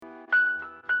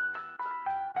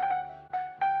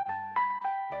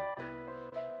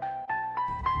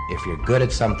If you're good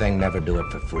at something, never do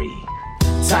it for free.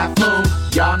 Typhoon,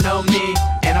 y'all know me,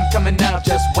 and I'm coming up,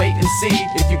 just wait and see.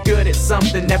 If you're good at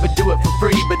something, never do it for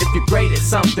free. But if you're great at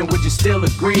something, would you still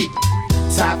agree?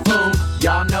 Typhoon,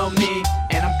 y'all know me,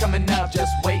 and I'm coming up,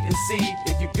 just wait and see.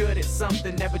 If you're good at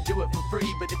something, never do it for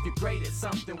free. But if you're great at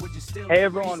something, would you still agree? Hey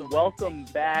everyone, welcome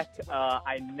back.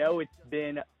 I know it's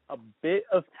been a bit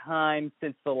of time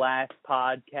since the last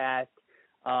podcast,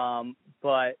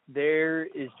 but there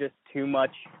is just too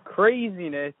much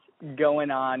craziness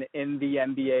going on in the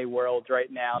NBA world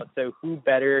right now. So who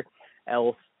better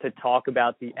else to talk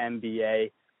about the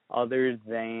NBA other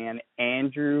than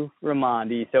Andrew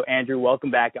Raimondi. So Andrew, welcome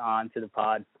back on to the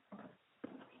pod.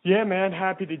 Yeah, man,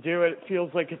 happy to do it. It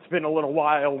feels like it's been a little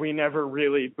while. We never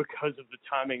really, because of the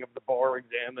timing of the bar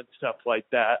exam and stuff like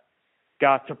that,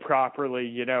 got to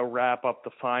properly, wrap up the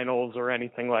finals or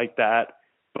anything like that.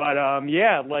 But,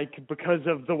 yeah, because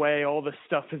of the way all this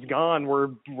stuff has gone,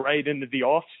 we're right into the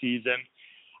off season.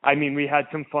 I mean, we had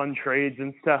some fun trades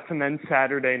and stuff, and then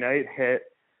Saturday night hit.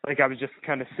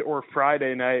 Or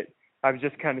Friday night, I was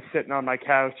just kind of sitting on my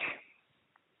couch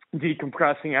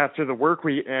decompressing after the work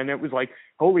week, and it was like,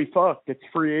 holy fuck, it's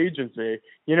free agency.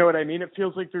 You know what I mean? It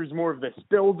feels like there's more of this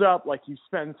build up, like you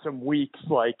spend some weeks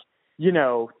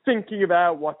thinking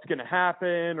about what's going to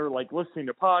happen or listening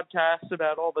to podcasts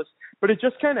about all this, but it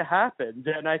just kind of happened.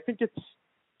 And I think it's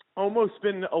almost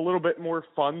been a little bit more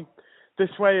fun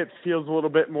this way. It feels a little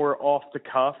bit more off the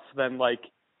cuff than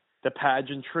the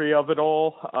pageantry of it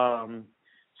all.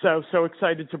 So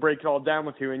excited to break it all down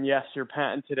with you. And yes, your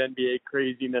patented NBA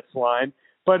craziness line,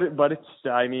 but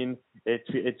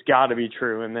it's got to be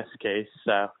true in this case.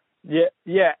 So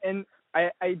yeah, and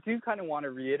I do kind of want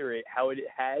to reiterate how it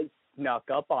has snuck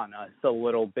up on us a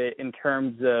little bit in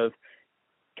terms of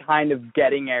kind of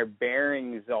getting our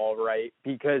bearings all right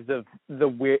because of the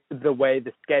way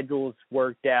the schedules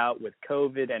worked out with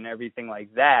COVID and everything like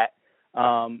that.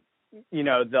 The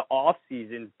off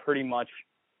season pretty much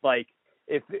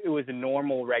if it was a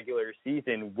normal regular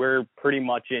season, we're pretty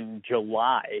much in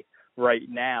July right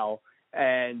now.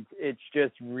 And it's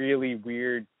just really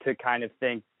weird to kind of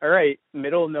think, all right,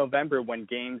 middle of November when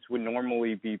games would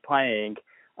normally be playing,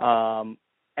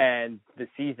 and the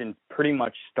season's pretty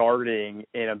much starting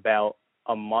in about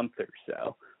a month or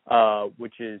so,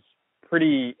 which is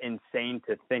pretty insane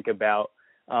to think about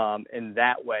in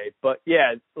that way. But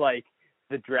yeah,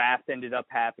 the draft ended up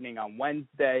happening on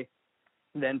Wednesday,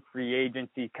 then free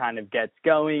agency kind of gets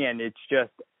going, and it's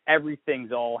just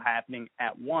everything's all happening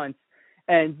at once.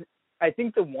 And I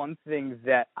think the one thing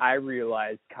that I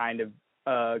realized kind of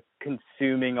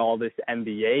consuming all this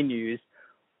NBA news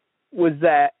was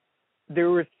that there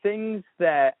were things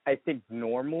that I think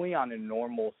normally on a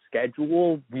normal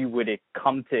schedule we would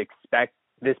come to expect.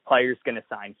 This player's going to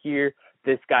sign here,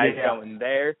 this guy's going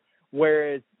there.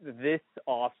 Whereas this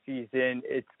offseason,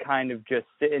 it's kind of just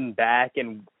sitting back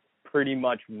and pretty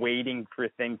much waiting for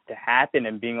things to happen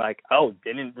and being like, oh,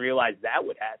 didn't realize that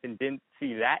would happen, didn't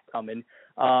see that coming.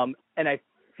 And I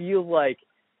feel like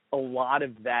a lot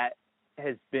of that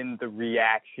has been the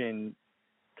reaction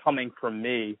coming from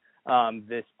me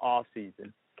this off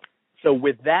season. So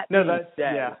with that being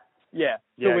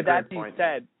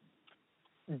said,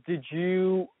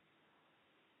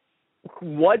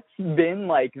 what's been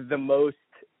the most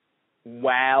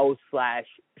wow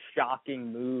 /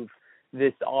 shocking move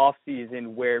this off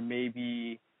season where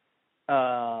maybe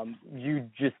you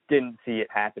just didn't see it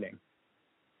happening?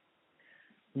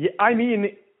 Yeah, I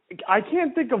mean, I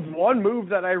can't think of one move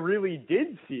that I really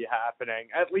did see happening,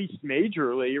 at least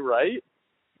majorly, right?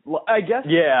 I guess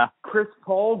Chris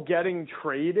Paul getting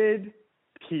traded,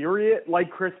 period,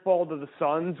 Chris Paul to the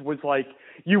Suns was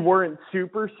you weren't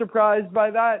super surprised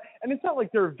by that. And it's not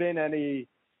like there have been any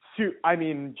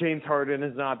James Harden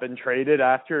has not been traded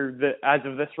as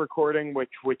of this recording,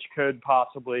 which could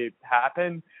possibly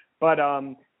happen. But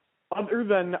other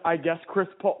than, I guess, Chris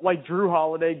Paul, Drew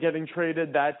Holiday getting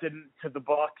traded, to the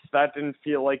Bucks, that didn't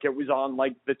feel like it was on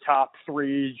the top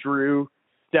three Drew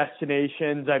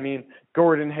destinations. I mean,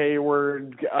 Gordon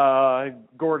Hayward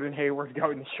going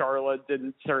to Charlotte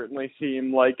didn't certainly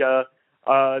seem like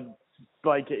in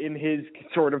his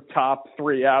sort of top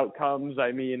three outcomes.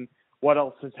 I mean, what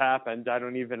else has happened? I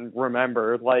don't even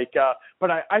remember.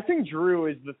 But I think Drew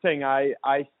is the thing I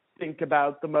think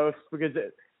about the most because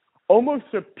it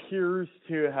almost appears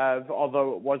to have,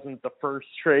 although it wasn't the first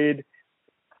trade,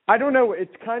 I don't know,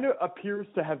 it kind of appears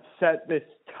to have set this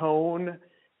tone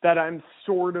that I'm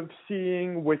sort of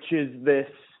seeing, which is this,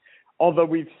 although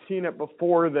we've seen it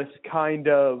before, this kind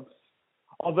of,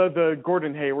 although the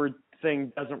Gordon Hayward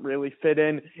thing doesn't really fit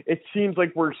in, it seems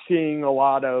like we're seeing a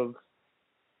lot of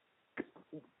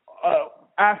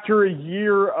after a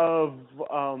year of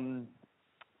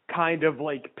kind of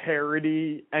like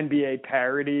parity, NBA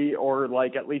parity, or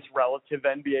like at least relative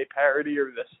NBA parity, or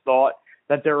this thought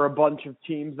that there are a bunch of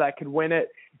teams that could win it,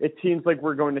 it seems like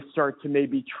we're going to start to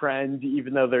maybe trend,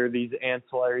 even though there are these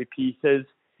ancillary pieces,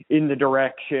 in the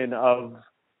direction of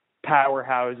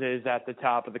powerhouses at the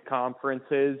top of the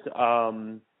conferences,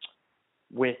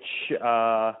 which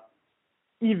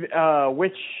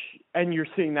and you're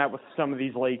seeing that with some of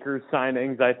these Lakers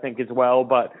signings, I think, as well.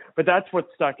 But that's what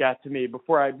stuck out to me.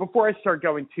 Before I start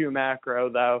going too macro,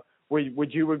 though,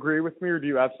 would you agree with me, or do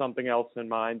you have something else in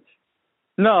mind?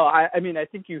 No, I mean, I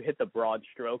think you hit the broad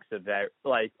strokes of that,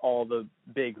 like all the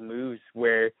big moves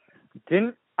where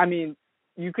you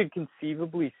could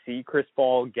conceivably see Chris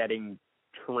Paul getting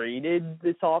traded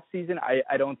this offseason.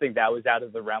 I don't think that was out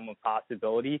of the realm of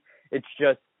possibility. It's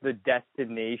just the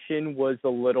destination was a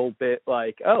little bit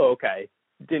like, oh, okay,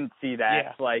 didn't see that.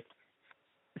 Yeah. Like,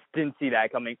 didn't see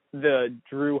that coming. The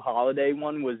Drew Holiday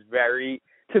one was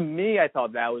to me, I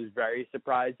thought that was very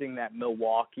surprising that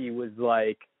Milwaukee was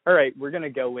like, all right, we're going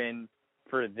to go in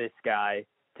for this guy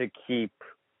to keep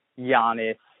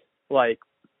Giannis, like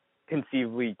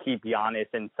conceivably keep Giannis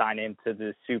and sign him to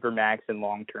the Supermax and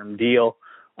long-term deal.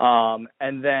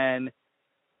 And then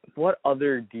what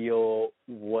other deal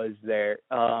was there?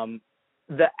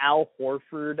 The Al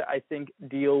Horford, I think,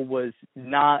 deal was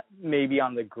not maybe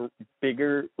on the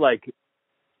bigger, like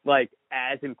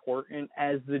as important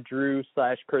as the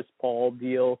Drew/Chris Paul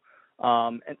deal,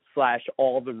 and /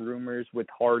 all the rumors with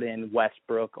Harden,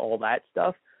 Westbrook, all that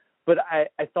stuff. But I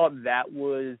thought that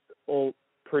was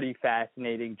pretty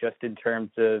fascinating just in terms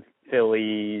of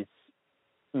Philly's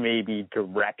maybe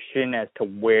direction as to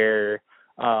where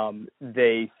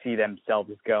they see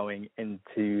themselves going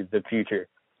into the future.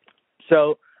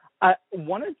 So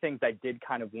one of the things I did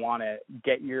kind of want to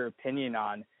get your opinion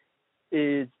on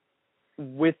is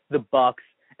with the Bucks,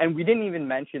 and we didn't even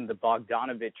mention the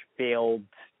Bogdanovich failed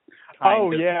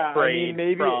kind of trade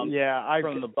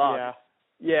from the Bucks.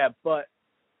 Yeah, but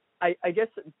I guess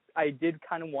I did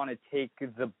kind of want to take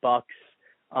the Bucks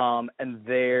and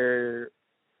their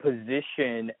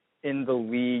position in the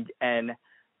league and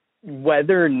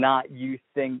whether or not you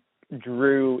think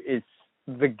Drew is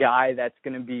the guy that's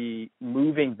going to be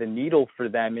moving the needle for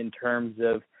them in terms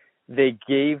of they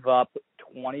gave up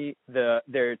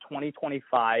their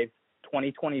 2025,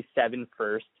 2027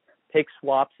 first, pick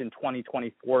swaps in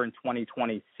 2024 and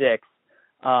 2026.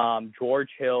 George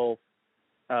Hill,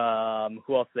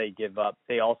 who else did they give up?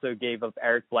 They also gave up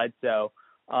Eric Bledsoe.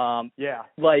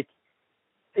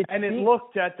 It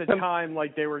looked at the time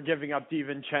like they were giving up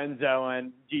DiVincenzo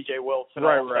and DJ Wilson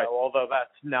also, although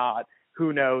that's not.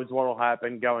 Who knows what will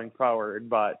happen going forward,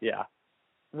 but yeah.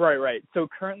 Right. So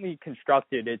currently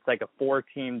constructed, it's like a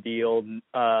 4-team deal.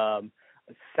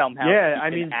 Somehow,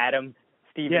 Steven Adams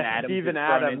Steven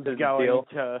Adams going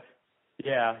to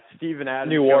Steven Adams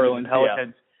New Orleans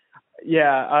Pelicans.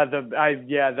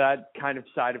 That kind of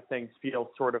side of things feels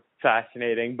sort of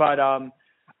fascinating. But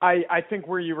I think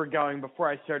where you were going before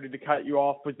I started to cut you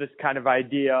off was this kind of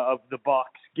idea of the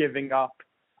Bucks giving up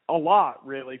a lot,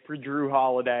 really, for Drew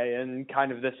Holiday, and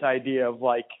kind of this idea of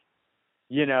like,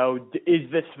 you know, is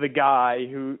this the guy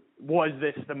who was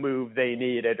this the move they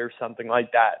needed or something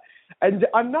like that? And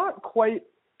I'm not quite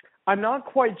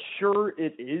sure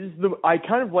it is I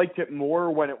kind of liked it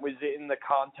more when it was in the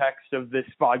context of this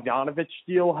Bogdanovich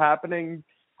deal happening,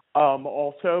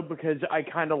 also, because I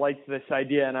kind of liked this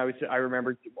idea, and I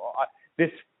remember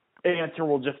this answer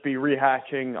will just be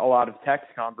rehashing a lot of text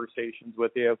conversations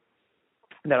with you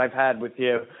that I've had with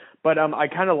you. But I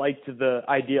kind of liked the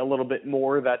idea a little bit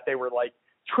more that they were like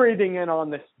trading in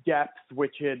on this depth,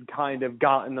 which had kind of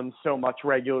gotten them so much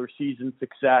regular season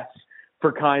success,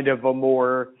 for kind of a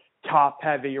more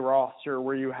top-heavy roster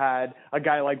where you had a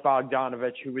guy like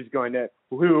Bogdanovich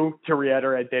who, to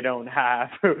reiterate, they don't have,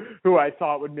 who I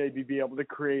thought would maybe be able to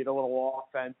create a little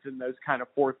offense in those kind of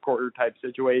fourth quarter type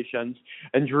situations,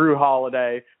 and Drew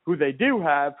Holiday, who they do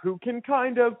have, who can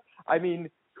kind of,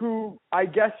 who I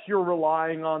guess you're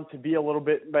relying on to be a little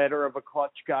bit better of a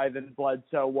clutch guy than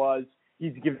Bledsoe was.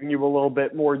 He's giving you a little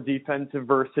bit more defensive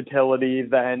versatility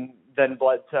than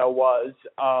Bledsoe was.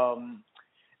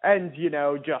 And, you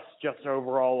know, just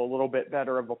overall a little bit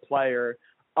better of a player.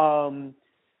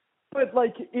 But,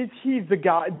 like, is he the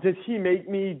guy? Does he make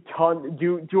me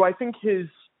do I think his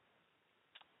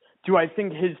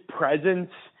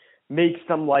presence makes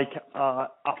them like a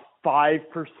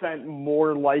 5%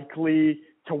 more likely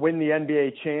to win the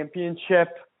NBA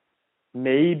championship?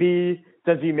 Maybe.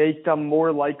 Does he make them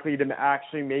more likely to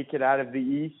actually make it out of the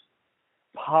East?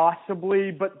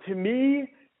 Possibly. But to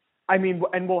me, I mean,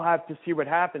 and we'll have to see what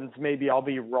happens. Maybe I'll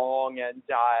be wrong, and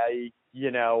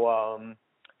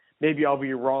maybe I'll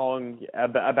be wrong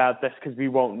about this because we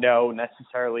won't know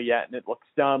necessarily yet, and it looks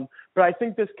dumb. But I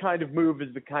think this kind of move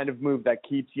is the kind of move that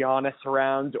keeps Giannis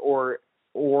around, or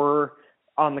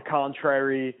on the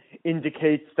contrary,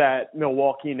 indicates that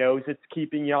Milwaukee knows it's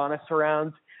keeping Giannis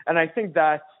around. And I think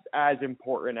that's as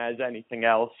important as anything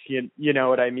else. You know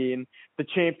what I mean? The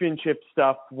championship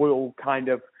stuff will kind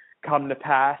of come to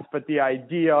pass, but the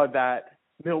idea that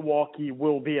Milwaukee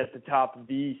will be at the top of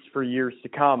the East for years to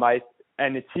come,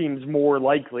 and it seems more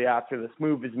likely after this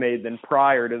move is made than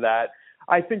prior to that,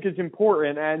 I think is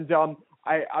important. And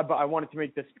I wanted to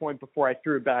make this point before I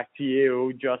threw it back to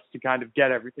you, just to kind of get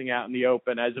everything out in the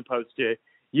open, as opposed to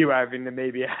you having to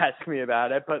maybe ask me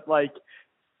about it. But like,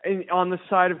 on the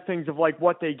side of things of like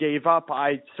what they gave up,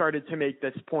 I started to make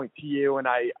this point to you, and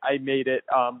I made it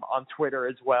on Twitter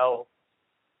as well.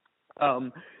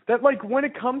 That like when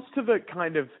it comes to the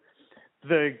kind of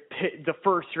the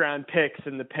first round picks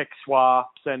and the pick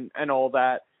swaps and all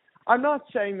that, I'm not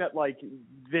saying that like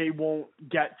they won't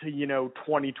get to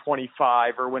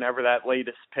 2025 or whenever that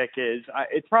latest pick is.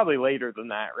 It's probably later than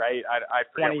that, right? I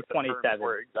forget 2027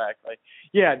 exactly.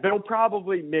 Yeah, they'll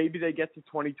probably, maybe they get to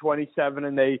 2027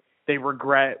 and they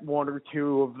regret one or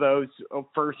two of those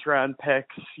first round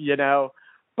picks,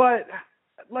 But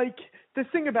like the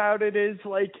thing about it is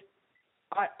like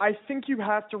I think you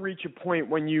have to reach a point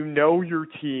when your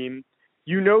team,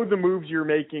 the moves you're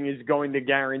making is going to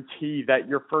guarantee that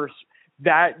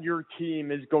your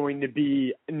team is going to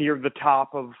be near the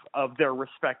top of their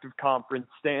respective conference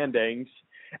standings,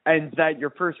 and that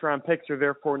your first round picks are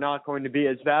therefore not going to be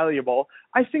as valuable.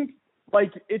 I think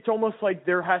like it's almost like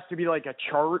there has to be like a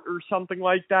chart or something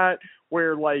like that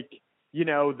where like,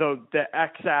 the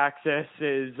x-axis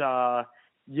is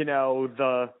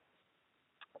the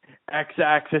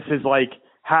x-axis is like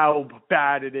how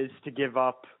bad it is to give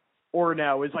up, or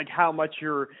no, is like how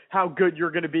good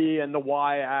you're going to be, and the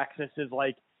y-axis is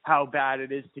like how bad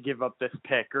it is to give up this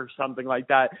pick or something like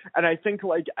that. And I think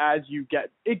like as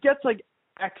it gets like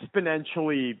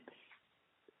exponentially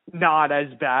not as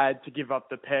bad to give up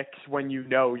the picks when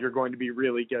you're going to be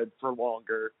really good for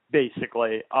longer,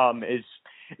 basically,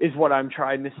 is what I'm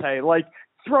trying to say. Like,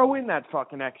 throw in that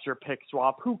fucking extra pick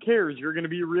swap. Who cares? You're going to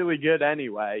be really good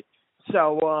anyway.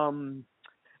 So,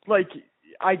 like,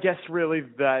 I guess really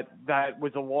that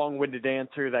was a long-winded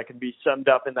answer that could be summed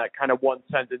up in that kind of one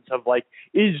sentence of like,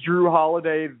 is Drew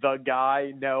Holiday the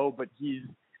guy? No, but he's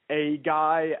a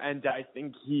guy, and I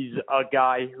think he's a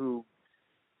guy who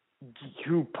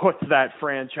puts that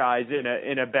franchise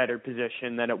in a better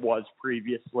position than it was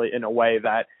previously, in a way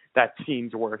that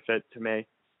seems worth it to me.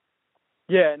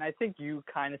 Yeah, and I think you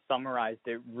kind of summarized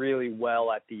it really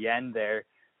well at the end there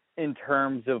in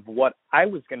terms of what I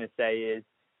was going to say is,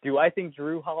 do I think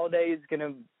Drew Holiday is going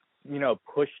to,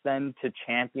 push them to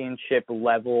championship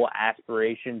level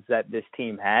aspirations that this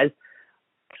team has?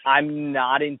 I'm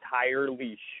not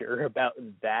entirely sure about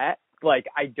that. Like,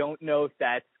 I don't know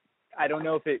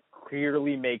if it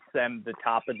clearly makes them the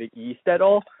top of the East at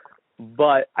all,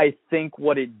 but I think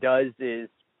what it does is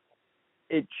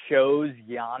it shows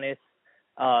Giannis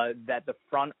that the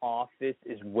front office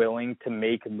is willing to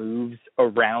make moves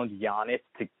around Giannis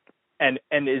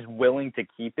and is willing to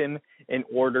keep him in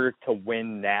order to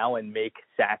win now and make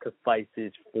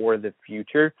sacrifices for the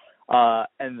future.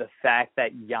 And the fact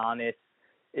that Giannis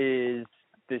is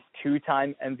this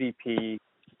two-time MVP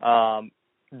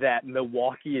that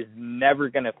Milwaukee is never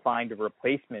going to find a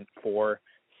replacement for,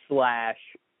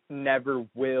 / never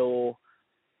will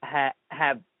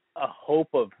have a hope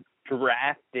of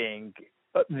drafting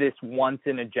this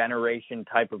once-in-a-generation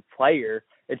type of player.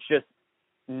 It's just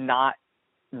not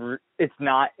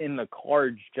in the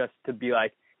cards just to be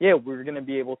like, yeah, we're going to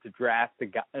be able to draft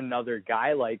another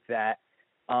guy like that.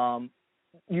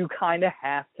 You kind of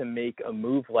have to make a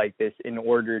move like this in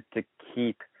order to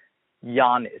keep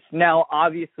Giannis. Now,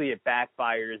 obviously, it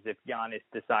backfires if Giannis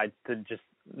decides to just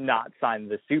not sign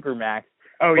the Supermax.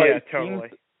 Oh, yeah, totally.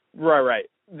 Right.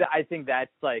 I think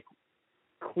that's like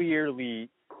clearly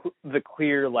the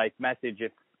clear like message.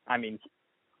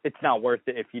 It's not worth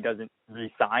it if he doesn't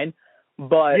re-sign.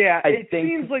 But yeah, it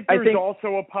seems like there's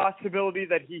also a possibility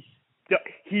that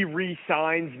he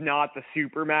re-signs not the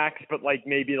Supermax, but like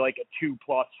maybe like a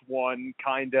 2+1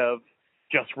 kind of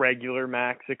just regular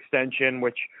max extension,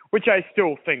 which I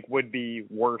still think would be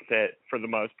worth it for the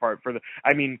most part.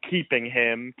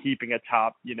 Keeping a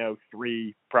top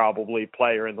 3 probably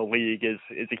player in the league is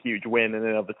a huge win in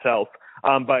and of itself.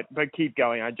 But keep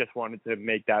going. I just wanted to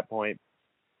make that point.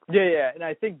 Yeah, and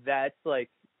I think that's like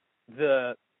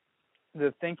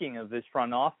the thinking of this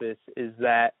front office is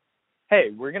that,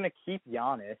 hey, we're going to keep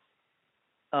Giannis,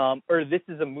 or this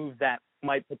is a move that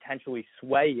might potentially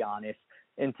sway Giannis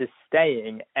into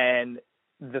staying, and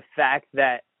the fact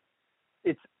that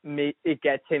it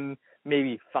gets him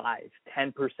maybe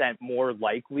 5-10% more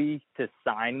likely to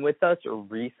sign with us or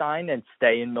re-sign and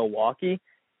stay in Milwaukee,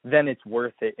 then it's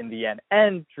worth it in the end.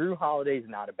 And Drew Holiday's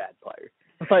not a bad player.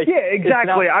 Yeah,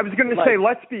 exactly. I was going to say,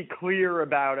 let's be clear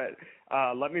about it.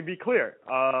 Let me be clear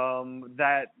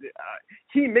that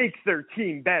he makes their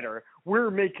team better. We're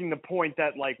making the point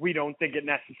that, we don't think it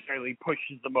necessarily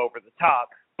pushes them over the top,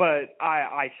 but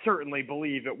I certainly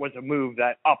believe it was a move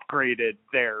that upgraded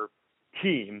their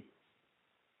team.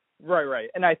 Right.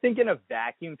 And I think in a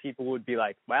vacuum, people would be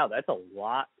like, wow, that's a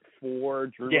lot for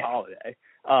Drew Holiday.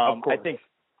 Of course.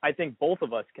 I think both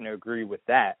of us can agree with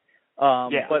that.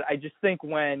 But I just think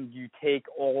when you take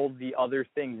all the other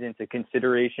things into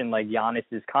consideration, like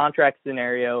Giannis's contract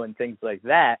scenario and things like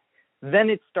that,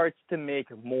 then it starts to make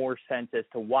more sense as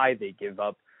to why they give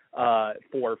up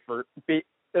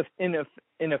in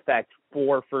effect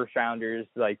 4 first rounders,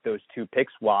 like those 2 pick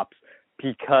swaps,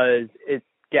 because it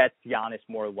gets Giannis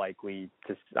more likely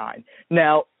to sign.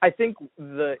 Now, I think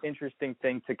the interesting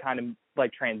thing to kind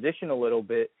of transition a little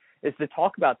bit is to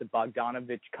talk about the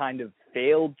Bogdanovich kind of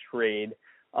failed trade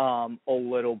a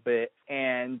little bit,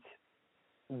 and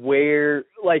where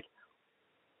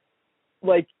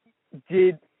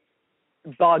did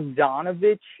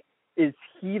Bogdanovich, is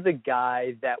he the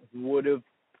guy that would have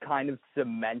kind of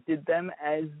cemented them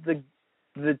as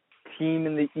the team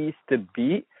in the East to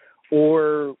beat,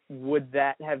 or would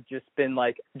that have just been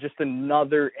just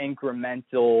another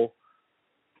incremental,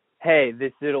 hey,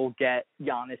 it'll get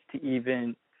Giannis to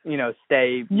even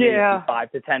stay maybe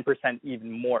 5 to 10%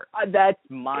 even more? That's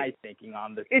my thinking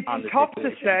on the. It's tough to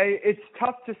say. It's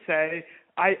tough to say.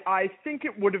 I think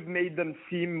it would have made them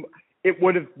seem. It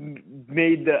would have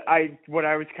made what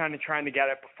I was kind of trying to get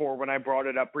at before when I brought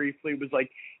it up briefly was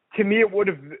to me it would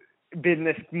have been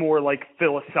this more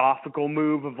philosophical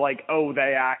move of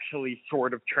they actually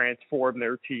sort of transformed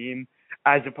their team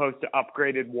as opposed to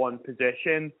upgraded one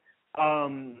position.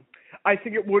 I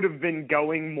think it would have been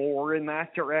going more in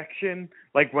that direction.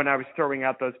 When I was throwing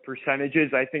out those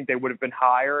percentages, I think they would have been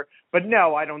higher. But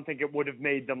no, I don't think it would have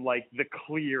made them the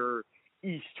clear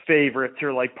East favorites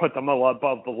or put them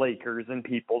above the Lakers in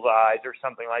people's eyes or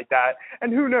something like that.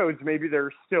 And who knows, maybe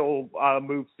there's still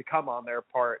moves to come on their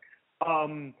part.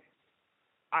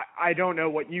 I don't know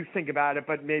what you think about it,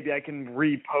 but maybe I can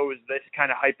repose this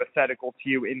kind of hypothetical to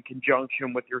you in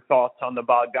conjunction with your thoughts on the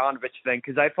Bogdanovich thing,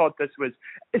 because I thought this was,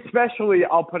 especially,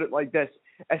 I'll put it like this,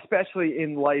 especially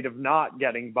in light of not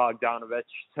getting Bogdanovich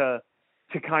to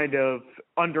kind of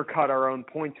undercut our own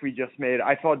points we just made.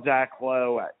 I thought Zach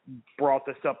Lowe brought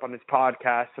this up on his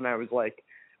podcast, and I was like,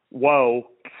 whoa,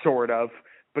 sort of,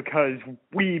 because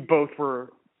we both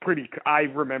were I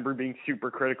remember being super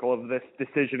critical of this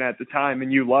decision at the time,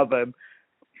 and you love him.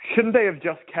 Shouldn't they have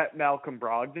just kept Malcolm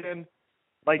Brogdon?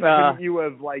 Shouldn't you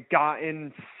have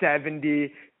gotten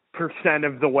 70%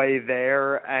 of the way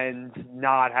there and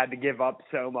not had to give up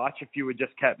so much if you had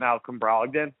just kept Malcolm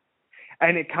Brogdon?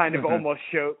 And it kind of almost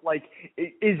showed,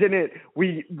 isn't it?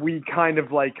 We kind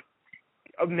of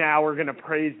now we're going to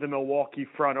praise the Milwaukee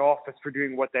front office for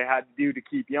doing what they had to do to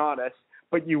keep Giannis,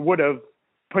 but you would have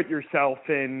put yourself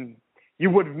in, you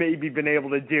would have maybe been able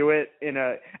to do it and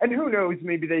who knows,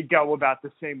 maybe they go about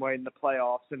the same way in the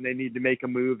playoffs and they need to make a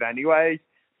move anyway.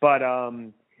 But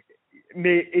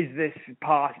is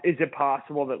it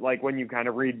possible that when you kind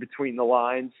of read between the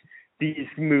lines, these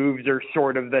moves are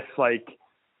sort of this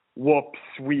whoops,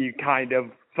 we kind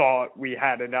of thought we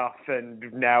had enough and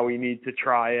now we need to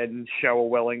try and show a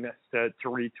willingness to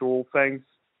retool things?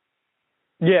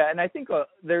 Yeah, and I think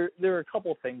there are a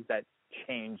couple things that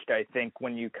changed, I think,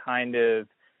 when you kind of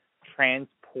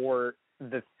transport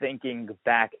the thinking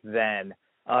back then,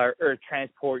 or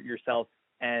transport yourself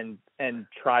and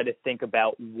try to think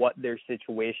about what their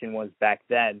situation was back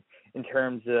then in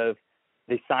terms of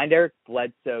they signed Eric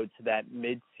Bledsoe to that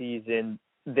mid-season.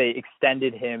 They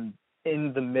extended him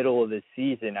in the middle of the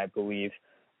season, I believe,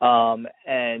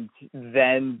 and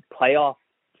then playoffs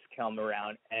come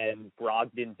around and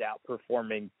Brogdon's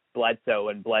outperforming Bledsoe,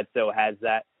 and Bledsoe has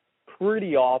that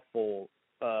pretty awful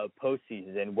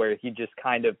postseason where he just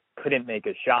kind of couldn't make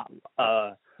a shot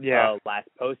last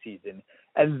postseason.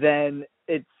 And then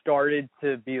it started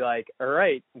to be all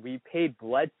right, we paid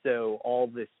Bledsoe all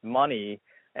this money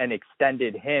and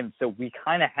extended him, so we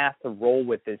kind of have to roll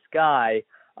with this guy.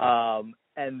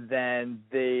 And then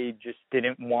they just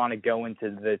didn't want to go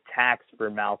into the tax for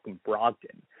Malcolm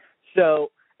Brogdon.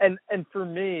 So, and for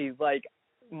me,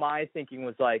 my thinking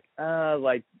was like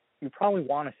you probably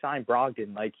want to sign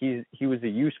Brogdon. Like he was a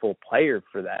useful player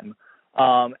for them.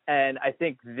 And I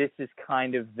think this is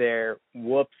kind of their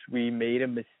whoops. We made a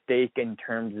mistake in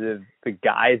terms of the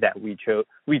guy that we chose.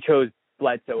 We chose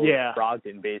Bledsoe over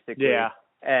Brogdon, basically. Yeah,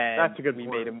 and that's a good we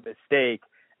point. made a mistake.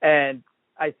 And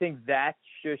I think that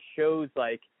just shows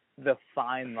like the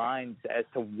fine lines as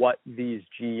to what these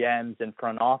GMs and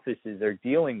front offices are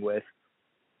dealing with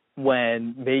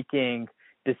when making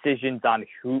decisions on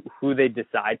who they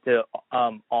decide to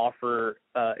offer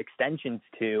extensions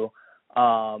to,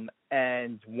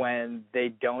 and when they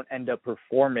don't end up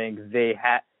performing, they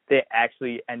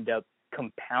actually end up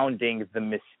compounding the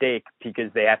mistake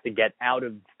because they have to get out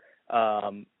of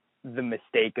the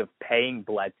mistake of paying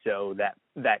Bledsoe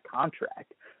that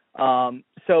contract.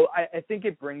 So I think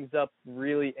it brings up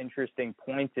really interesting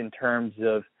points in terms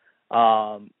of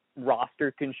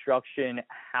roster construction,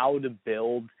 how to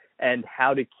build, and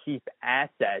how to keep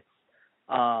assets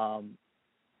for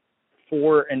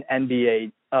an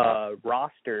NBA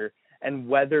roster, and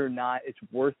whether or not it's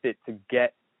worth it to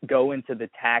go into the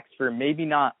tax for maybe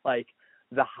not like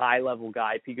the high level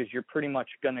guy, because you're pretty much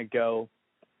going to go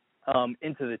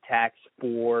into the tax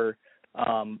for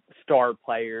star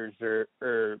players or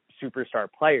superstar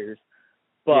players.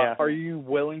 But are you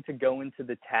willing to go into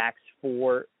the tax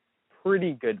for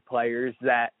pretty good players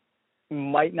that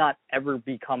might not ever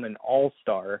become an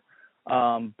all-star,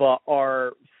 but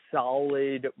are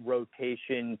solid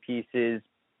rotation pieces?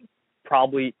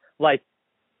 Probably like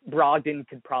Brogdon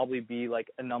could probably be like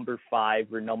a number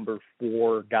 5 or number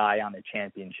 4 guy on a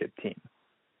championship team.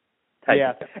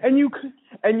 And you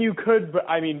could, but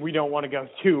I mean, we don't want to go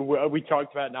we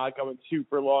talked about not going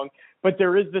super long, but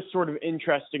there is this sort of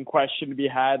interesting question to be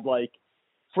had, like,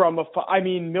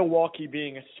 Milwaukee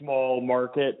being a small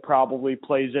market probably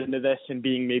plays into this, and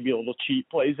being maybe a little cheap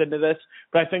plays into this.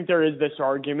 But I think there is this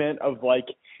argument of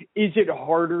like, is it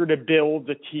harder to build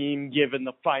a team given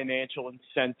the financial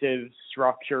incentive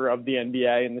structure of the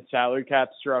NBA and the salary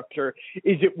cap structure?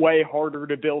 Is it way harder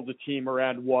to build a team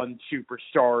around one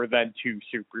superstar than 2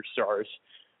 superstars?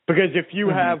 Because if you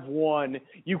have one,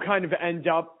 you kind of end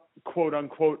up, quote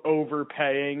unquote,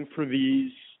 overpaying for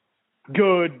these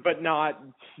good but not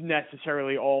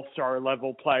necessarily all-star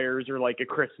level players, or like a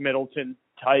Chris Middleton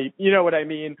type, you know what I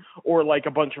mean? Or like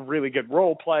a bunch of really good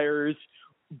role players.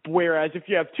 Whereas if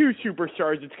you have 2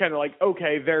 superstars, it's kind of like,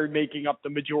 okay, they're making up the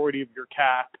majority of your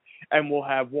cap, and we'll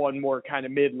have one more kind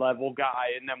of mid-level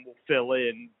guy, and then we'll fill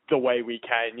in the way we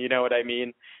can, you know what I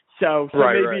mean? So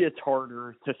maybe it's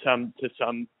harder to some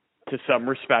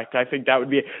respect. I think that would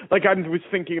be like, I was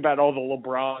thinking about all the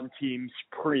LeBron teams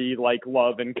pre like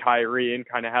Love and Kyrie and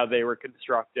kind of how they were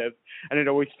constructive, and it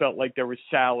always felt like there was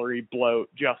salary bloat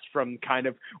just from kind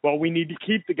of, well, we need to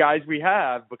keep the guys we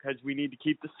have because we need to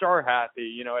keep the star happy,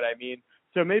 you know what I mean?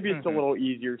 So maybe it's a little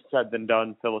easier said than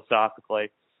done philosophically.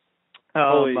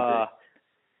 I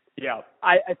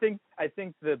think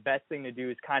the best thing to do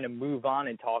is kind of move on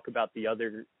and talk about the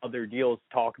other deals,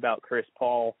 talk about Chris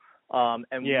Paul.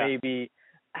 Maybe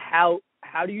how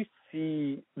do you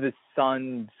see the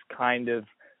Suns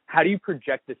how do you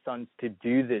project the Suns to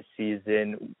do this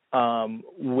season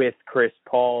with Chris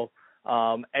Paul?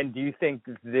 And do you think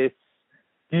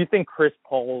Chris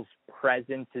Paul's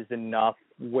presence is enough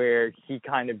where he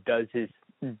kind of does his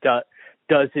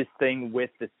thing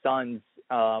with the Suns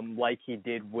like he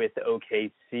did with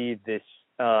OKC this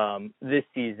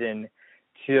season,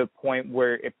 to a point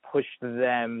where it pushed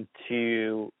them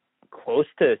to close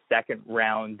to a second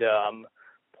round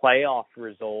playoff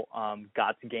result,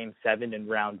 got to Game 7 in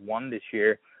round 1 this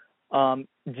year. Do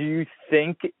you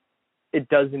think it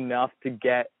does enough to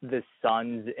get the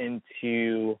Suns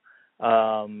into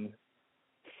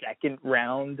second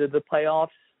round of the playoffs?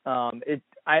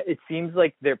 It seems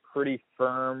like they're pretty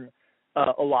firm.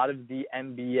 A lot of the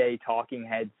NBA talking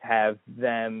heads have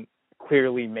them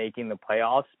clearly making the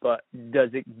playoffs, but does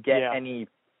it get any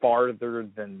farther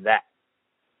than that?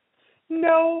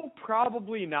 No,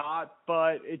 probably not,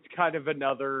 but it's kind of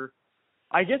another,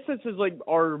 I guess this is like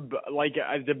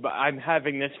I'm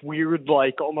having this weird,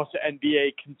 like, almost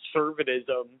NBA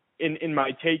conservatism in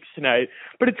my takes tonight,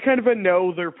 but it's kind of a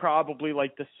no, they're probably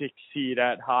like the 6th seed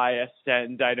at highest,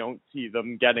 and I don't see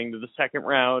them getting to the second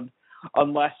round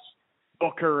unless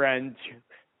Booker and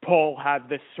Paul have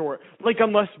this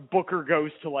unless Booker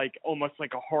goes to like almost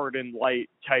like a Harden light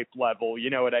type level, you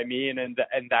know what I mean? And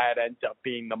that ends up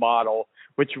being the model,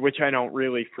 which I don't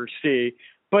really foresee.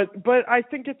 But I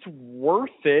think it's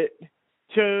worth it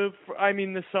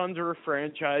the Suns are a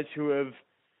franchise who have,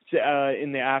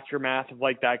 in the aftermath of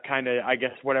like that kind of, I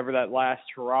guess, whatever that last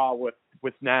hurrah with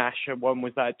with Nash. When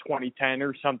was that, 2010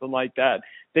 or something like that?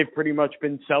 They've pretty much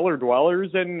been cellar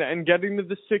dwellers, and getting to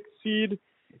the 6th seed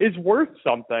is worth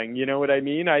something. You know what I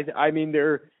mean? I mean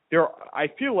I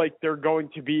feel like they're going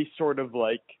to be sort of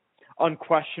like,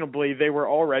 unquestionably, they were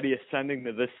already ascending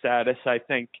to this status. I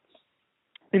think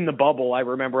in the bubble, I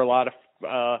remember a lot of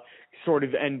sort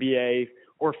of NBA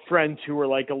or friends who were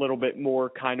like a little bit more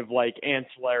kind of like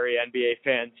ancillary NBA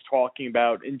fans talking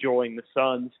about enjoying the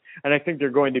Suns. And I think they're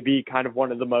going to be kind of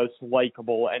one of the most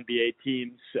likable NBA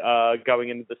teams going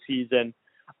into the season.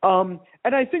 And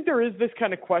I think there is this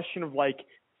kind of question of like,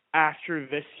 after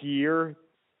this year,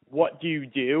 what do you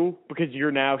do? Because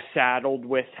you're now saddled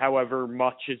with however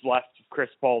much is left of Chris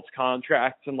Paul's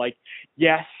contract. And like,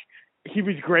 yes, he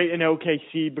was great in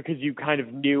OKC because you kind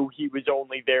of knew he was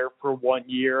only there for 1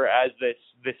 year as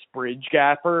this bridge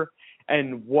gapper.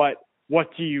 And what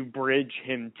do you bridge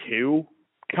him to?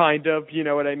 Kind of, you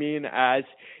know what I mean? As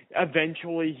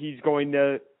eventually he's going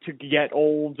to get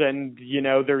old, and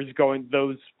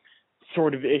those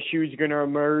sort of issues are going to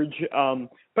emerge.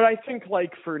 But I think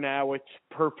like for now it's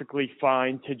perfectly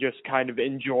fine to just kind of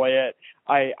enjoy it.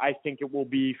 I think it will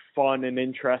be fun and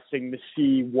interesting to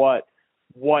see what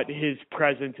his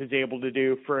presence is able to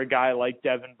do for a guy like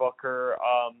Devin Booker.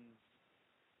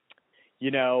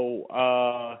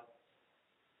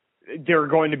 They're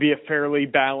going to be a fairly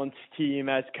balanced team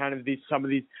as kind of some of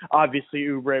these, obviously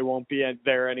Oubre won't be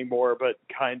there anymore, but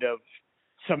kind of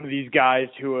some of these guys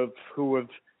who have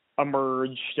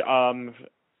emerged,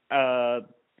 DeAndre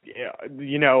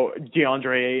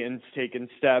Ayton's taken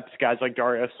steps, guys like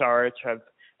Dario Saric have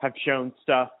shown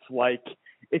stuff. Like,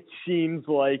 it seems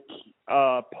like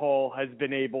Paul has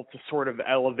been able to sort of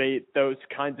elevate those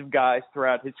kinds of guys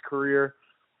throughout his career.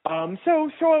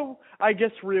 So I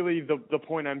guess really the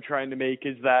point I'm trying to make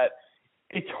is that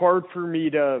it's hard for me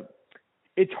to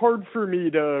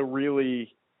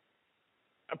really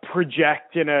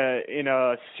project in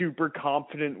a super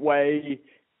confident way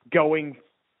going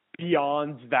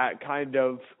beyond that kind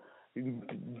of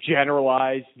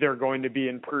generalized they're going to be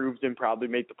improved and probably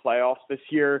make the playoffs this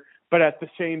year. But at the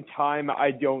same time,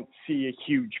 I don't see a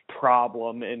huge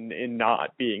problem in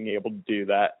not being able to do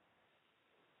that.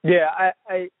 Yeah,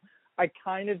 I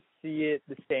kind of see it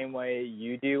the same way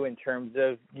you do in terms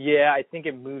of, I think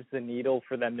it moves the needle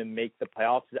for them to make the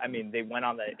playoffs. I mean, they went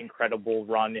on that incredible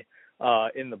run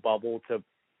in the bubble to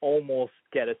almost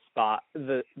get a spot,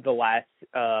 the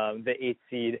 8th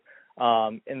seed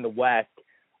in the West.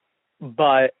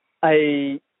 But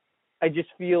I just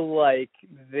feel like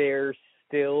they're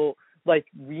still, like,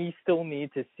 we still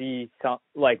need to see some,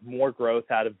 like, more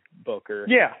growth out of Booker.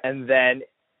 Yeah. And then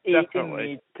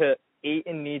Definitely.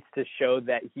 Ayton needs to show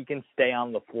that he can stay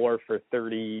on the floor for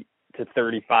 30 to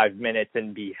 35 minutes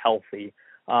and be healthy.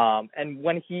 And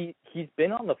when he's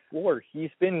been on the floor, he's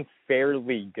been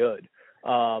fairly good,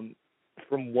 from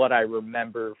what I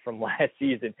remember from last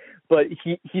season. But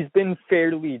he's been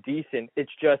fairly decent.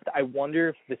 It's just, I wonder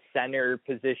if the center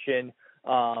position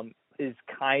is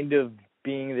kind of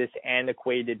being this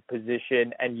antiquated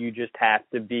position, and you just have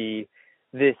to be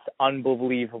this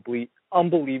unbelievable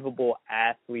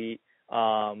athlete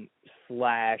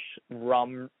slash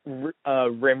rim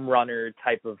runner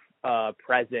type of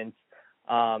presence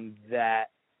that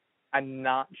I'm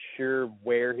not sure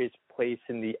where his place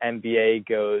in the NBA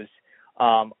goes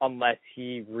unless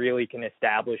he really can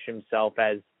establish himself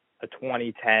as a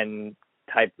 2010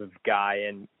 type of guy,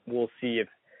 and we'll see if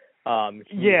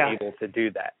he's able to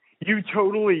do that. You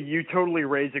totally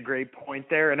raise a great point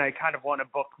there, and I kind of want to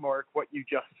bookmark what you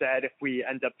just said if we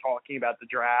end up talking about the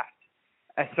draft,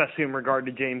 especially in regard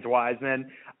to James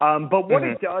Wiseman. But what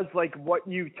it does, like what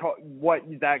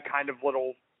that kind of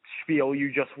little spiel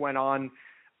you just went on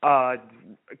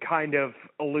kind of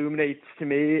illuminates to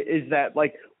me is that,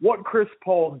 like, what Chris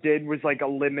Paul did was, like,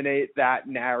 eliminate that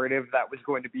narrative that was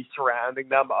going to be surrounding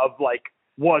them of, like,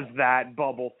 was that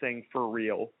bubble thing for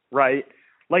real, right?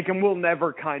 Like, and we'll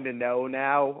never kind of know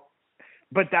now,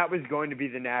 but that was going to be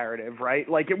the narrative, right?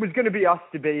 Like, it was going to be us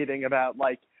debating about,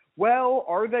 like, well,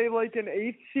 are they like an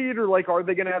 8th seed, or like, are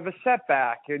they going to have a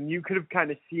setback? And you could have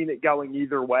kind of seen it going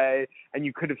either way, and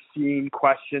you could have seen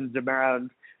questions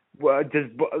around,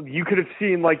 you could have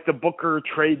seen like the Booker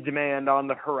trade demand on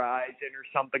the horizon or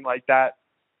something like that.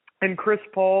 And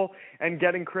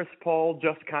getting Chris Paul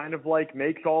just kind of like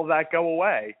makes all that go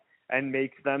away and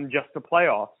makes them just a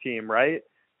playoff team, right?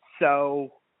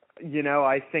 So,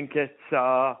 I think it's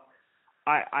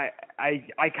I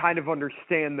kind of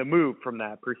understand the move from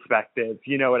that perspective.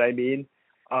 You know what I mean?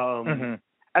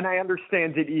 And I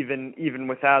understand it even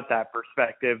without that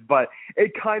perspective, but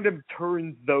it kind of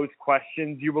turns those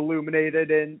questions you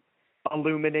illuminated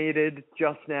illuminated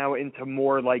just now into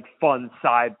more like fun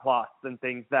side plots and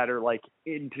things that are like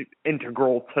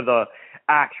integral to the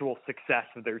actual success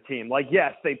of their team. Like,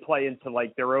 yes, they play into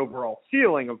like their overall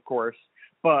ceiling, of course,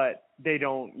 but they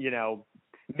don't,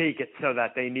 make it so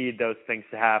that they need those things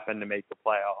to happen to make the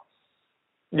playoffs.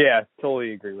 Yeah,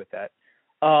 totally agree with that.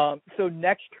 So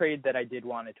next trade that I did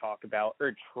want to talk about,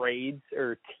 or trades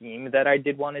or team that I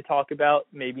did want to talk about,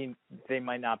 maybe they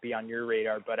might not be on your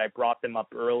radar, but I brought them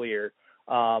up earlier,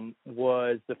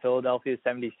 was the Philadelphia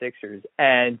 76ers.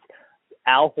 And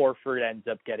Al Horford ends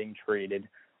up getting traded.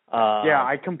 Yeah,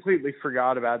 I completely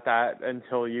forgot about that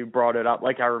until you brought it up.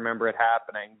 Like, I remember it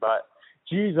happening, but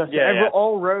Jesus,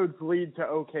 all roads lead to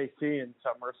OKC in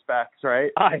some respects,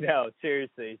 right? I know,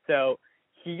 seriously. So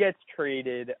he gets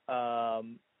traded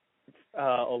along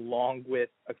with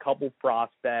a couple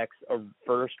prospects, a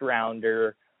first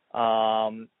rounder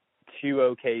to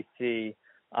OKC.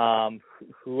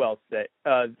 Who else?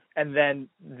 And then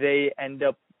they end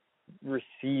up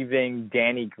receiving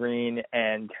Danny Green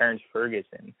and Terrence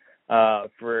Ferguson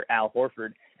for Al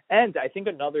Horford. And I think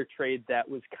another trade that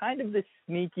was kind of the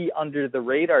sneaky under the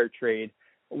radar trade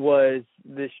was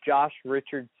this Josh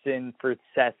Richardson for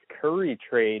Seth Curry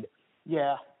trade.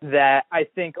 Yeah. That I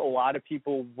think a lot of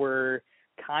people were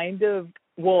kind of,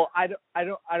 well, I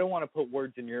don't want to put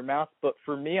words in your mouth, but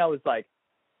for me, I was like,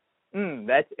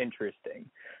 that's interesting.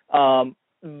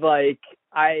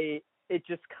 It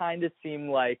just kind of seemed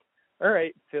like, all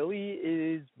right, Philly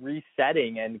is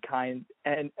resetting and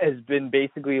has been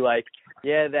basically like,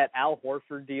 yeah, that Al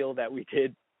Horford deal that we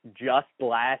did just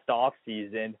last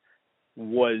offseason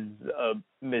was a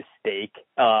mistake.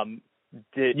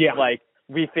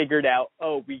 We figured out,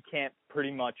 we can't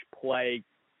pretty much play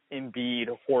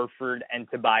Embiid, Horford, and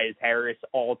Tobias Harris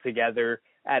all together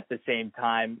at the same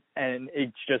time, and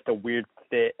it's just a weird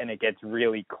fit, and it gets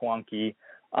really clunky.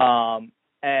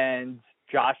 And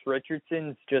Josh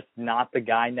Richardson's just not the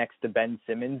guy next to Ben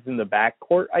Simmons in the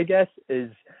backcourt, I guess, is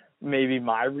maybe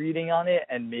my reading on it.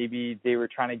 And maybe they were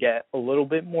trying to get a little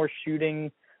bit more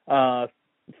shooting,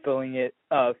 filling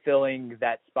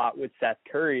that spot with Seth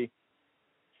Curry.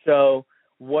 So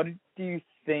what do you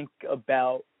think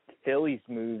about Philly's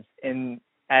moves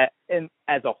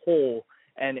as a whole,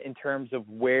 and in terms of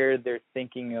where their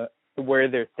thinking is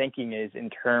in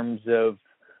terms of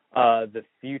the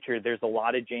future? There's a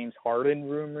lot of James Harden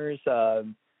rumors,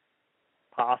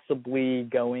 possibly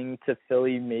going to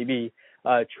Philly, maybe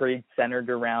trade centered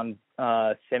around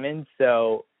Simmons.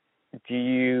 So do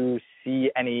you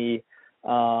see any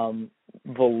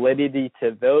validity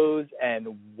to those, and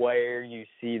where you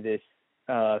see this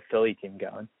Philly team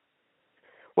going?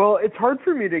 Well, it's hard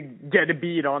for me to get a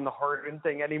beat on the Harden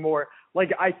thing anymore.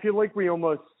 Like, I feel like we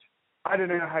almost, I don't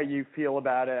know how you feel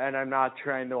about it, and I'm not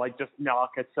trying to, like, just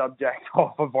knock a subject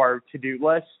off of our to-do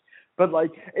list, but,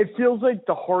 like, it feels like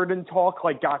the Harden talk,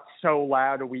 like, got so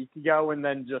loud a week ago and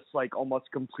then just, like,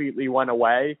 almost completely went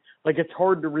away. Like, it's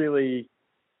hard to really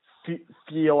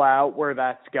feel out where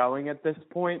that's going at this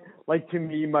point. Like, to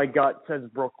me, my gut says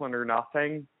Brooklyn or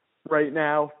nothing right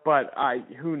now, but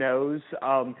who knows?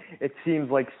 It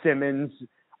seems like Simmons,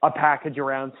 a package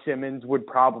around Simmons would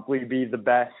probably be the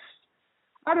best.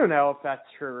 I don't know if that's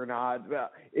true or not.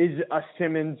 Is a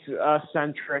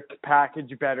Simmons-centric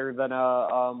package better than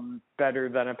a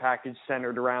package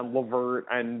centered around LeVert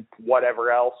and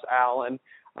whatever else, Allen?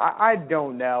 I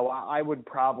don't know. I would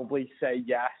probably say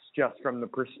yes, just from the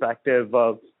perspective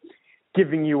of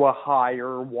giving you a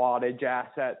higher wattage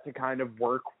asset to kind of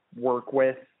work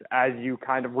with as you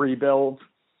kind of rebuild,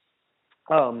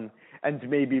 and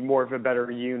maybe more of a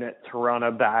better unit to run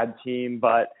a bad team.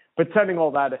 But setting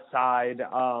all that aside,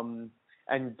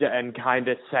 and kind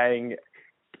of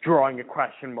drawing a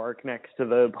question mark next to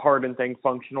the Harden thing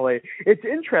functionally, it's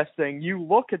interesting. You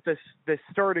look at this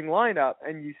starting lineup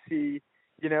and you see,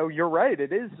 you're right.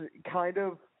 It is kind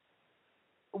of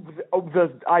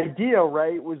the idea,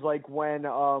 right? Was like when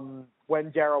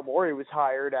Daryl Morey was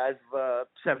hired as the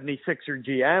 76er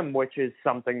GM, which is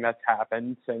something that's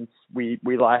happened since we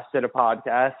last did a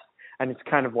podcast, and it's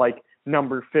kind of like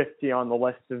number 50 on the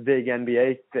list of big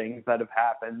NBA things that have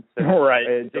happened since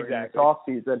during this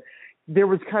offseason. There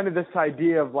was kind of this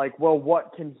idea of like, well,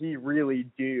 what can he really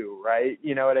do, right?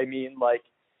 You know what I mean? Like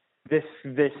this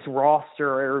roster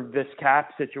or this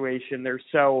cap situation, they're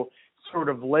so sort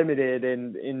of limited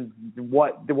in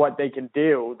what they can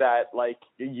do that like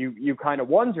you kind of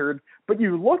wondered. But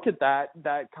you look at that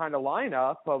kind of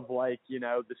lineup of like,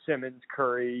 the Simmons,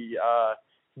 Curry,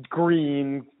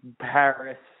 Green,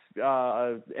 Harris,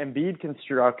 Embiid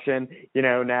construction,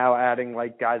 now adding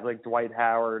like guys like Dwight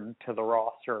Howard to the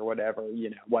roster or whatever,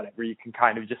 whatever, you can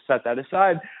kind of just set that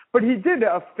aside. But he did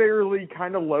a fairly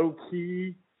kind of low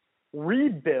key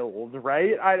rebuild,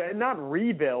 right? Not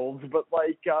rebuild, but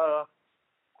like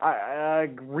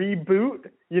reboot.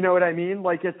 You know what I mean?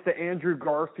 Like it's the Andrew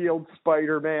Garfield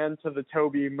Spider-Man to the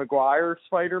Tobey Maguire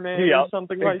Spider-Man or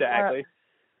something like that. Exactly.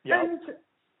 Yep. And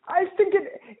I think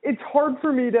it's hard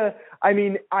for me to,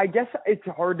 I guess it's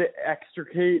hard to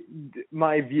extricate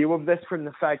my view of this from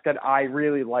the fact that I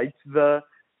really liked the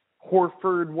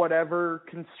Horford whatever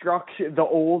construction,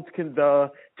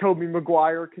 the Tobey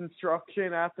Maguire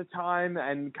construction at the time,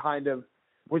 and kind of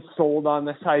was sold on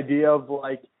this idea of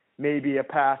like maybe a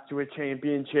path to a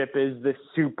championship is this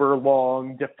super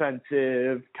long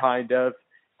defensive kind of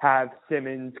have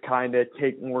Simmons kind of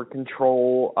take more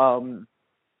control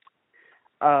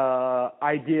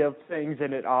idea of things,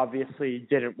 and it obviously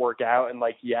didn't work out. And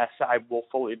like, yes, I will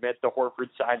fully admit the Horford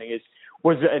signing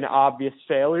was an obvious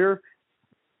failure,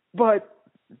 but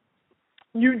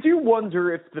you do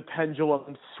wonder if the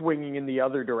pendulum's swinging in the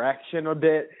other direction a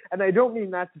bit. And I don't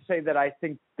mean that to say that I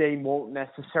think they won't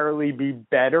necessarily be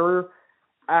better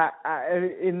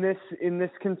in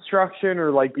this construction,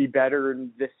 or like be better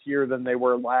this year than they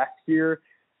were last year,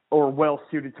 or well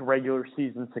suited to regular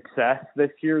season success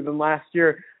this year than last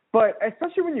year. But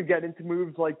especially when you get into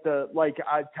moves like to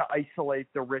isolate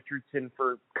the Richardson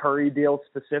for Curry deal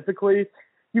specifically,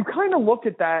 you kind of look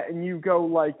at that and you go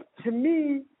like, to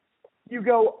me, you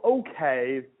go,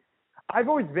 okay, I've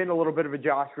always been a little bit of a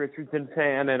Josh Richardson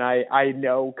fan, and I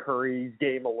know Curry's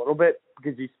game a little bit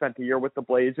because he spent a year with the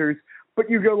Blazers. But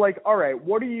you go like, all right,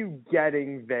 what are you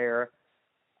getting there?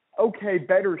 Okay,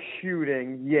 better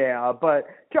shooting, yeah, but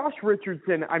Josh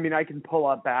Richardson, I can pull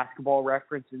up Basketball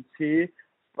Reference and see,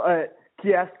 but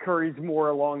yes, Curry's more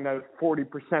along those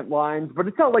 40% lines, but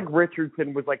it's not like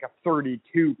Richardson was like a 32%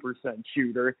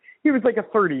 shooter. He was like a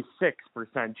 36%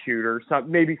 shooter,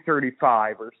 maybe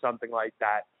 35 or something like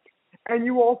that. And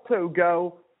you also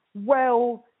go,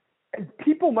 well,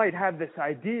 people might have this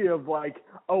idea of like,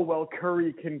 oh, well,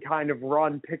 Curry can kind of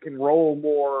run pick and roll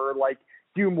more, or like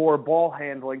do more ball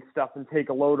handling stuff and take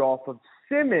a load off of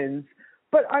Simmons.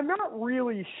 But I'm not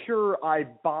really sure I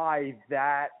buy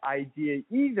that idea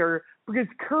either, because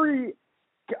Curry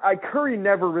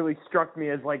never really struck me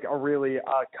as like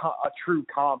a true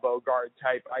combo guard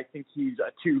type. I think he's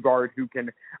a two guard who can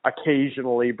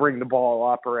occasionally bring the ball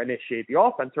up or initiate the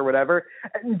offense or whatever.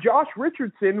 And Josh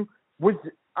Richardson was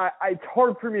it's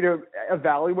hard for me to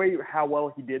evaluate how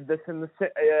well he did this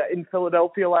in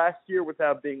Philadelphia last year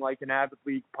without being like an avid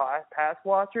league pass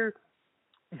watcher.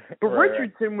 But right.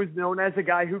 Richardson was known as a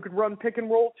guy who could run pick and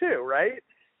roll too, right?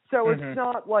 So it's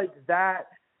not like that.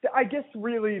 I guess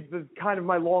really the kind of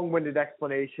my long-winded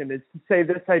explanation is to say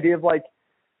this idea of like,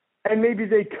 and maybe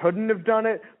they couldn't have done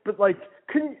it, but like,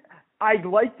 I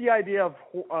like the idea of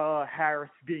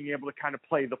Harris being able to kind of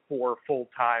play the four full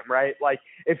time, right? Like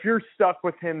if you're stuck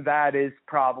with him, that is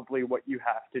probably what you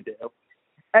have to do.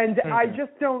 And I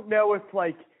just don't know if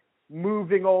like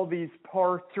moving all these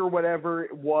parts or whatever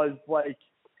was like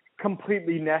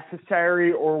completely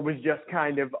necessary, or was just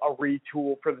kind of a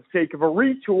retool for the sake of a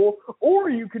retool. Or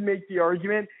you could make the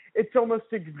argument it's almost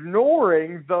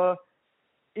ignoring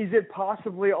is it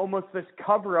possibly almost this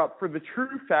cover up for the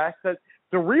true fact that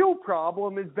the real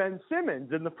problem is Ben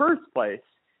Simmons in the first place.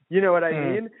 You know what I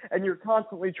mean? And you're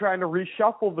constantly trying to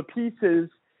reshuffle the pieces.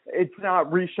 It's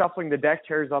not reshuffling the deck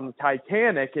chairs on the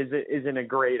Titanic isn't a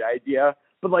great idea.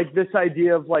 But like this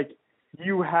idea of like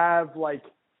you have like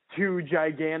two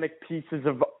gigantic pieces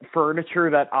of furniture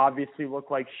that obviously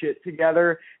look like shit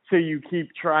together. So you keep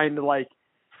trying to like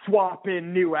swap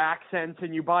in new accents,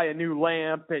 and you buy a new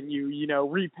lamp, and you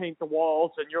repaint the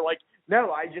walls, and you're like,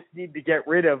 no, I just need to get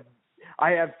rid of,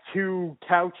 I have two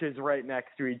couches right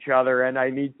next to each other and I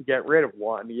need to get rid of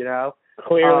one,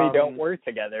 Clearly don't work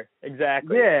together.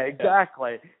 Exactly. Yeah,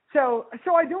 exactly. So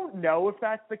I don't know if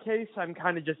that's the case. I'm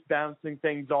kind of just bouncing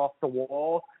things off the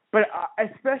wall. But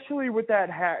especially with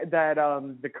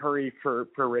the Curry for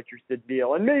Richardson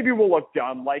deal, and maybe we'll look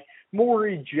dumb. Like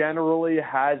Morey generally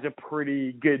has a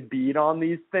pretty good beat on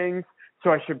these things,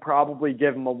 so I should probably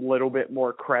give him a little bit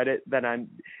more credit than I'm.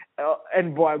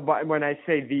 And when I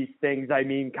say these things, I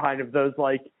mean kind of those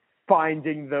like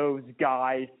finding those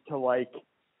guys to like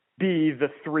be the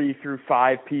 3 through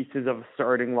 5 pieces of a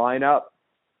starting lineup.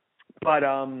 But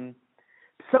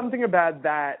something about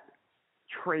that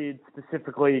trade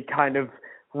specifically kind of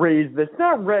raised this,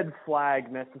 not red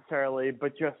flag necessarily,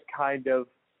 but just kind of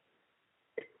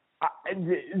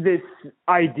this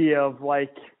idea of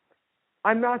like,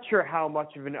 I'm not sure how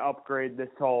much of an upgrade this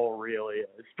all really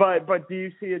is, but do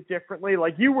you see it differently?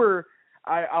 Like you were,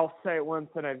 I'll say it once,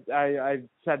 and I've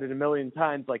said it a million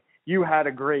times. Like you had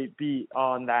a great beat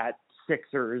on that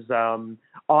Sixers, on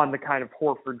the kind of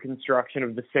Horford construction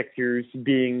of the Sixers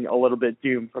being a little bit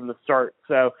doomed from the start.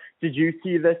 So did you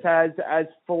see this as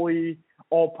fully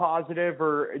all positive,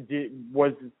 or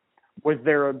was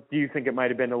there do you think it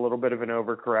might have been a little bit of an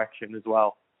overcorrection as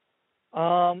well?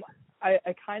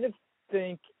 I kind of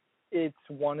think it's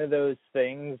one of those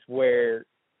things where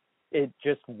it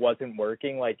just wasn't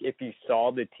working. Like if you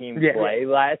saw the team play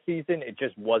last season, it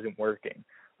just wasn't working.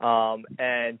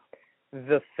 And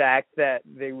the fact that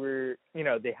they were,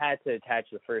 they had to attach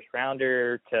the first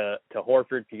rounder to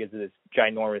Horford because of this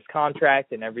ginormous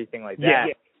contract and everything like that. Yeah.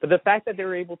 But the fact that they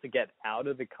were able to get out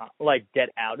of it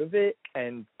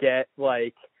and get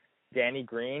like Danny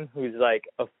Green, who's like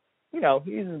he's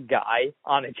a guy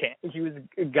on he was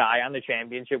a guy on the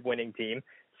championship winning team,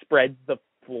 spreads the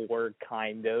floor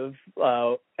kind of,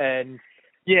 and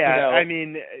I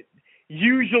mean,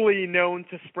 usually known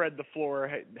to spread the floor,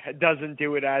 doesn't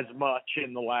do it as much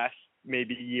in the last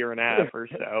maybe year and a half or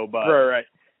so, but right.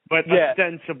 But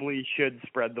ostensibly should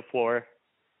spread the floor.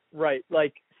 Right,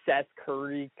 like Seth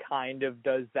Curry kind of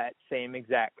does that same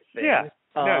exact thing. Yeah,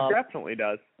 no, definitely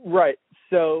does. Right,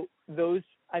 so those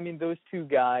two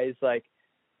guys like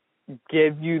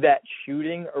give you that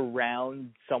shooting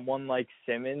around someone like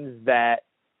Simmons that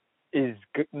is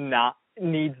not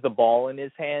needs the ball in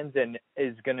his hands and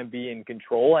is going to be in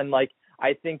control. And like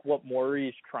I think what Morey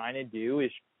is trying to do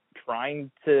is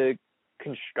trying to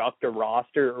construct a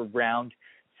roster around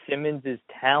Simmons's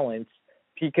talents,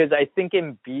 because I think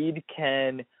Embiid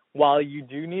can, while you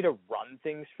do need to run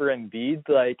things for Embiid,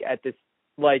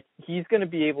 he's going to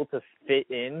be able to fit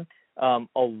in a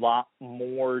lot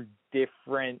more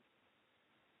different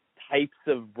types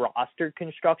of roster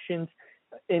constructions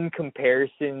in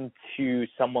comparison to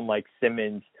someone like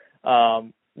Simmons,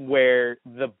 where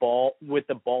with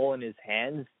the ball in his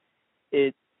hands,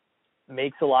 it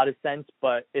makes a lot of sense.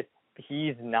 But if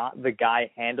he's not the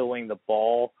guy handling the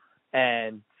ball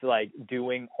and like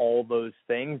doing all those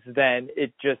things, then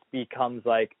it just becomes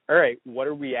like, all right, what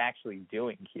are we actually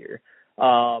doing here?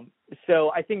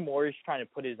 So I think Moore's trying to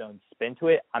put his own spin to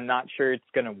it. I'm not sure it's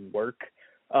going to work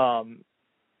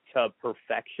to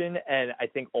perfection, and I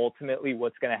think ultimately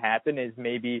what's going to happen is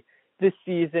maybe the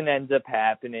season ends up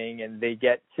happening and they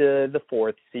get to the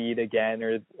 4th seed again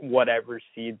or whatever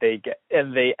seed they get,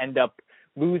 and they end up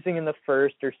losing in the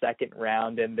 1st or 2nd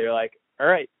round, and they're like, all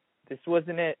right, this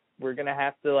wasn't it. We're going to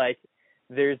have to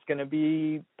there's going to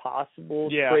be possible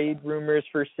trade rumors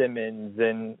for Simmons,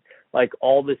 and like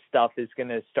all this stuff is going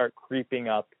to start creeping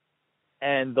up,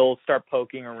 and they'll start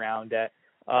poking around at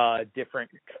different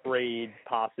trade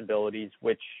possibilities,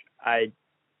 which I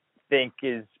think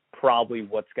is probably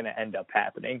what's going to end up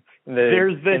happening.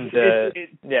 It's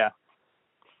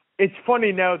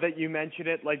funny now that you mention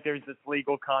it, like there's this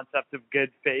legal concept of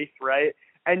good faith, right?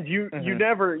 And you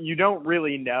don't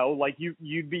really know, like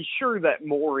you'd be sure that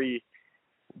Morey,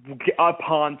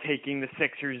 upon taking the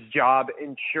Sixers job,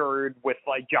 insured with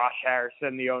like Josh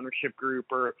Harrison, the ownership group,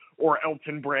 or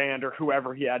Elton Brand or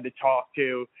whoever he had to talk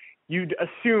to, you'd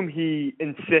assume he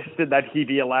insisted that he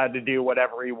be allowed to do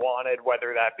whatever he wanted,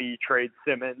 whether that be trade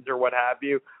Simmons or what have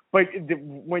you. But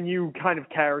when you kind of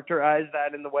characterize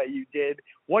that in the way you did,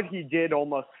 what he did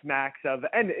almost smacks of,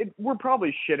 and we're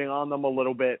probably shitting on them a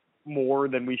little bit more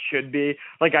than we should be.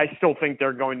 Like, I still think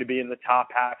they're going to be in the top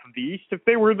half of the East. If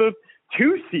they were the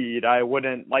 2 seed, I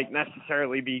wouldn't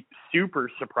necessarily be super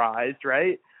surprised,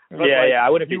 right? But I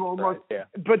wouldn't be surprised.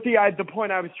 But the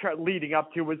point I was leading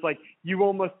up to was you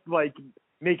almost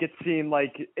make it seem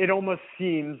like it almost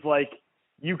seems like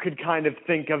you could kind of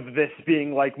think of this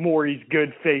being like Morey's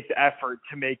good faith effort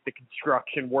to make the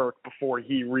construction work before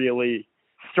he really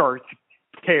starts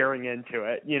tearing into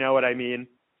it. You know what I mean?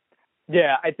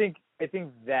 Yeah, I think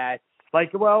that's I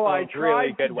tried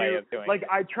really good way of doing it.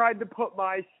 I tried to put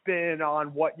my spin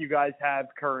on what you guys have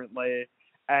currently,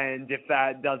 and if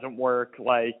that doesn't work,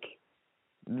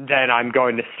 then I'm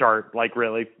going to start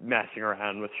really messing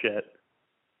around with shit.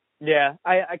 Yeah,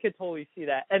 I could totally see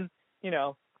that. And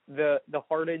the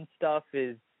Harden stuff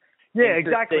is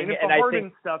exactly. And if the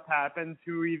Harden stuff happens,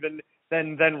 who even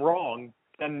then wrong,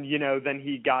 then then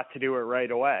he got to do it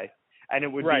right away. And it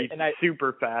would be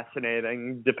super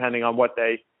fascinating, depending on what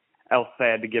else they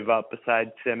had to give up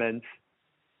besides Simmons.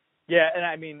 Yeah, and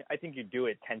I mean, I think you do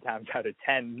it 10 times out of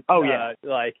 10. Oh yeah,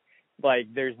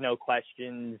 there's no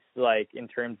questions. In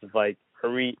terms of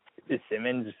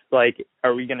Simmons,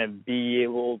 are we gonna be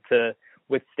able to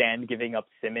withstand giving up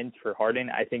Simmons for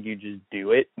Harden. I think you just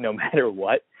do it no matter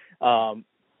what.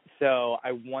 So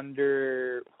I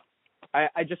wonder.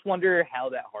 I just wonder how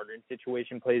that Harden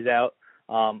situation plays out.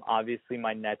 Obviously,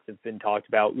 my Nets have been talked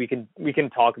about. We can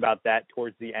talk about that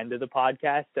towards the end of the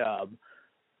podcast.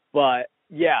 But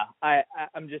yeah,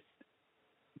 I'm just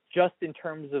in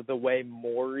terms of the way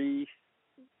Morey's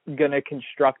gonna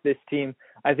construct this team.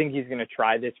 I think he's gonna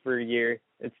try this for a year.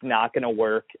 It's not gonna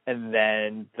work, and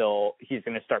then he's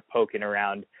gonna start poking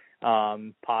around,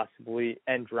 possibly,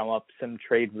 and drum up some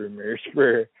trade rumors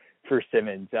for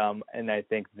Simmons. And I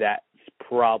think that's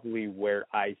probably where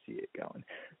I see it going.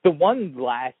 The one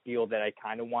last deal that I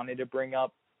kind of wanted to bring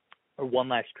up, or one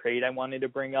last trade I wanted to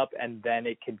bring up, and then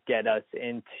it could get us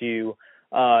into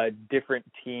different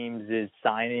teams'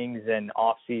 signings and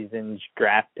off-season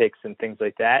draft picks and things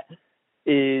like that,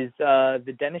 is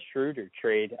the Dennis Schroeder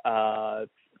trade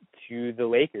to the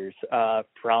Lakers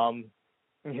from,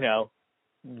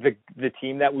 the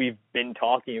team that we've been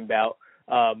talking about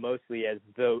mostly as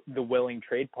the willing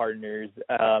trade partners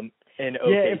in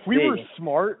OKC. Yeah, if we were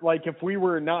smart, if we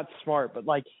were not smart, but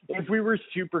if we were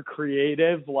super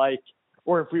creative,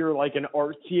 or if we were an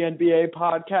artsy NBA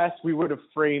podcast, we would have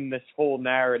framed this whole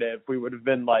narrative. We would have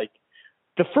been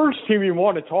the first team we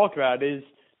want to talk about is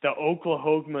the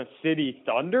Oklahoma City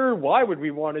Thunder. Why would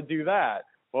we want to do that?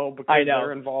 Well, because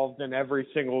they're involved in every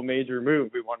single major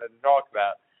move we wanted to talk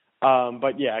about.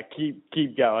 But yeah,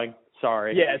 keep going.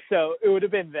 Sorry. Yeah, so it would have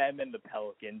been them and the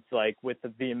Pelicans, with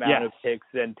the amount of picks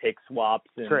and pick swaps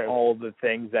and all the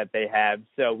things that they have.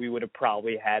 So we would have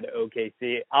probably had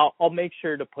OKC. I'll make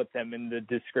sure to put them in the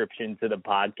description to the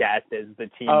podcast as the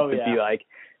team to be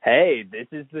hey, this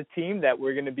is the team that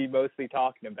we're going to be mostly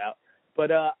talking about.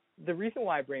 But the reason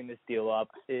why I bring this deal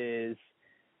up is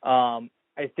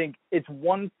I think it's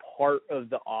one part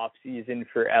of the offseason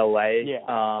for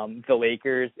LA, the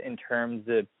Lakers, in terms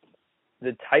of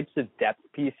the types of depth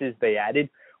pieces they added.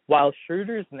 While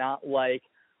Schroeder's not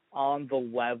on the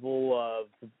level of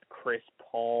Chris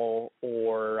Paul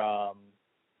or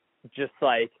just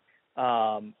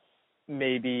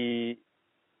maybe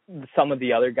some of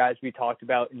the other guys we talked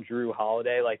about in Drew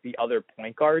Holiday, the other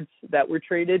point guards that were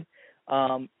traded,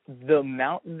 the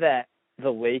amount that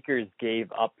the Lakers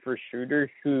gave up for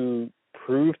Schroeder, who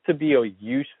proved to be a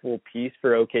useful piece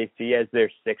for OKC as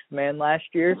their sixth man last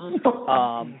year,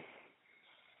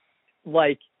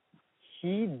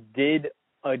 he did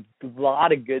a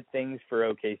lot of good things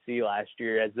for OKC last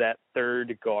year as that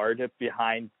third guard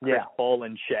behind Chris Paul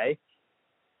and Shea.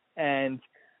 And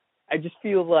I just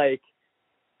feel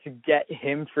to get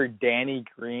him for Danny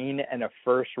Green and a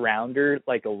first rounder,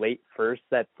 a late first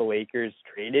that the Lakers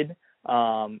traded,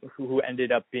 who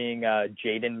ended up being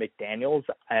Jaden McDaniels,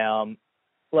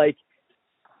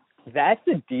 that's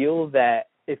a deal that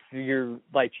if your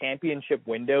championship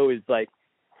window is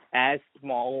as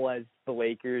small as the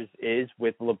Lakers is,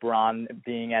 with LeBron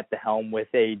being at the helm with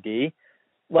AD,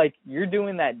 you're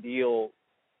doing that deal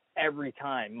every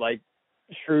time.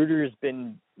 Schroeder's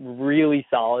been really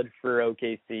solid for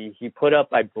OKC. He put up,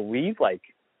 I believe,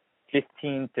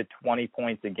 15 to 20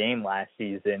 points a game last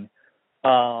season.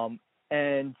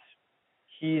 And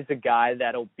he's a guy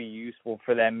that'll be useful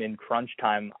for them in crunch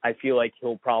time. I feel like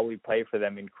he'll probably play for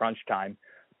them in crunch time.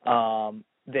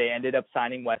 They ended up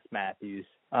signing Wes Matthews,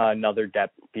 another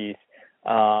depth piece.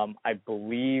 I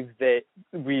believe that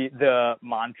the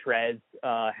Montrezl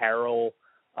Harrell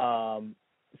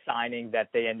signing that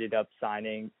they ended up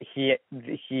signing,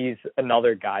 he's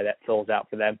another guy that fills out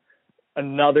for them.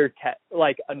 Another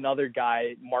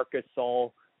guy, Marc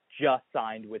Gasol, just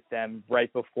signed with them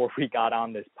right before we got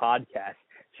on this podcast.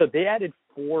 So they added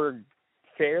 4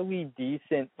 fairly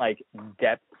decent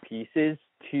depth pieces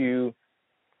to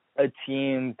a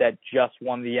team that just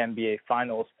won the NBA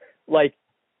Finals.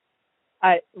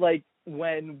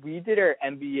 When we did our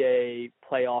NBA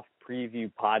playoff preview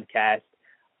podcast,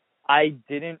 I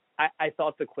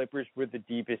thought the Clippers were the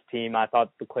deepest team. I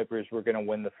thought the Clippers were going to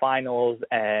win the finals,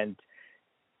 and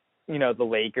the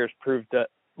Lakers proved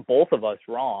both of us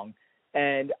wrong.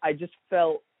 And I just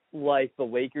felt like the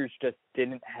Lakers just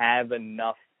didn't have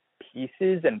enough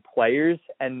pieces and players,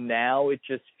 and now it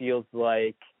just feels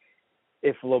like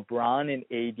if LeBron and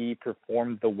AD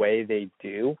perform the way they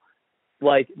do,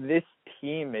 this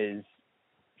team is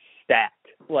stacked,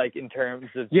 in terms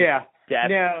of depth.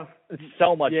 Yeah.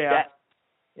 So much depth.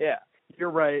 Yeah. You're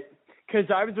right. Because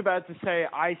I was about to say,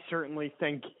 I certainly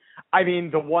think,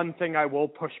 the one thing I will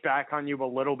push back on you a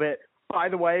little bit, by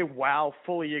the way, while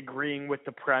fully agreeing with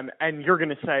the and you're going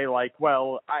to say,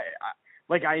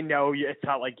 like, I know it's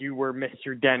not like you were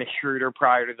Mr. Dennis Schroeder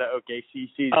prior to the OKC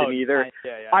season either.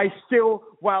 I still,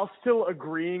 while still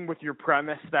agreeing with your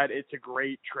premise that it's a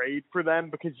great trade for them,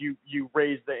 because you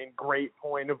raised the great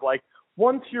point of, like,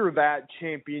 once you're that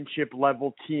championship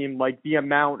level team, like, the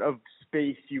amount of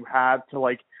space you have to,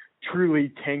 like,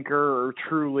 truly tinker or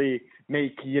truly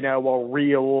make, you know, a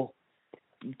real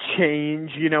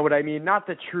change, you know what I mean? Not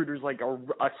that Schroeder's like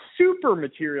a super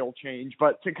material change,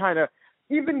 but to kind of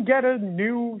even get a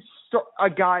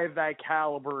guy of that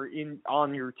caliber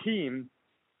on your team,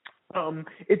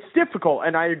 it's difficult.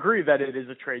 And I agree that it is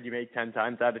a trade you make 10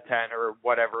 times out of 10 or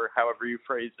whatever, however you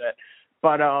phrase it.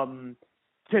 But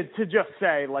to just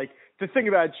say, like, the thing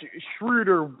about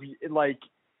Schroeder, like,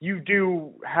 you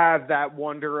do have that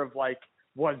wonder of, like,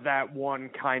 was that one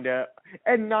kind of,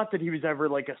 and not that he was ever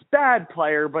like a bad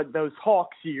player, but those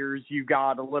Hawks years, you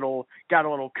got a little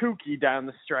kooky down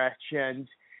the stretch, and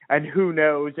who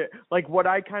knows, like, what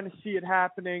I kind of see it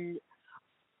happening,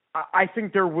 I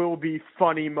think there will be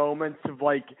funny moments of,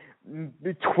 like,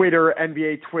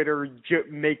 NBA Twitter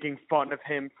making fun of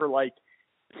him for, like,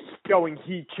 going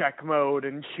heat check mode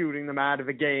and shooting them out of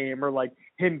a game, or like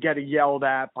him getting yelled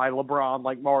at by LeBron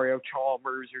like Mario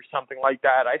Chalmers or something like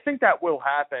that. I think that will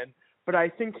happen, but I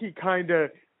think he kind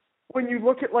of, when you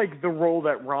look at like the role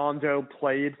that Rondo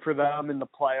played for them in the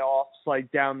playoffs, like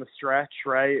down the stretch,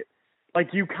 right?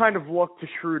 Like, you kind of look to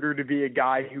Schroeder to be a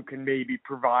guy who can maybe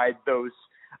provide those,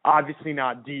 obviously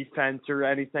not defense or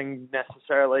anything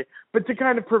necessarily, but to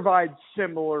kind of provide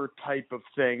similar type of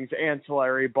things,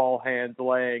 ancillary ball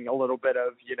handling, a little bit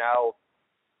of, you know,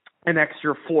 an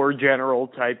extra floor general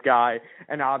type guy.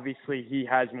 And obviously he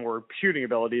has more shooting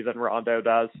ability than Rondo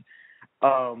does.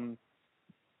 But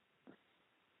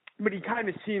he kind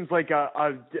of seems like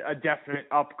a definite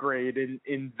upgrade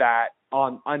in that,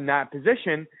 on that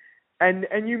position.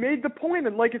 And you made the point,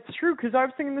 and like, it's true, because I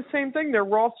was thinking the same thing. Their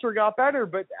roster got better,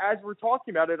 but as we're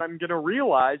talking about it, I'm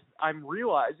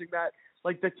realizing that,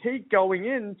 like, the take going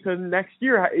into next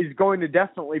year is going to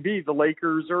definitely be the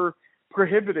Lakers are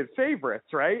prohibitive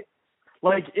favorites, right?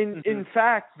 Like, in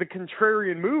fact, the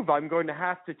contrarian move I'm going to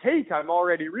have to take, I'm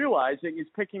already realizing, is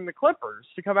picking the Clippers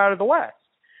to come out of the West,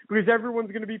 because everyone's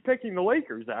going to be picking the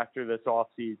Lakers after this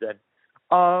offseason.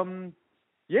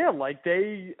 Yeah, like,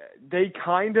 they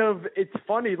kind of, it's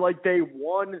funny, like, they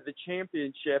won the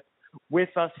championship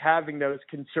with us having those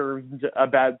concerns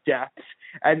about depth,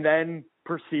 and then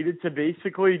proceeded to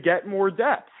basically get more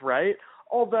depth, right?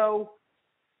 Although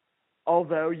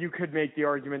you could make the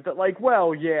argument that, like,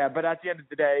 well, yeah, but at the end of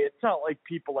the day, it's not like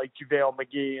people like JaVale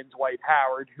McGee and Dwight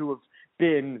Howard, who have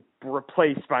been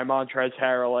replaced by Montrezl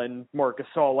Harrell and Marc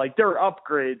Gasol, like, they're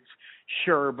upgrades,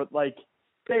 sure, but, like,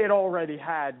 they had already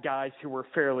had guys who were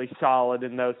fairly solid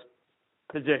in those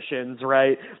positions,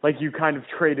 right? Like, you kind of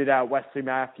traded out Wesley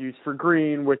Matthews for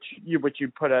Green, which you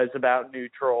put as about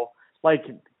neutral. Like,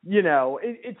 you know,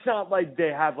 it's not like they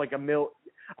have like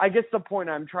I guess the point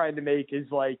I'm trying to make is,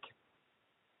 like,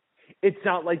 it's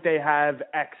not like they have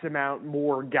X amount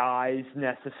more guys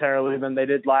necessarily than they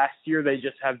did last year. They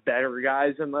just have better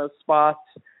guys in those spots.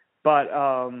 But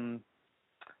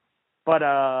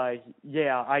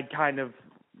yeah,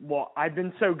 I've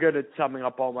been so good at summing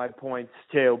up all my points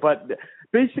too. But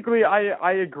basically,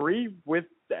 I agree with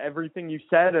everything you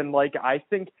said. And, like, I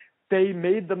think they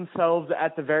made themselves,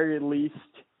 at the very least,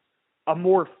 a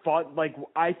more fun, like,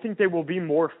 I think they will be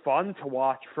more fun to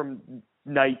watch from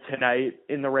night to night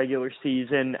in the regular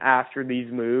season after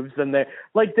these moves. And they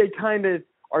kind of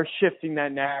are shifting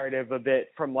that narrative a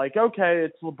bit from, like, okay,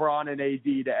 it's LeBron and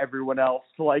AD to everyone else,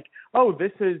 to, like, oh,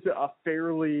 this is a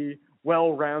fairly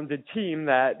well-rounded team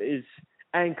that is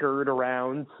anchored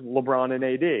around LeBron and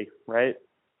AD, right?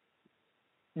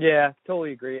 Yeah,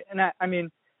 totally agree. And I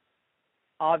mean,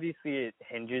 obviously it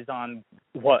hinges on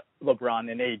what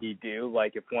LeBron and AD do.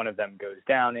 Like, if one of them goes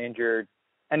down injured,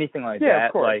 anything like that,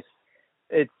 of course, like,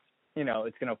 it's, you know,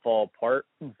 it's going to fall apart.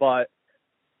 But,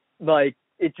 like,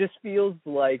 it just feels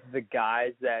like the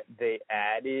guys that they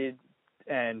added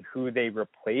and who they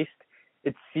replaced,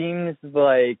 it seems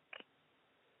like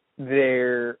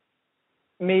they're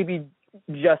maybe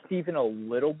just even a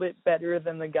little bit better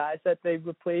than the guys that they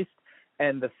replaced.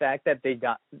 And the fact that they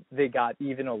got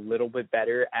even a little bit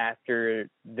better after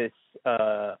this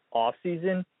off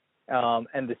season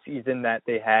and the season that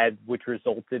they had, which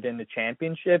resulted in the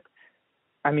championship,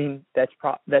 I mean, that's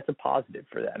a positive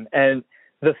for them. And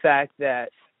the fact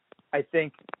that, I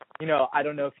think, you know, I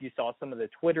don't know if you saw some of the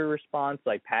Twitter response,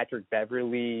 like Patrick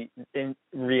Beverley in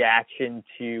reaction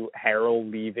to Harrell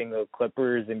leaving the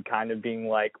Clippers and kind of being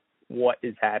like, what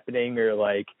is happening? Or,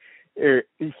 like,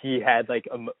 he had like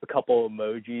a couple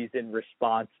emojis in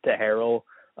response to Harrell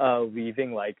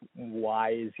leaving, like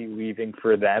why is he leaving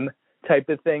for them type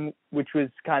of thing, which was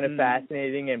kind of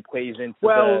fascinating and plays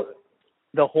into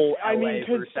the whole LA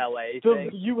versus LA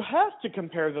thing. You have to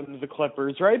compare them to the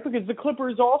Clippers, right? Because the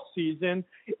Clippers off season,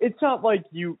 it's not like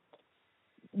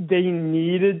they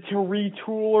needed to retool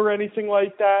or anything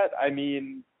like that. I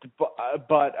mean,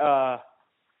 but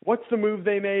what's the move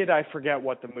they made? I forget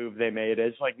what the move they made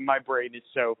is. Like, my brain is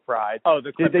so fried. Oh,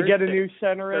 the Clippers, did they get a new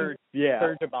center in?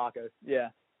 Serge Ibaka. Yeah.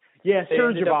 Yeah,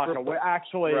 Serge Ibaka.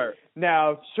 Actually, right.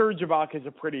 Now Serge Ibaka is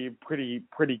a pretty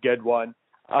good one.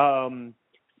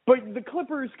 But the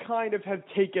Clippers kind of have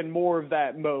taken more of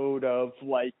that mode of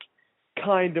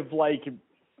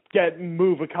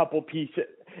move a couple pieces.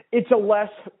 It's a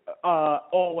less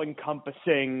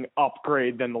all-encompassing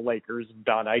upgrade than the Lakers have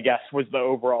done, I guess, was the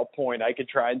overall point I could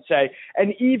try and say.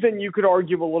 And even you could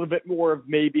argue a little bit more of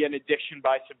maybe an addition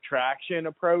by subtraction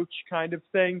approach kind of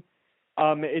thing.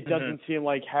 It doesn't seem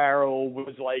like Harrell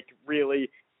was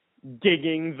really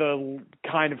digging the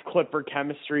kind of Clipper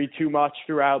chemistry too much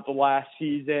throughout the last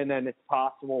season, and it's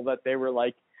possible that they were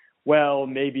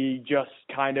maybe just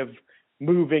kind of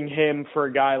moving him for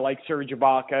a guy like Serge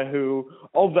Ibaka, who,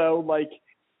 although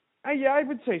I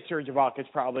would say Serge Ibaka is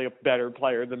probably a better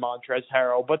player than Montrezl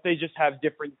Harrell, but they just have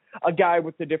a guy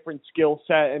with a different skill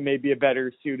set and maybe a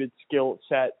better suited skill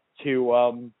set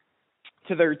to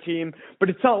their team. But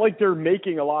it's not like they're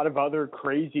making a lot of other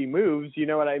crazy moves, you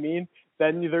know what I mean?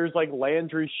 Then there's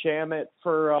Landry Shamet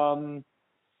for I'm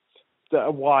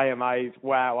Luke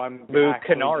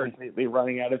Kennard. Completely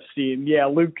running out of steam. Yeah,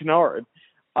 Luke Kennard.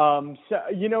 So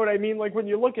you know what I mean? When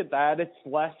you look at that, it's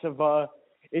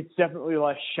definitely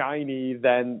less shiny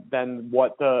than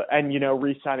what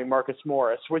re-signing Marcus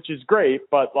Morris, which is great,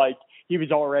 but he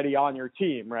was already on your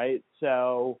team, right?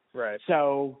 So right.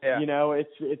 So yeah.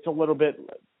 It's a little bit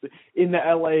in the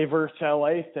LA versus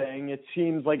LA thing. It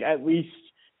seems like at least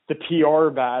the PR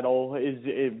battle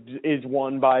is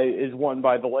won by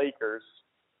the Lakers.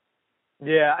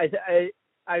 Yeah,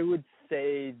 I would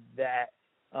say that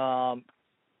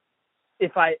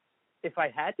if I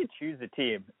had to choose a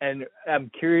team, and I'm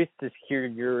curious to hear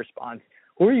your response,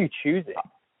 who are you choosing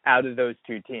out of those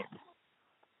two teams?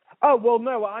 Oh, well,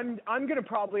 no, I'm going to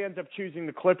probably end up choosing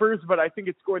the Clippers, but I think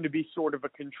it's going to be sort of a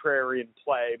contrarian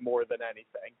play more than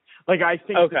anything. I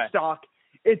think the stock,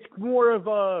 it's more of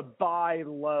a buy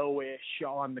low-ish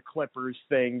on the Clippers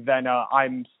thing than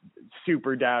I'm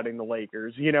super doubting the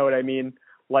Lakers. You know what I mean?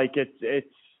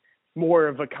 It's more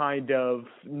of a kind of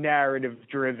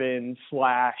narrative-driven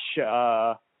slash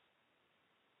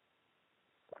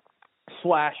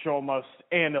almost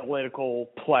analytical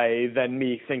play than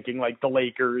me thinking the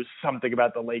Lakers, something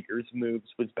about the Lakers moves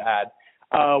was bad.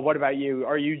 What about you?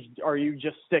 Are you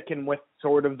just sticking with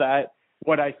sort of that,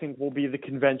 what I think will be the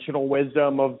conventional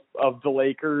wisdom of the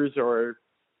Lakers, or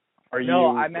are you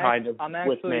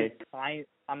with me?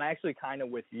 I'm actually kind of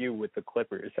with you with the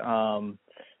Clippers.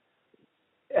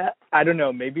 I don't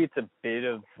know. Maybe it's a bit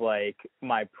of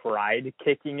my pride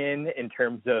kicking in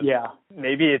terms of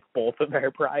maybe it's both of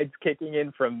our prides kicking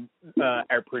in from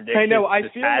our predictions. I know. I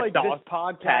feel like this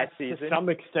podcast, to some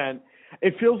extent,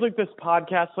 it feels like this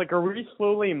podcast, are we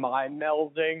slowly mind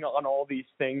melding on all these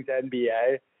things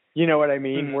NBA? You know what I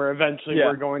mean? Mm-hmm. Where eventually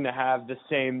we're going to have the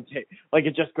same,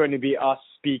 it's just going to be us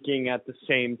speaking at the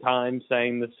same time,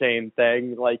 saying the same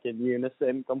thing, in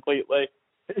unison completely.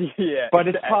 Yeah, but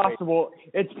exactly.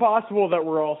 It's possible that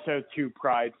we're also too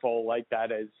prideful.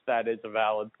 That is a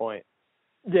valid point.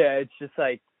 Yeah, it's just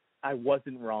I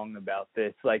wasn't wrong about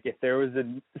this. If there was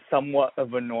a somewhat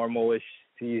of a normal-ish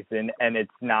season, and it's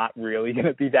not really going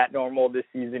to be that normal this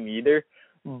season either,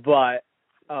 but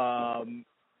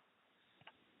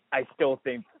I still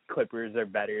think Clippers are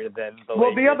better than the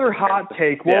Lakers. The other hot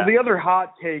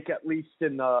take, at least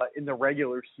in the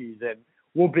regular season,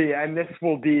 will be, and this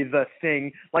will be the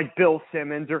thing, Bill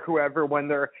Simmons or whoever,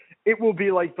 it will be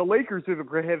the Lakers are the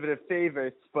prohibitive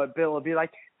favorites, but Bill will be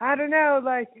I don't know,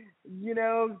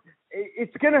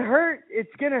 it's gonna hurt.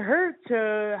 It's gonna hurt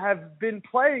to have been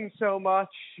playing so much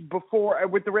before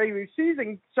with the regular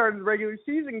season, starting the regular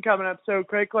season coming up so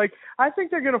quick. I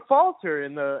think they're gonna falter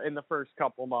in the first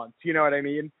couple months. You know what I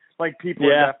mean? People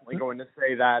are definitely going to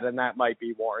say that, and that might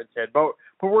be warranted. But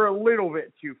we're a little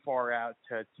bit too far out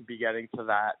to be getting to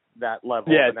that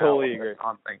level. Yeah, totally agree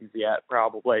on things yet,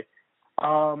 probably.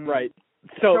 Right.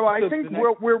 So I think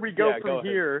where we go from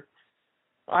here,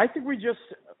 I think we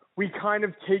kind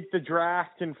of take the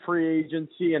draft and free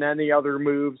agency and any other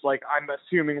moves. I'm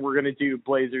assuming we're going to do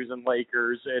Blazers and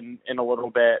Lakers in a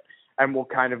little bit, and we'll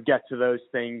kind of get to those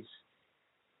things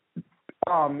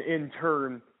in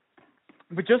turn.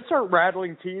 But just start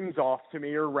rattling teams off to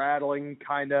me, or rattling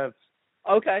kind of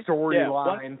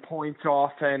storyline points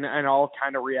off, and I'll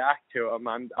kind of react to them.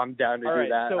 I'm down to do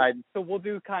that. So we'll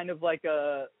do kind of like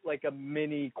a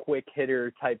mini quick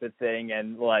hitter type of thing,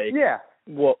 and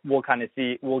we'll kind of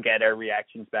see. We'll get our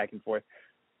reactions back and forth.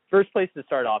 First place to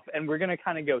start off, and we're gonna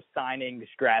kind of go signings,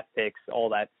 draft picks, all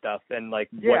that stuff, and what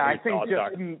I think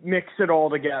just mix it all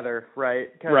together, right?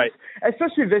 Right.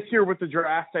 Especially this year with the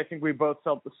draft, I think we both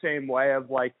felt the same way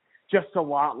of just a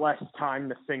lot less time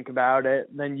to think about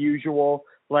it than usual.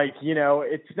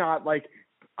 It's not like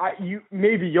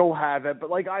maybe you'll have it,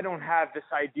 but I don't have this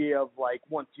idea of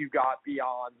once you got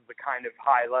beyond the kind of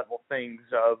high level things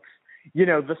of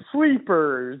the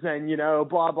sleepers and,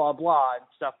 blah, blah, blah and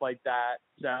stuff like that.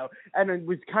 So, and it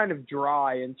was kind of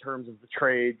dry in terms of the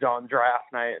trades on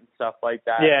draft night and stuff like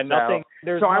that. Yeah, nothing.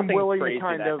 There's nothing I'm willing crazy to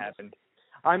kind that of happened.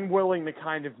 I'm willing to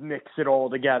kind of mix it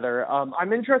all together.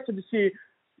 I'm interested to see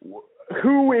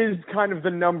who is kind of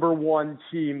the number one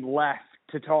team left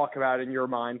to talk about in your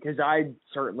mind, because I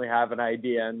certainly have an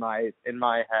idea in my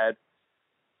head.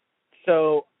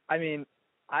 So, I mean,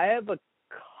 I have a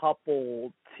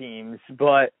couple teams,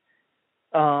 but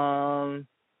that's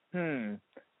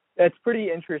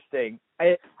pretty interesting.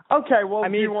 Do you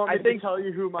want me to tell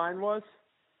you who mine was?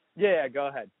 Yeah, go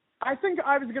ahead. I think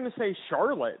I was going to say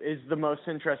Charlotte is the most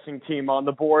interesting team on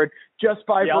the board, just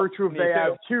by virtue of they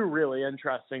have two really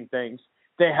interesting things.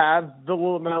 They have the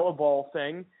LaMelo Ball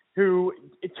thing, who,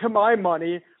 to my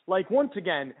money, once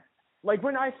again,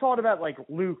 when I thought about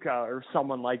Luka or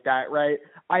someone like that, right,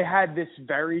 I had this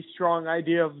very strong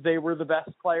idea of they were the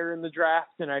best player in the draft,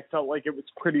 and I felt like it was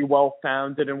pretty well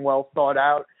founded and well thought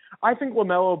out. I think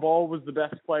LaMelo Ball was the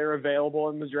best player available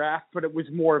in the draft, but it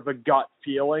was more of a gut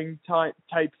feeling type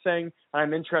thing.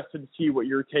 I'm interested to see what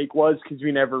your take was, because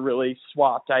we never really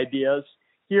swapped ideas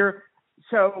here.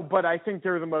 So, but I think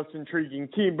they're the most intriguing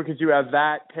team because you have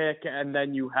that pick, and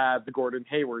then you have the Gordon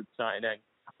Hayward signing.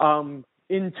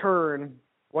 In turn,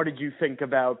 what did you think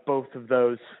about both of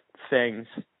those things?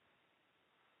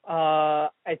 I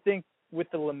think with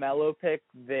the LaMelo pick,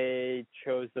 they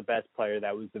chose the best player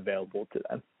that was available to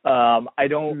them.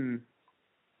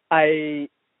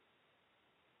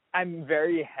 I'm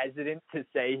very hesitant to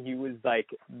say he was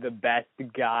the best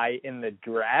guy in the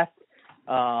draft.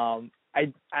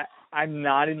 I'm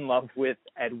not in love with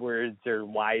Edwards or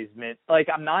Wiseman.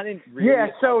 I'm not in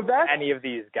any of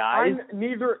these guys.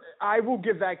 I will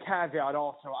give that caveat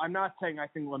also. I'm not saying I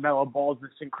think LaMelo Ball is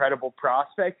this incredible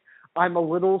prospect. I'm a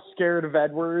little scared of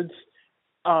Edwards.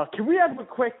 Can we have a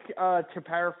quick, to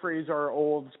paraphrase our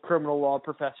old criminal law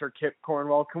professor, Kip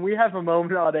Cornwell, can we have a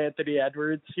moment on Anthony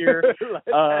Edwards here?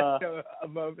 A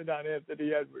moment on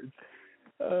Anthony Edwards.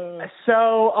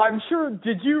 So I'm sure,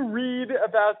 did you read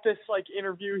about this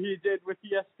interview he did with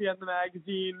ESPN the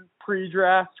magazine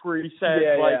pre-draft where he said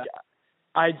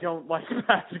I don't like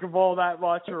basketball that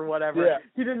much or whatever? Yeah.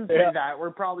 He didn't say that.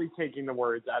 We're probably taking the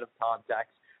words out of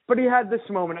context. But he had this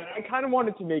moment, and I kind of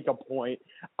wanted to make a point.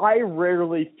 I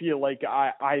rarely feel like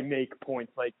I make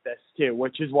points like this too,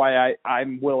 which is why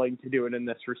I'm willing to do it in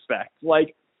this respect.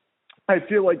 I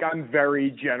feel like I'm very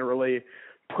generally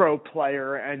pro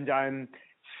player, and I'm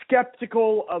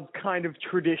skeptical of kind of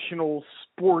traditional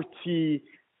sportsy,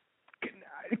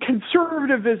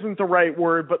 conservative isn't the right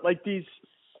word, but these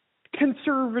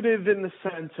conservative in the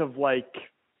sense of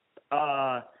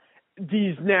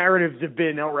these narratives have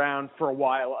been around for a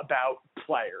while about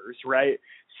players, right?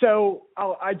 So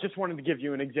I just wanted to give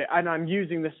you an example, and I'm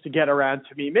using this to get around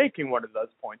to me making one of those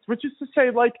points, which is to say,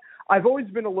 I've always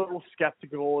been a little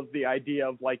skeptical of the idea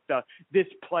of this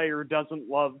player doesn't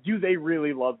love, do they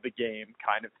really love the game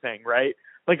kind of thing, right?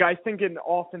 I think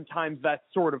oftentimes that's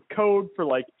sort of code for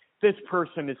this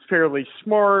person is fairly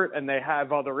smart and they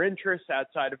have other interests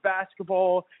outside of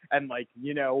basketball, and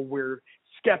we're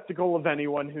skeptical of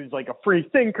anyone who's a free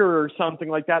thinker or something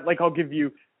like that. I'll give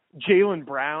you Jaylen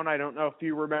Brown. I don't know if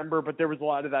you remember, but there was a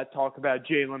lot of that talk about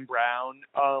Jaylen Brown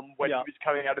when he was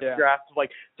coming out of the draft.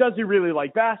 Does he really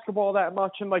like basketball that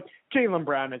much? And Jaylen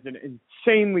Brown is an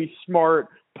insanely smart,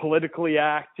 politically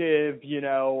active,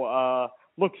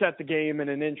 looks at the game in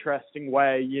an interesting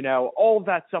way. All of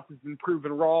that stuff has been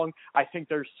proven wrong. I think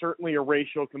there's certainly a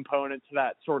racial component to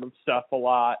that sort of stuff a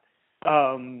lot.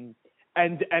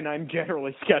 And I'm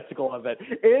generally skeptical of it.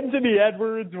 Anthony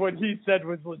Edwards, what he said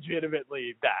was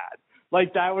legitimately bad.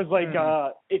 That was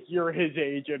if you're his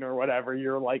agent or whatever,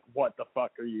 you're what the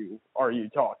fuck are you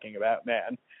talking about,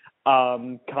 man?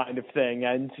 Kind of thing.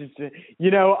 And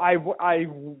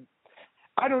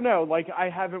I don't know, I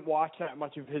haven't watched that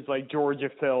much of his Georgia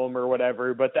film or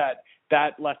whatever, but that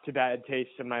that left a bad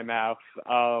taste in my mouth.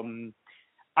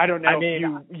 I don't know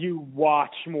if you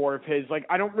watch more of his. Like,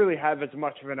 I don't really have as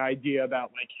much of an idea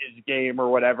about, like, his game or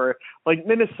whatever. Like,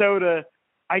 Minnesota,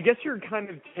 I guess you're kind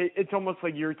of it's almost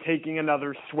like you're taking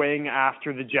another swing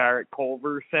after the Jarrett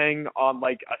Culver thing on,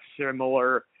 like, a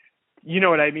similar, you know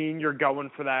what I mean? You're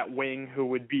going for that wing who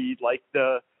would be, like,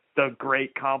 the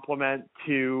great complement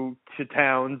to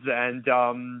Towns and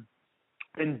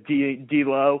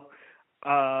D'Lo.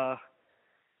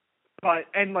 But,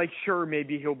 and like, sure,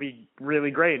 maybe he'll be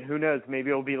really great. Who knows? Maybe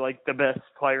he'll be like the best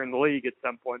player in the league at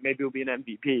some point. Maybe he'll be an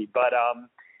MVP. But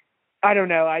I don't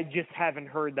know. I just haven't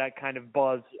heard that kind of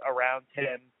buzz around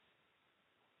him.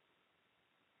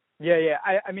 Yeah.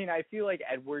 I mean, I feel like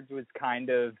Edwards was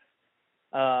kind of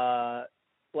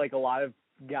like a lot of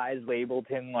guys labeled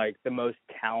him like the most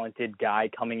talented guy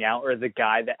coming out, or the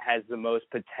guy that has the most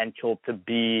potential to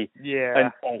be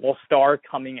an all-star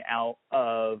coming out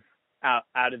of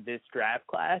this draft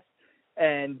class.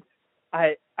 And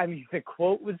I mean, the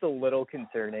quote was a little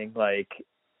concerning, like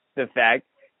the fact,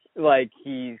 like,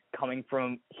 he's coming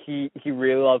from, he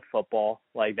really loved football,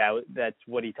 like that's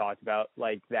what he talked about,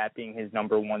 like that being his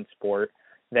number one sport,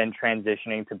 then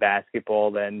transitioning to basketball.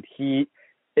 Then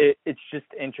it's just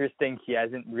interesting, he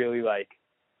hasn't really, like,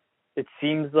 it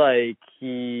seems like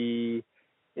he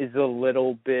is a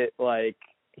little bit, like,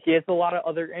 he has a lot of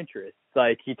other interests.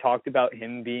 Like, he talked about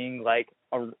him being like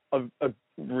a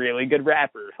really good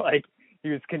rapper. Like, he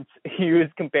was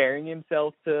comparing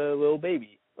himself to Lil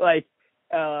Baby, like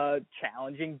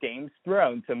challenging Dame's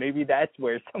throne. So maybe that's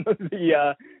where some of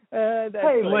the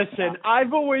hey, listen, I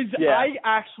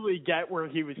actually get where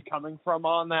he was coming from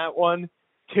on that one,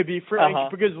 to be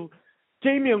frank, because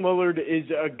Damian Lillard is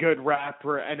a good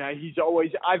rapper, and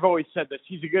I've always said this,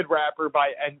 he's a good rapper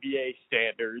by NBA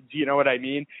standards, you know what I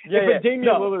mean? If a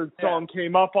Damian Lillard song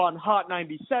came up on Hot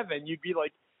 97, you'd be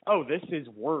like, oh, this is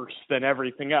worse than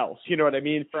everything else, you know what I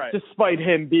mean? Right. Despite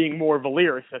him being more of a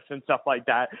lyricist and stuff like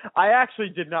that. I actually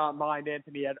did not mind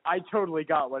I totally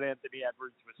got what Anthony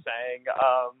Edwards was saying,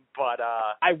 but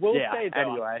I will say, though,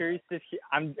 anyway.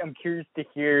 I'm curious to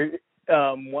hear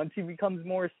once he becomes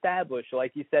more established,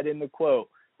 like you said in the quote,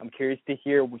 I'm curious to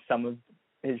hear some of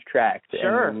his tracks.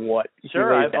 Sure. And what.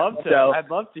 Sure, I'd love to. I'd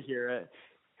love to hear it.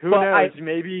 Who knows?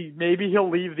 Maybe he'll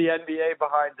leave the NBA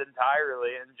behind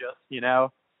entirely and just, you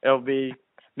know, it'll be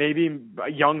maybe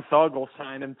Young Thug will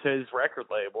sign him to his record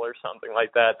label or something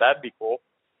like that. That'd be cool.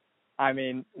 I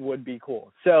mean, would be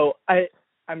cool. So I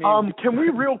mean, can we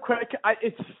real quick?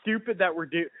 It's stupid that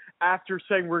after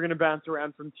saying we're going to bounce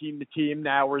around from team to team,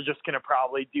 now we're just going to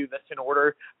probably do this in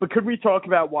order. But could we talk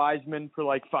about Wiseman for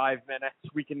like 5 minutes?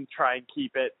 We can try and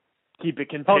keep it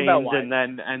contained, and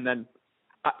then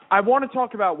I want to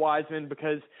talk about Wiseman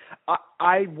because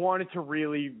I wanted to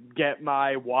really get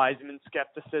my Wiseman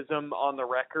skepticism on the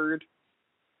record.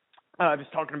 I was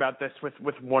talking about this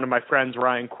with one of my friends,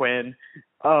 Ryan Quinn,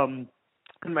 and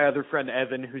my other friend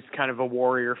Evan, who's kind of a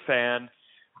Warrior fan.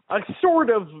 A sort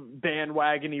of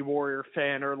bandwagon-y Warrior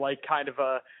fan, or like kind of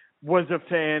was a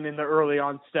fan in the early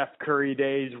on Steph Curry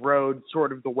days, rode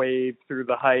sort of the wave through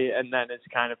the height, and then it's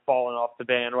kind of fallen off the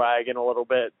bandwagon a little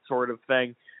bit sort of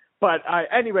thing. But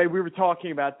anyway, we were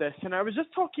talking about this, and I was just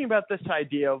talking about this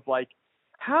idea of like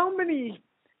how many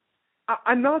 –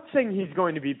 I'm not saying he's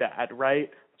going to be bad, right?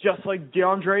 Just like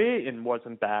DeAndre Ayton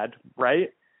wasn't bad,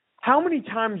 right? How many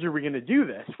times are we going to do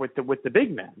this with the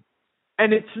big men?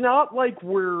 And it's not like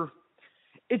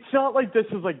this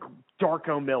is like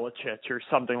Darko Milicic or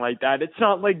something like that. It's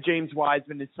not like James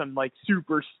Wiseman is some like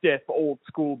super stiff old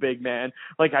school big man.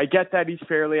 Like, I get that he's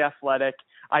fairly athletic.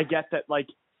 I get that, like,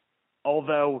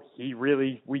 although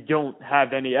we don't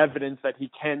have any evidence that he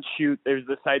can shoot, there's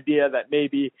this idea that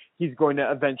maybe he's going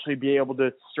to eventually be able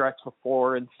to stretch the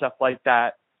floor and stuff like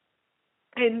that.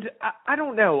 And I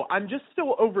don't know. I'm just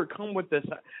still overcome with this.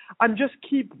 I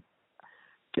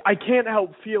can't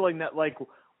help feeling that, like,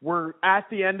 we're at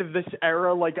the end of this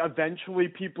era. Like, eventually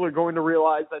people are going to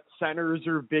realize that centers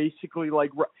are basically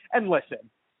like, and listen,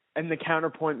 and the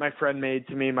counterpoint my friend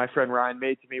Ryan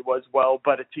made to me was, well,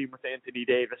 but a team with Anthony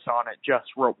Davis on it just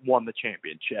won the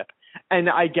championship. And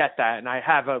I get that, and I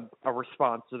have a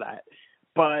response to that.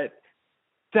 But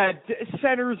that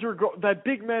centers that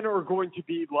big men are going to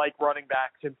be like running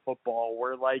backs in football,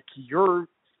 where like you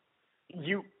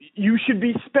should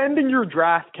be spending your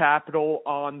draft capital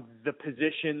on the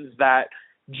positions that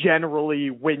generally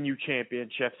win you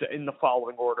championships in the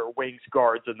following order: wings,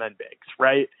 guards, and then bigs,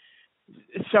 right?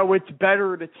 So it's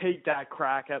better to take that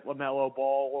crack at LaMelo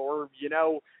Ball, or, you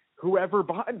know, whoever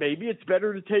behind. Maybe it's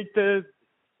better to take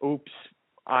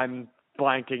I'm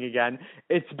blanking again.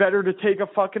 It's better to take a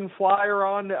fucking flyer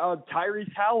on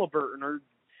Tyrese Halliburton or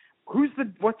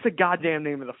what's the goddamn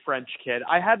name of the French kid?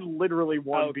 I had literally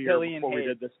one beer Killian before Hayes. we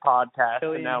did this podcast,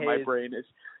 Killian and now my Hayes. brain is.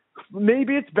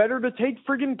 Maybe it's better to take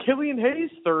friggin' Killian Hayes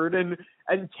third and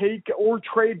take or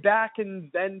trade back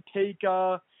and then take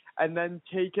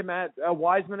him at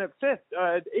Wiseman at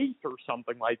eighth or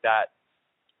something like that.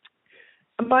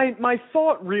 My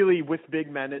thought really with big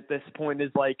men at this point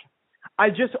is like,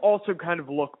 I just also kind of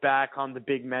look back on the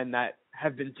big men that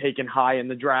have been taken high in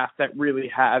the draft that really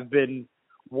have been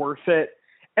worth it.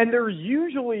 And they're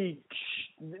usually,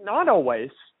 not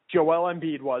always, Joel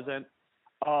Embiid wasn't.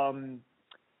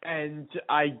 And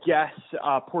I guess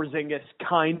Porzingis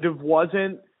kind of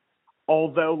wasn't.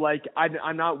 Although, like,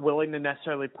 I'm not willing to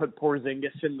necessarily put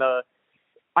Porzingis in the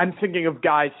 – I'm thinking of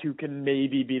guys who can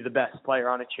maybe be the best player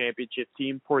on a championship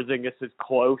team. Porzingis is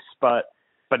close, but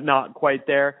not quite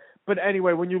there. But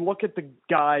anyway, when you look at the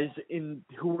guys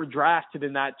who were drafted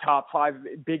in that top 5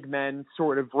 big men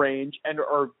sort of range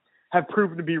or have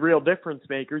proven to be real difference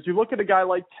makers, you look at a guy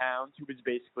like Towns, who was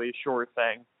basically a sure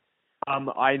thing.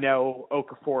 I know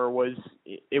Okafor was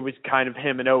kind of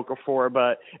him and Okafor,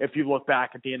 but if you look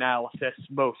back at the analysis,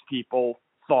 most people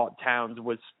thought Towns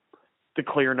was the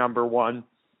clear number one.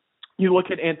 You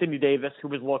look at Anthony Davis, who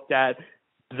was looked at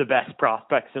the best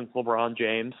prospect since LeBron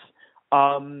James.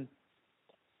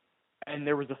 And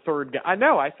there was a third guy.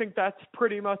 I think that's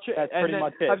pretty much it. That's pretty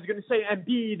much it. I was going to say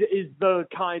Embiid is the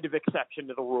kind of exception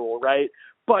to the rule, right?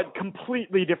 But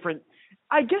completely different.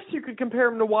 I guess you could compare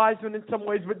him to Wiseman in some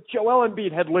ways, but Joel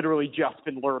Embiid had literally just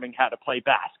been learning how to play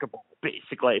basketball,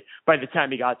 basically, by the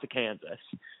time he got to Kansas.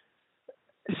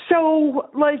 So,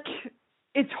 like,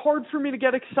 it's hard for me to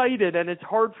get excited, and it's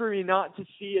hard for me not to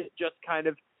see it just kind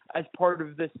of as part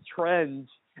of this trend.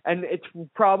 And it's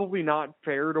probably not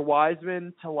fair to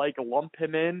Wiseman to, like, lump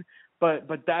him in, but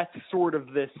that's sort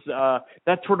of this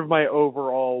that's sort of my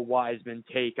overall Wiseman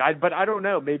take. But I don't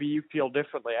know. Maybe you feel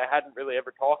differently. I hadn't really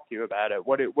ever talked to you about it.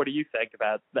 What do you think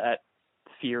about that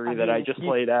theory that I just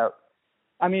laid out?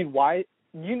 I mean, why?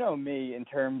 You know me in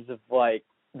terms of like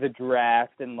the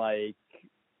draft and like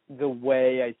the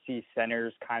way I see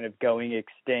centers kind of going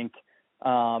extinct,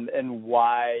 and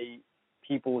why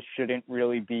people shouldn't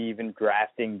really be even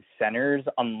drafting centers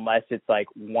unless it's like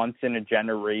once in a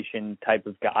generation type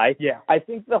of guy. Yeah. I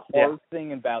think the hard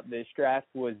thing about this draft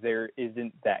was there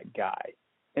isn't that guy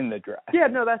in the draft. Yeah,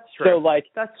 no, that's true. So like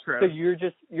that's true. So you're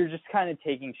just kind of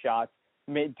taking shots.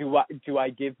 Do I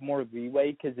give more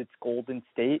leeway because it's Golden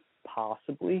State?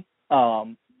 Possibly.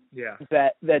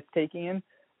 That's taking him.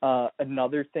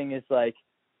 Another thing is like,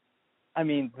 I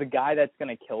mean, the guy that's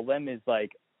going to kill them is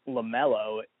like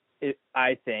LaMelo.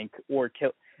 I think,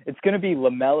 it's going to be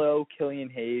LaMelo,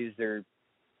 Killian Hayes, or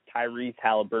Tyrese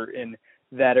Halliburton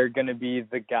that are going to be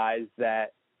the guys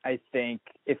that I think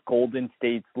if Golden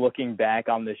State's looking back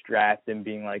on this draft and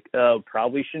being like, oh,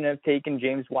 probably shouldn't have taken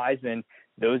James Wiseman,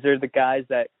 those are the guys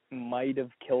that might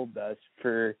have killed us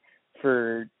for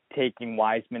taking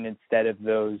Wiseman instead of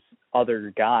those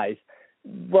other guys.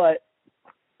 But,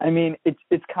 I mean,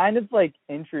 it's kind of like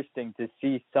interesting to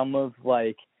see some of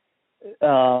like,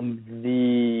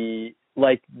 the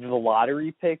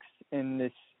lottery picks in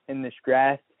this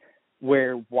draft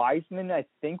where Wiseman I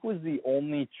think was the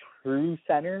only true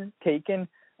center taken.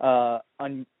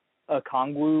 Okongwu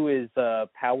is a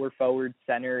power forward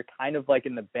center, kind of like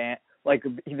in the band, like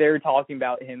they were talking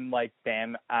about him like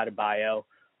Bam Adebayo,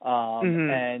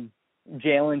 and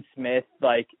Jalen Smith,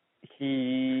 like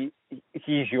he's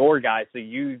your guy, so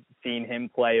you've seen him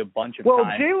play a bunch of times. Well,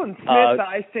 Jalen Smith,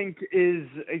 I think, is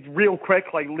real quick,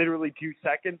 like literally 2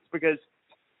 seconds, because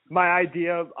I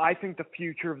think the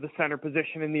future of the center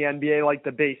position in the NBA, like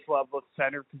the base level of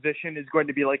center position, is going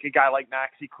to be like a guy like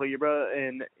Maxi Kleber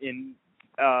in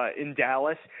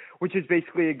Dallas, which is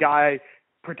basically a guy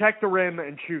protect the rim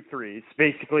and shoot threes,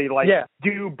 basically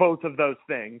do both of those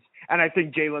things. And I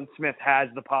think Jalen Smith has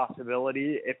the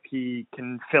possibility, if he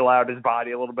can fill out his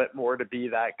body a little bit more, to be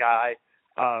that guy.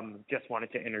 Just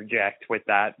wanted to interject with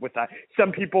that.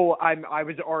 Some people, I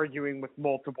was arguing with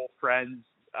multiple friends,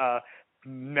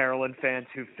 Maryland fans,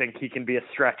 who think he can be a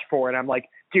stretch four, and I'm like,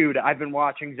 dude, I've been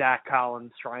watching Zach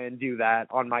Collins try and do that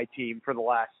on my team for the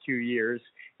last 2 years.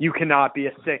 You cannot be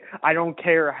a six. I don't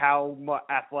care how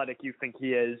athletic you think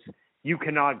he is. You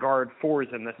cannot guard fours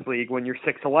in this league when you're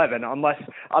 6'11",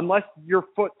 unless your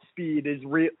foot speed is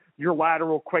real. Your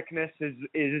lateral quickness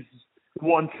is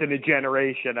once in a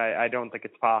generation. I don't think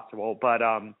it's possible. But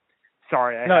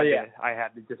sorry, I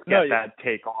had to just get that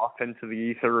take off into the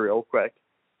ether real quick.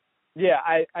 Yeah,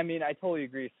 I mean, I totally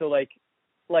agree. So like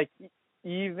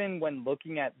even when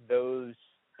looking at those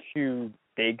two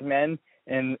big men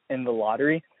in the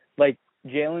lottery, like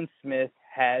Jalen Smith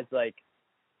has like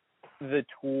the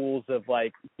tools of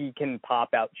like he can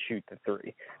pop out, shoot the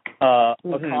three.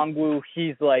 Okongwu,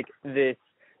 he's like this.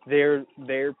 They're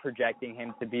projecting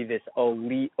him to be this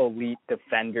elite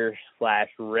defender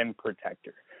 / rim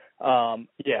protector.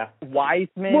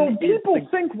 Wiseman. Well, people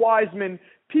think Wiseman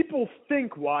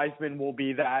will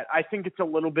be that. I think it's a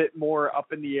little bit more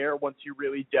up in the air once you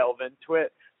really delve into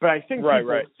it. But I think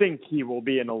people think he will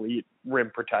be an elite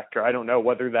rim protector. I don't know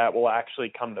whether that will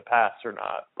actually come to pass or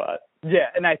not. But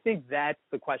yeah, and I think that's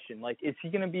the question. Like, is he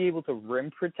going to be able to rim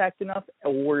protect enough,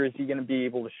 or is he going to be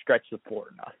able to stretch the floor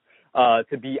enough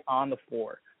to be on the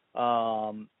floor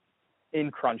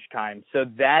in crunch time? So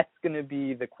that's going to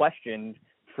be the question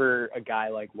for a guy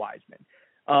like Wiseman.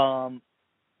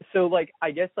 So like, I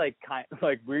guess like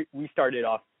we started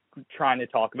off trying to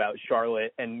talk about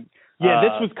Charlotte and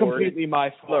this was completely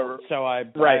my fault. So I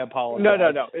apologize. No,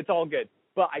 it's all good.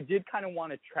 But I did kind of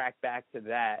want to track back to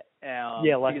that.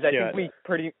 Let's because I think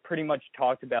we pretty much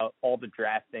talked about all the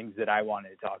draft things that I wanted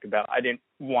to talk about. I didn't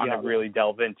want to really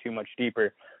delve in too much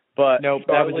deeper. But nope,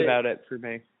 that was about it for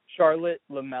me. Charlotte,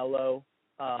 LaMelo,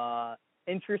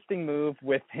 interesting move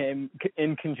with him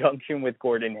in conjunction with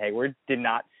Gordon Hayward. Did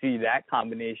not see that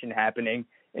combination happening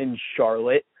in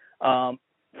Charlotte.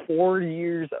 4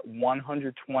 years,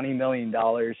 $120 million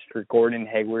for Gordon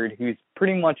Hayward, who's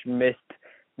pretty much missed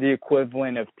the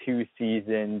equivalent of 2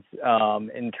 seasons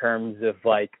in terms of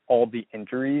like all the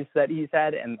injuries that he's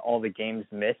had and all the games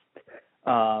missed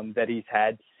that he's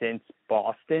had since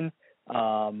Boston.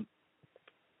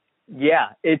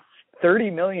 It's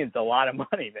 $30 million is a lot of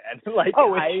money, man. Like,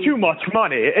 it's too much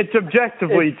money. It's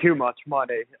objectively too much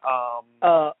money.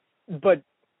 But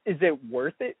is it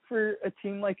worth it for a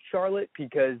team like Charlotte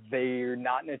because they're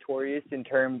not notorious in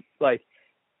terms of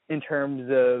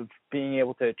being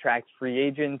able to attract free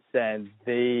agents, and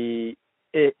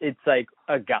it's like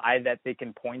a guy that they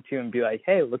can point to and be like,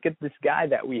 hey, look at this guy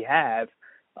that we have.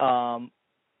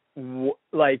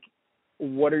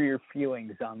 What are your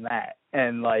feelings on that?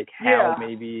 And like how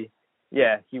maybe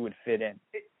he would fit in.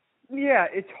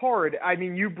 It's hard. I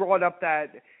mean, you brought up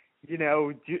that,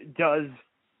 you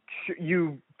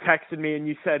texted me and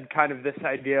you said kind of this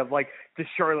idea of like, does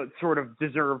Charlotte sort of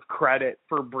deserve credit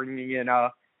for bringing in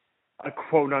a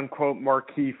quote unquote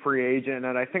marquee free agent?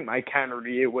 And I think my counter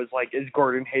to you was like, is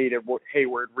Gordon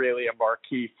Hayward really a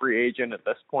marquee free agent at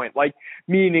this point? Like,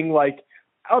 meaning like,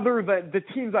 other than the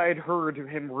teams I had heard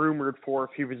him rumored for, if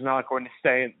he was not going to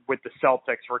stay with the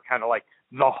Celtics, were kind of like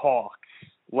the Hawks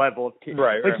level of team.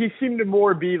 Right. He seemed to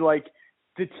more be like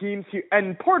the teams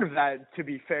and part of that, to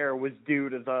be fair, was due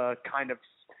to the kind of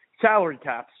salary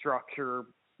cap structure,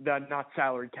 but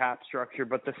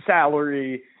the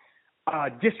salary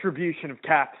distribution of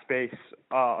cap space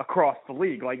across the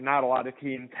league. Like, not a lot of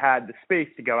teams had the space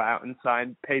to go out and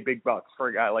pay big bucks for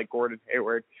a guy like Gordon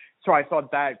Hayward. So I thought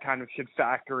that kind of should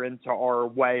factor into our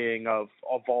weighing of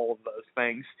all of those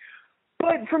things.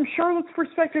 But from Charlotte's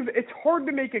perspective, it's hard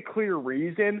to make a clear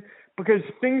reason because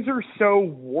things are so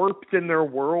warped in their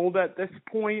world at this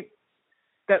point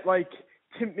that, like,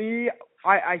 to me,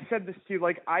 I said this to you,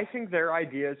 like, I think their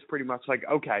idea is pretty much like,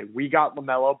 okay, we got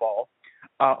LaMelo Ball.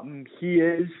 He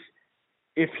is,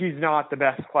 if he's not the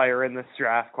best player in this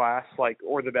draft class, like,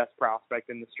 or the best prospect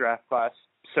in this draft class,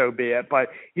 so be it. But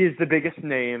he is the biggest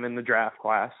name in the draft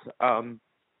class,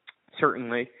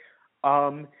 certainly.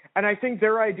 And I think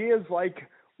their idea is like,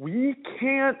 we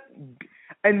can't,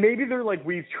 and maybe they're like,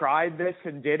 we've tried this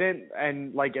and didn't,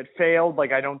 and like it failed.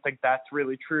 Like, I don't think that's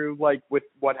really true, like with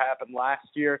what happened last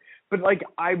year. But like,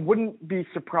 I wouldn't be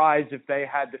surprised if they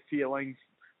had the feelings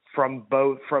from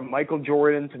Michael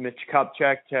Jordan to Mitch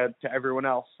Kupchak to everyone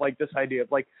else, like this idea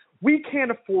of like, we can't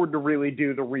afford to really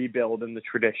do the rebuild in the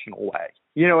traditional way.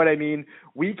 You know what I mean?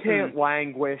 We can't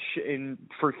languish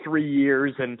for 3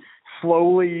 years and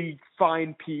slowly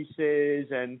find pieces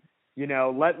and,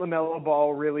 let LaMelo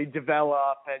Ball really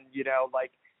develop and,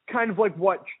 like kind of like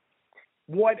what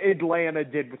Atlanta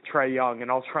did with Trae Young. And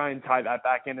I'll try and tie that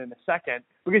back in a second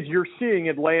because you're seeing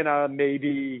Atlanta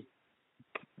maybe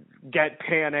get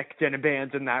panicked and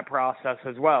abandon that process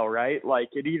as well, right? Like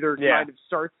it either kind of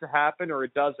starts to happen or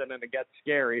it doesn't and it gets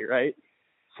scary, right?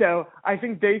 So I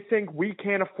think they think we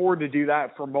can't afford to do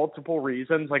that for multiple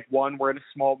reasons. Like one, we're in a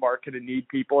small market and need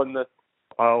people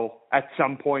at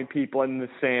some point people in the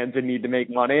stands and need to make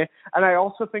money. And I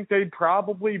also think they'd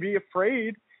probably be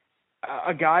afraid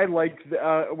a guy like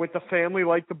with a family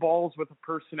like the Balls, with a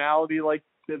personality like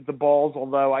the balls,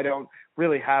 although I don't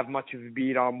really have much of a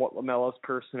beat on what LaMelo's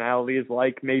personality is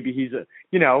like. Maybe he's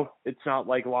it's not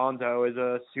like Lonzo is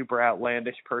a super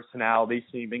outlandish personality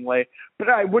seemingly, but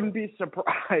I wouldn't be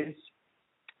surprised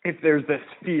if there's this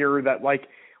fear that, like,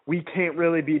 we can't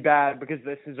really be bad because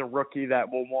this is a rookie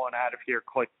that will want out of here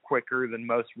quicker than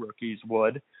most rookies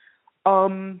would.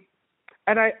 And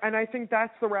I think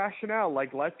that's the rationale.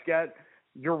 Like,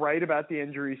 you're right about the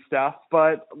injury stuff,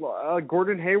 but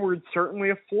Gordon Hayward's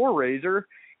certainly a floor raiser.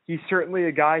 He's certainly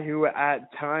a guy who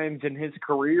at times in his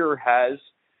career has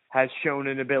shown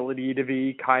an ability to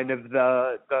be kind of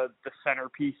the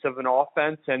centerpiece of an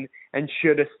offense and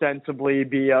should ostensibly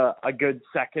be a good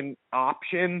second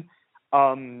option.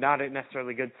 Not a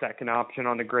necessarily good second option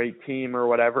on a great team or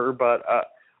whatever, but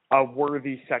a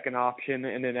worthy second option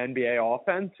in an NBA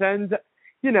offense. And,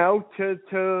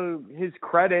 to his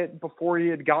credit, before he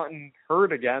had gotten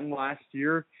hurt again last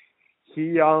year,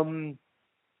 he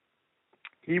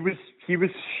was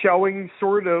showing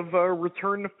sort of a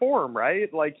return to form,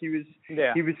 right? Like he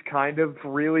was kind of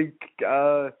really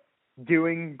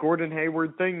doing Gordon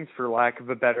Hayward things, for lack of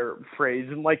a better phrase.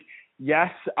 And like,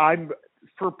 yes, I'm,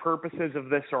 for purposes of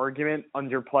this argument,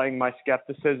 underplaying my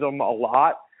skepticism a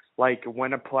lot. Like,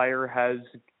 when a player has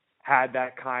had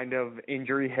that kind of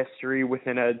injury history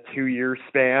within a 2-year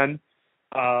span,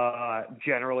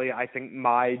 generally I think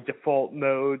my default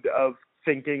mode of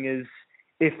thinking is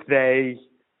if they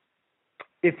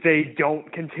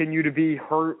don't continue to be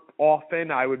hurt often,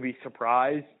 I would be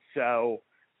surprised. So,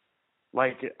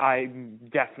 like, I'm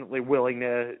definitely willing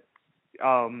to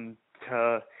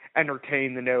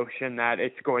entertain the notion that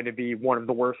it's going to be one of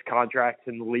the worst contracts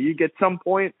in the league at some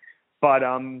point. But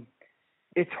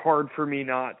it's hard for me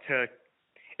to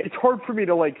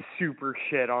like super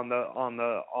shit on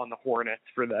the Hornets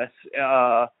for this.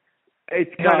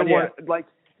 It's kind of like,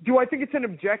 do I think it's an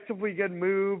objectively good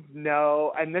move?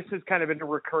 No. And this has kind of been a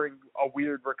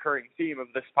weird recurring theme of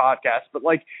this podcast, but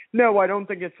like, no, I don't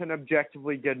think it's an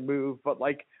objectively good move, but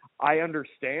like, I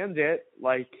understand it.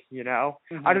 Like,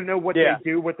 I don't know what they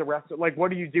do with the rest of, like, what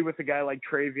do you do with a guy like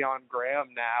Travion Graham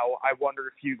now? I wonder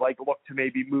if you like look to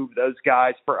maybe move those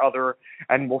guys for other,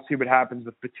 and we'll see what happens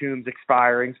with Batum's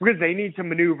expiring, because they need to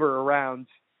maneuver around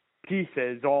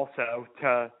pieces also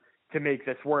to make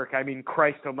this work. I mean,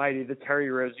 Christ almighty, the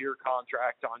Terry Rozier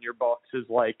contract on your books is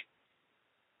like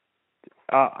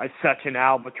such an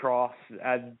albatross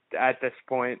at this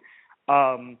point.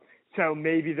 So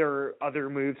maybe there are other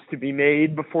moves to be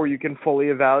made before you can fully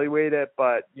evaluate it,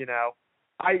 but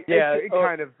I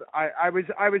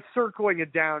was circling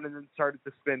it down and then started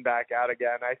to spin back out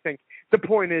again. I think the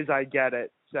point is I get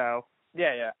it. So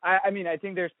yeah. I mean, I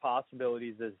think there's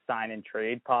possibilities of sign and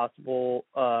trade possible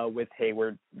with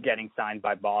Hayward getting signed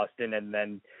by Boston, and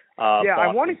then I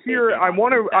want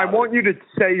you to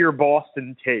say your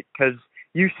Boston take, because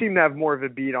you seem to have more of a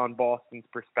beat on Boston's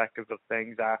perspective of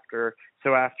things after.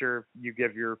 So after you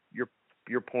give your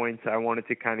points, I wanted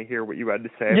to kind of hear what you had to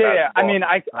say. Yeah. I mean,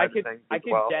 I could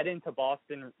get into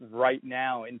Boston right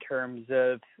now in terms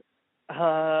of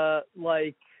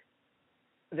like,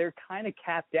 they're kind of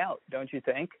capped out, don't you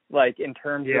think? Like, in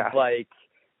terms of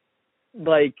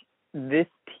like this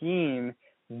team,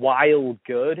 while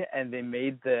good, and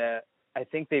I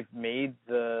think they've made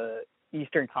the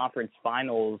Eastern Conference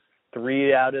Finals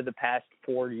 3 out of the past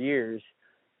 4 years.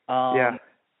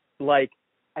 Like,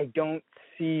 I don't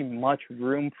see much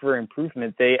room for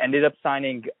improvement. They ended up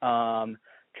signing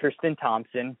Tristan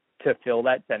Thompson to fill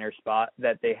that center spot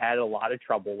that they had a lot of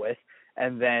trouble with,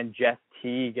 and then Jeff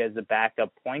Teague as a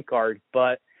backup point guard.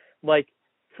 But like,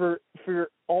 for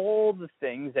all the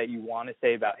things that you want to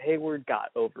say about Hayward, got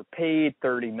overpaid.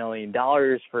 $30 million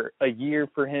for a year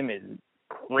for him is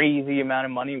crazy amount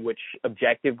of money, which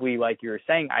objectively, like you were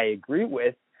saying, I agree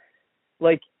with.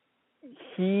 Like,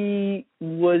 he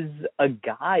was a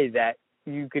guy that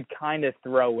you could kind of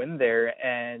throw in there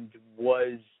and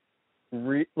was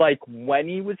like, when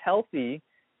he was healthy,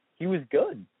 he was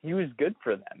good. He was good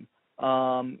for them.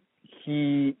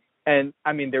 And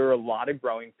I mean, there were a lot of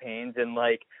growing pains, and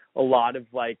like a lot of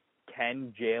like,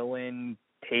 can Jalen,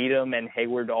 Tatum, and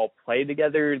Hayward all play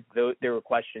together? There were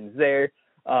questions there.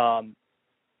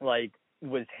 Like,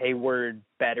 was Hayward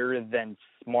better than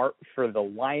Smart for the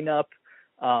lineup?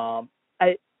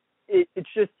 It's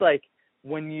just like,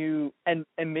 when you and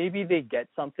maybe they get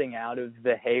something out of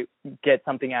the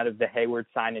Hayward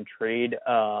sign and trade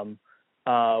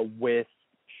with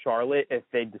Charlotte if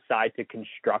they decide to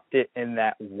construct it in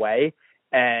that way,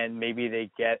 and maybe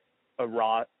they get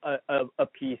a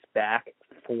piece back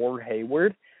for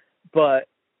Hayward. But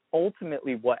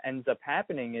ultimately what ends up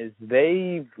happening is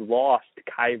they've lost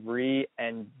Kyrie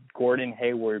and Gordon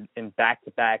Hayward in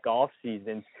back-to-back off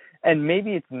seasons, and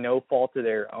maybe it's no fault of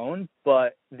their own,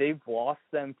 but they've lost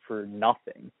them for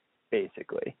nothing,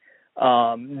 basically.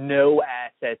 No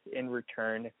assets in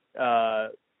return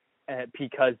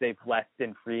because they've left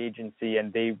in free agency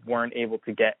and they weren't able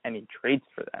to get any trades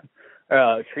for them.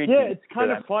 It's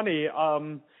kind of funny.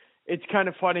 It's kind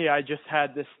of funny. I just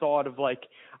had this thought of like,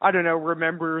 I don't know,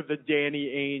 remember the Danny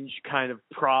Ainge kind of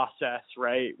process,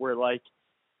 right? Where like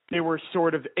they were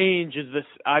sort of, Ainge is this,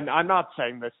 I'm not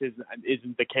saying this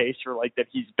isn't the case or like that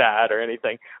he's bad or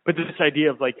anything, but this idea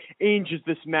of like Ainge is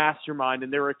this mastermind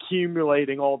and they're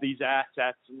accumulating all these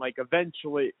assets and like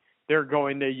eventually they're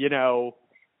going to, you know,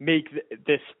 make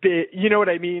this bit, you know what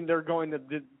I mean? They're going to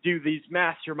do these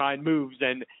mastermind moves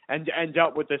and end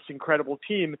up with this incredible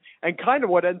team. And kind of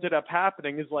what ended up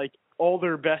happening is like all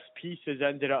their best pieces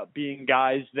ended up being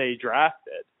guys they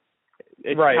drafted.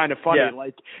 It's kind of funny. Yeah.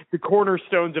 Like the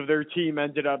cornerstones of their team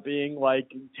ended up being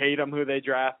like Tatum, who they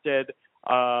drafted,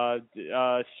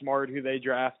 Smart, who they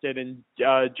drafted, and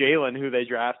Jalen, who they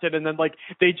drafted. And then like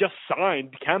they just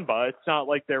signed Kemba. It's not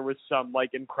like there was some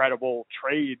like incredible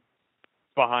trade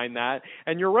behind that.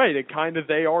 And you're right, it kind of,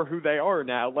 they are who they are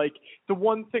now. Like the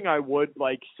one thing I would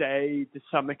like say to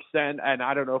some extent, and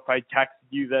I don't know if I texted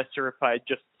you this or if I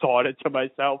just thought it to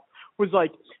myself, was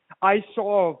like I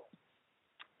saw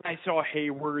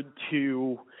Hayward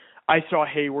to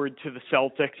the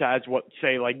Celtics as what,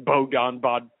 say, like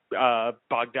Bogdanovich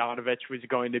was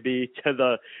going to be to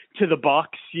the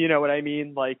Bucks, you know what I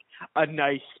mean? Like a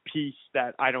nice piece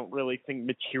that I don't really think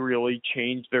materially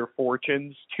changed their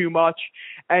fortunes too much.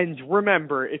 And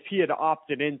remember, if he had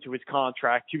opted into his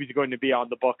contract, he was going to be on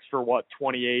the Bucks for what,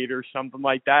 28 or something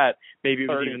like that. Maybe it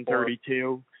was 34. Even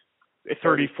 32.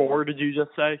 34, did you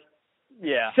just say?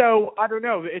 Yeah. So I don't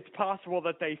know. It's possible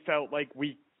that they felt like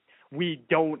we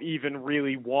don't even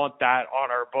really want that on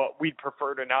our book. We'd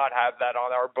prefer to not have that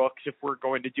on our books if we're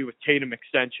going to do a Tatum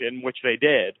extension, which they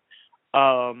did.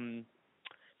 So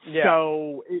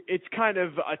it's kind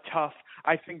of a tough,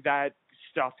 I think that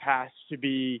stuff has to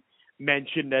be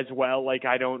mentioned as well. Like,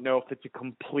 I don't know if it's a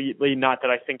completely, not that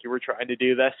I think you were trying to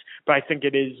do this, but I think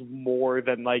it is more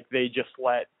than like they just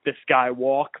let this guy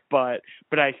walk. But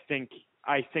I think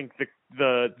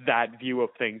that view of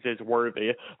things is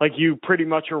worthy. Like you pretty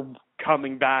much are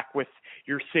coming back with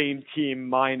your same team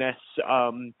minus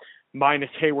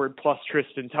Hayward plus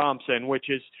Tristan Thompson, which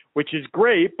is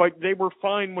great, but they were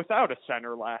fine without a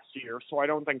center last year. So I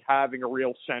don't think having a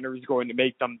real center is going to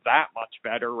make them that much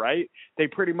better, right? They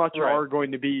pretty much are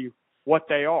going to be what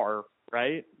they are,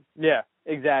 right? Yeah,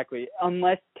 exactly.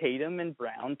 Unless Tatum and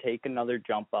Brown take another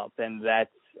jump up, and that's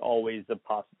always a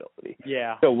possibility.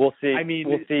 Yeah. So we'll see. I mean,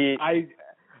 we'll see.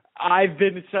 I've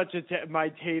been my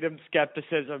Tatum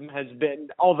skepticism has been,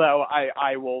 although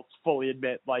I will fully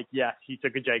admit, like, yes, he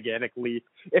took a gigantic leap.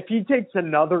 If he takes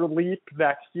another leap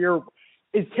next year,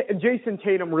 is Jason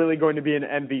Tatum really going to be an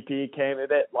MVP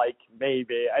candidate? Like,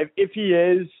 maybe. If he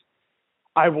is,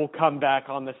 I will come back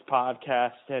on this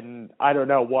podcast and I don't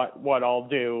know what I'll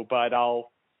do, but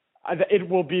it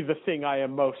will be the thing I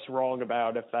am most wrong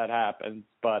about if that happens.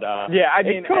 But yeah, I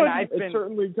mean, it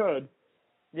certainly could.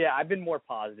 Yeah, I've been more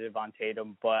positive on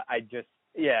Tatum, but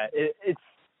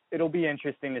it'll be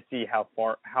interesting to see how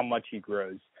much he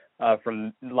grows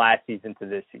from last season to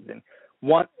this season.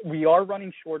 We are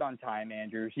running short on time,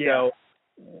 Andrew. Yeah.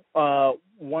 So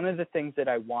one of the things that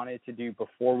I wanted to do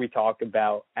before we talk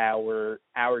about our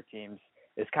teams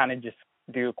is kind of just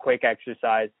do a quick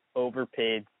exercise: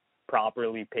 overpaid,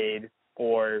 properly paid,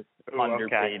 or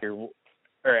underpaid. Okay. All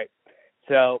right.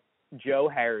 So Joe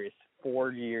Harris,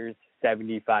 4 years,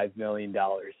 $75 million.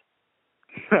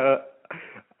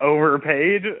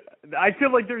 Overpaid? I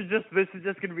feel like this is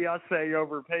just going to be us saying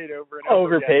overpaid over and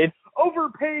over Overpaid. Again.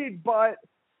 Overpaid, but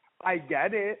I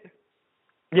get it.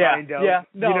 Yeah, kind of. Yeah.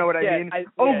 No, you know what I mean?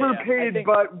 Overpaid, I think,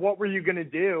 but what were you going to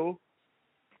do?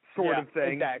 Sort of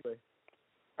thing. Exactly.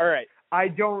 All right.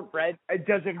 It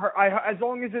doesn't hurt. As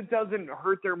long as it doesn't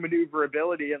hurt their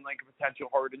maneuverability and like a potential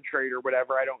Harden trade or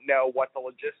whatever. I don't know what the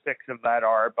logistics of that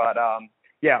are, but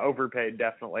yeah, overpaid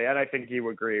definitely, and I think you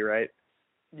agree, right?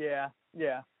 Yeah.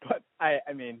 But I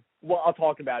mean, well, I'll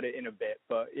talk about it in a bit,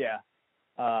 but yeah,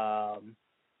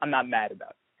 I'm not mad about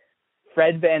it.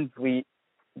 Fred VanVleet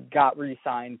got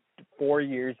re-signed 4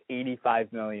 years,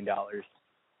 $85 million.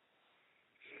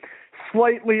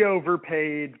 Slightly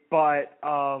overpaid, but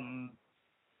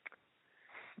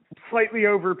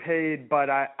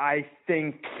I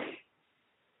think,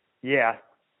 yeah,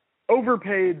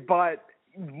 overpaid, but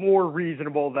more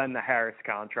reasonable than the Harris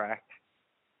contract.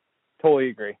 Totally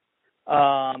agree.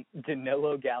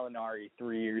 Danilo Gallinari,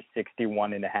 3 years,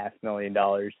 $61.5 million.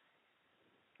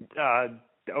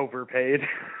 Overpaid.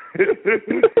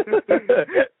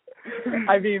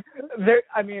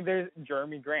 There's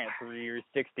Jeremy Grant, 3 years,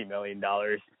 $60 million.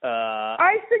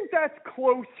 I think that's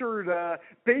closer to,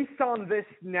 based on this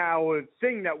now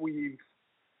thing that when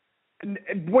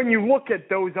you look at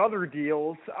those other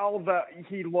deals,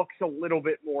 he looks a little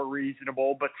bit more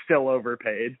reasonable, but still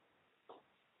overpaid.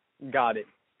 Got it.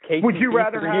 Would you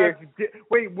rather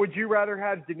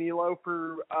have Danilo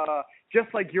for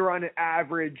just like you're on an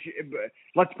average?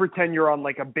 Let's pretend you're on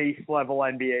like a base level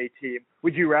NBA team.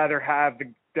 Would you rather have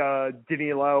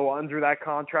Danilo under that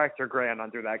contract or Grant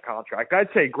under that contract? I'd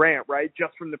say Grant, right?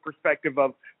 Just from the perspective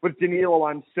of with Danilo,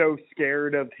 I'm so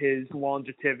scared of his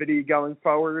longevity going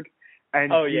forward,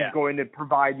 and he's going to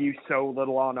provide you so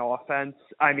little on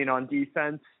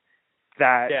defense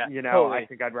that totally. I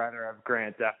think I'd rather have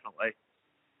Grant definitely.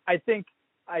 I think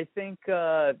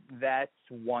that's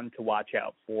one to watch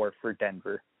out for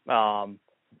Denver.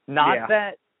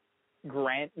 That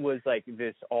Grant was like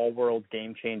this all-world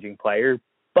game-changing player,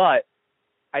 but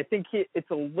I think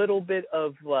it's a little bit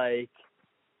of like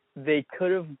they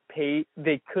could have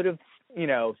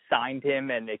signed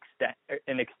him and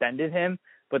extended him,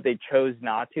 but they chose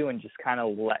not to and just kind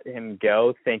of let him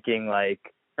go, thinking like,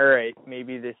 all right,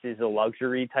 maybe this is a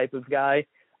luxury type of guy.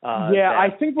 I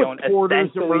think with Porter's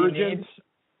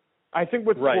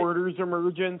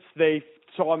emergence, they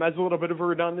saw him as a little bit of a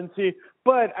redundancy.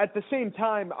 But at the same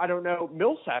time, I don't know,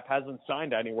 Millsap hasn't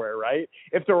signed anywhere, right?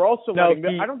 If they're also I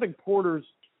don't think Porter's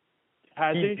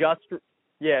has he?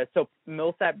 So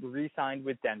Millsap re-signed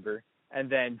with Denver,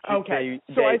 and then I think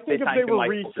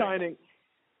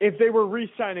if they were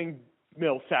re-signing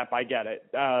Millsap, I get it,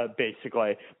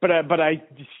 basically. But I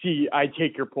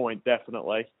take your point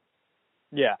definitely.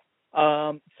 Yeah.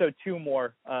 So two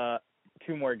more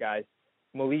guys.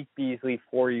 Malik Beasley,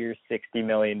 4 years, $60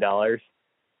 million.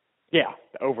 Yeah,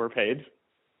 overpaid.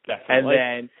 Definitely.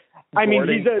 And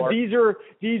then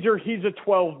he's a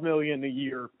 $12 million a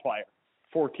year player.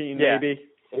 14 maybe.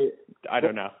 I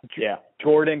don't know. Yeah.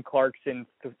 Jordan Clarkson,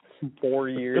 4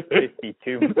 years,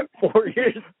 $52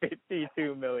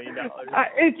 million.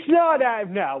 It's not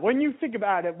now. When you think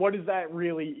about it, what does that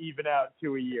really even out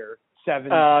to a year?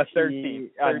 13.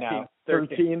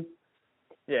 13.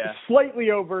 Yeah.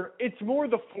 Slightly over. It's more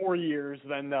the 4 years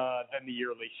than the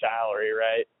yearly salary,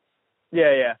 right?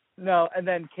 Yeah. No, and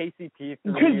then KCP.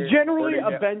 Because generally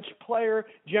a bench player,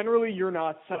 you're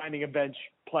not signing a bench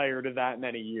player to that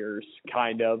many years,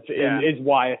 kind of, is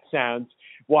why it sounds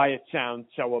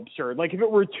so absurd. Like if it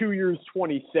were 2 years,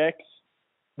 26,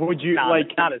 would you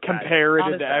compare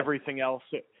it to everything else?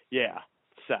 Yeah.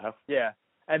 So. Yeah.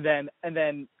 And then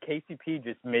KCP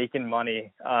just making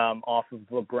money off of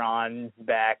LeBron's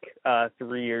back,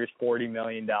 3 years, $40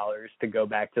 million to go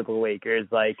back to the Lakers.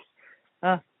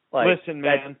 Listen,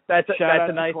 man, that's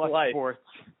a nice life. Sports.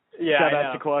 Yeah, shout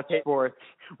out to Clutch Sports.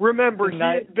 Remember, he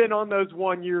had been on those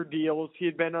 1 year deals.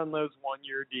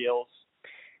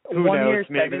 Who knows?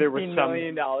 Maybe there was some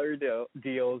 $1 million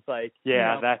deals.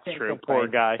 That's true. Poor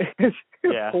guy.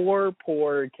 Yeah. Poor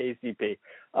KCP.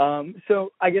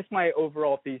 So I guess my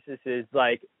overall thesis is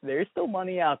there's still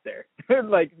money out there.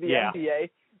 The NBA,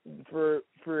 for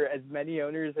as many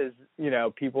owners as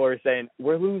people are saying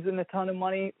we're losing a ton of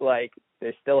money.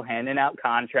 They're still handing out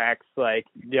contracts.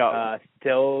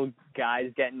 Still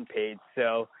guys getting paid.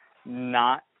 So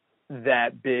not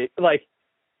that big.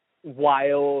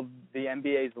 While the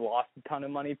NBA's lost a ton of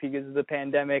money because of the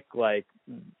pandemic,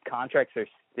 contracts are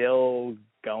still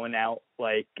going out,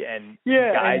 and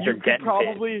guys are getting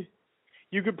paid.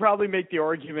 You could probably make the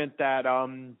argument that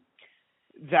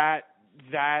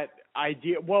that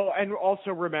idea. Well, and also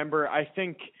remember, I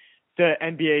think the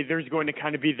NBA, there's going to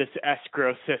kind of be this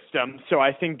escrow system. So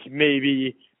I think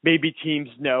maybe teams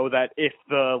know that if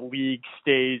the league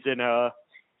stays in a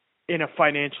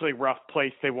financially rough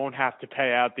place, they won't have to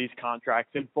pay out these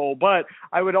contracts in full. But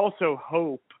I would also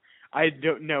hope, I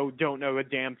don't know a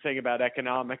damn thing about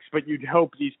economics, but you'd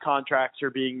hope these contracts are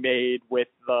being made with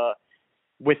the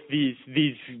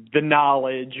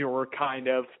knowledge, or kind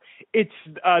of, it's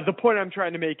the point I'm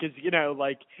trying to make is,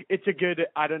 it's a good,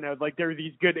 I don't know, there are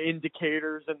these good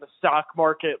indicators in the stock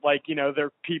market, there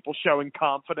are people showing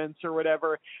confidence or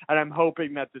whatever. And I'm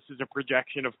hoping that this is a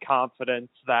projection of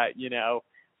confidence that,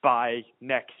 by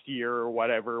next year or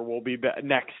whatever, we'll be the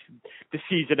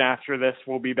season after this,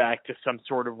 we'll be back to some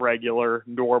sort of regular,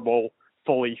 normal,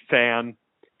 fully fanned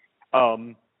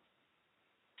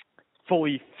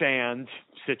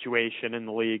situation in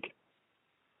the league.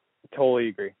 Totally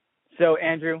agree. So,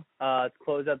 Andrew, let's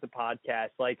close out the podcast.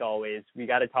 Like always, we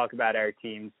got to talk about our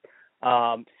teams.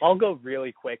 I'll go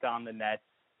really quick on the Nets.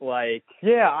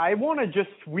 Yeah, I want to just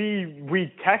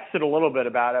we texted a little bit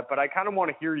about it, but I kind of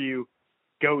want to hear you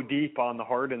go deep on the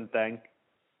Harden thing.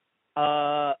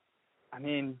 I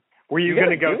mean, were you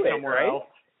going to go somewhere right? else?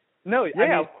 No, yeah, I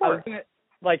mean, of course.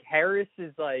 Harris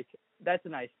is that's a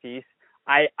nice piece.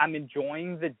 I'm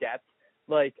enjoying the depth.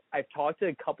 I've talked to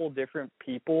a couple different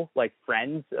people,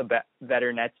 friends that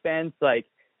are Nets fans.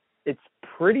 It's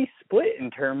pretty split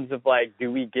in terms of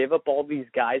do we give up all these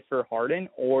guys for Harden,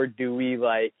 or do we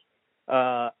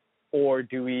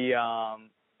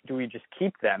just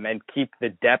keep them and keep the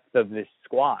depth of this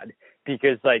squad?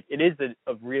 Because it is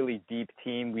a really deep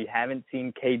team. We haven't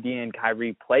seen KD and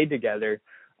Kyrie play together.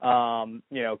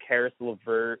 Caris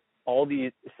LeVert, all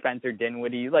these Spencer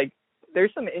Dinwiddie,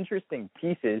 there's some interesting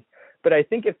pieces, but I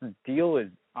think if the deal is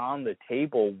on the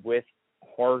table with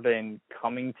Harden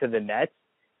coming to the Nets,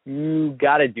 you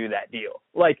got to do that deal.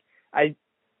 I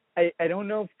don't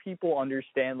know if people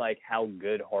understand how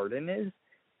good Harden is,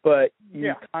 but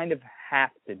you kind of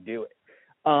have to do it.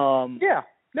 Yeah,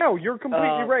 no, you're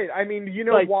completely right. I mean, you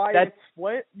know why it's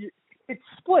split? It's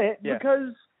split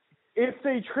because if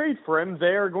they trade for him,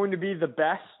 they are going to be the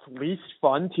best, least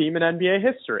fun team in NBA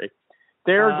history.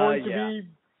 They are going to be.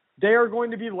 They are going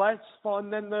to be less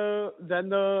fun than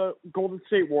the Golden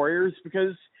State Warriors,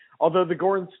 because although the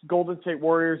Golden State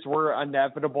Warriors were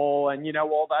inevitable and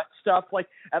all that stuff,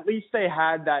 at least they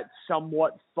had that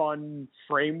somewhat fun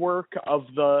framework of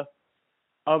the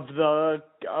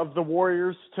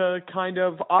Warriors to kind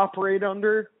of operate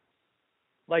under.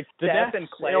 The Steph and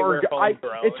Clay were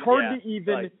homegrown. It's hard to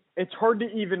even. It's hard to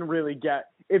even really get.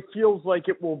 It feels like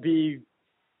it will be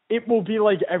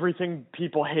like everything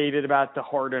people hated about the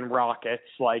Harden Rockets,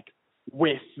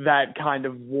 with that kind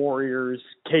of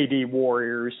KD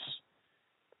Warriors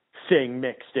thing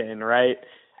mixed in, right?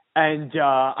 And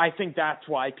I think that's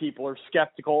why people are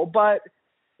skeptical, but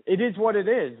it is what it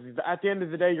is. At the end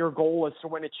of the day, your goal is to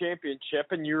win a championship,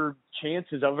 and your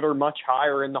chances of it are much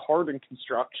higher in the Harden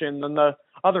construction than the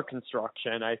other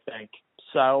construction, I think.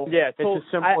 So it's as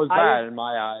simple as that in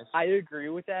my eyes. I agree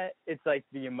with that. It's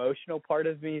the emotional part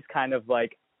of me is kind of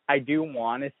I do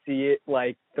want to see it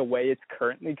the way it's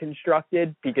currently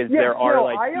constructed, because there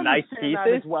are nice pieces.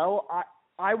 That as well.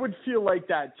 I would feel like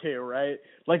that too, right?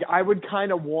 I would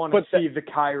kind of want to see the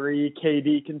Kyrie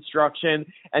KD construction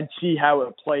and see how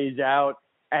it plays out.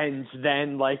 And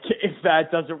then, if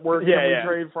that doesn't work, then we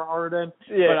trade for Harden.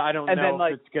 Yeah. But I don't know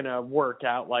if it's going to work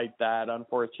out like that,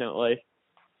 unfortunately.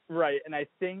 Right, and I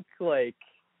think,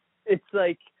 it's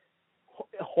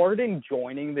Harden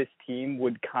joining this team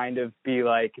would kind of be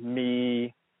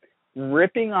me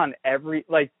ripping on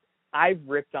I've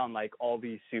ripped on, all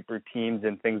these super teams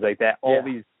and things like that, all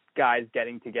these guys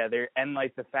getting together, and,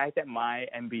 the fact that my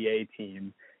NBA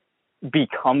team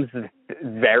becomes the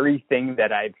very thing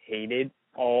that I've hated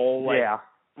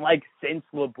since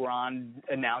LeBron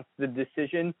announced the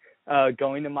decision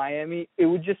going to Miami, it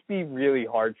would just be really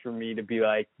hard for me to be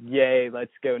yay,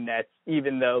 let's go Nets,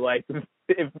 even though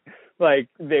if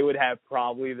they would have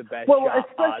probably the best shot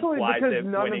odds-wise of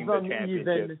winning the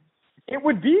championship. It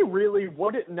would be really,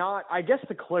 would it not? I guess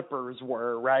the Clippers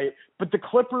were, right? But the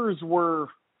Clippers were,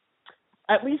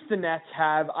 at least the Nets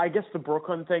have, I guess the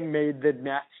Brooklyn thing made the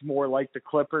Nets more like the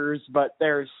Clippers, but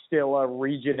there's still a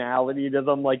regionality to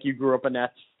them, you grew up a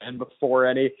Nets fan before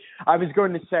any. I was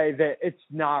going to say that it's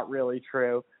not really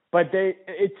true, but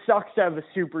it sucks to have a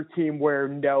super team where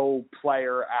no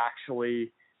player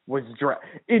actually was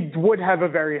it would have a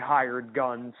very hired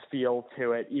guns feel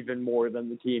to it, even more than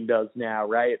the team does now,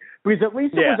 right? Because at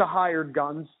least it was a hired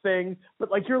guns thing, but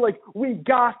you're we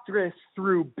got this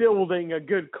through building a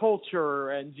good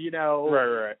culture and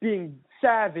being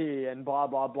savvy and blah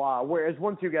blah blah. Whereas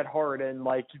once you get Harden,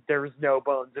 there's no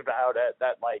bones about it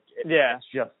that it's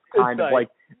just kind of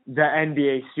the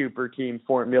NBA super team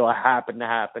formula happened to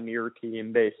happen to your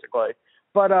team basically.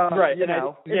 But right, it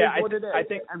is what it is. I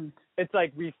think it's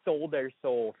we sold their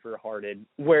soul for Harden,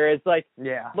 whereas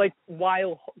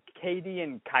while KD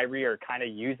and Kyrie are kind of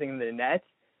using the Nets,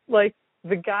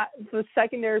 the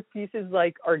secondary pieces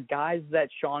are guys that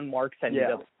Sean Marks ended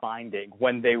up finding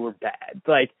when they were bad,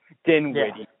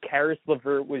 Dinwiddie, Caris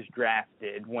LeVert was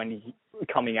drafted when he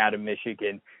coming out of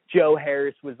Michigan, Joe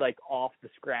Harris was off the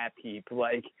scrap heap,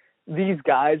 these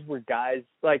guys were guys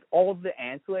all of the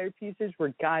ancillary pieces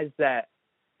were guys that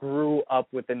grew up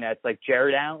with the Nets.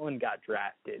 Jared Allen got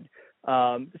drafted.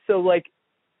 So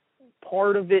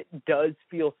part of it does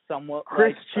feel somewhat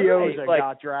Chris Chiozza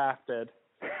got drafted.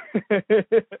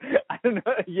 I don't know.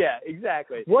 Yeah,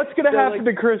 exactly. What's going to happen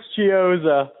to Chris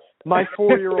Chiozza? My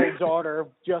 4-year-old daughter,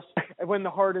 just when the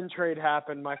Harden trade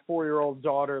happened, my 4-year-old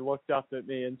daughter looked up at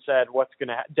me and said,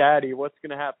 Daddy, what's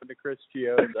going to happen to Chris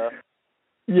Chiozza?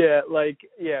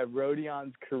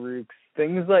 Rodions, Karooks,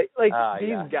 things like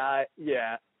these guys.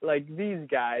 Yeah, like these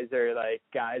guys are like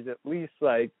guys at least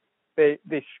like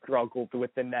they struggled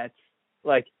with the Nets.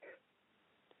 Like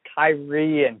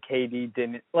Kyrie and KD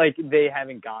didn't, like they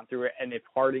haven't gone through it, and if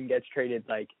Harden gets traded,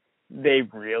 like they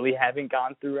really haven't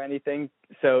gone through anything.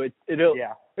 So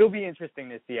it'll be interesting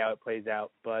to see how it plays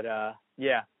out. But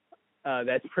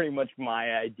that's pretty much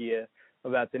my idea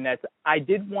about the Nets. I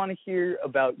did want to hear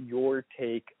about your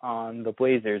take on the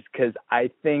Blazers, because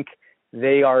I think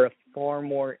they are a far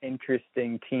more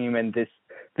interesting team, and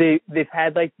they've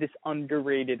had like this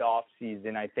underrated off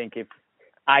season. I think if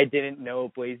I didn't know a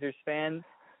Blazers fan,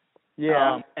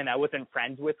 and I wasn't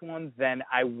friends with one, then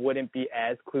I wouldn't be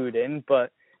as clued in.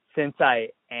 But since I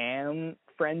am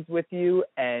friends with you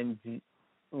and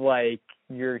like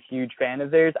you're a huge fan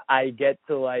of theirs, I get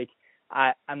to like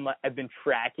I've been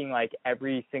tracking like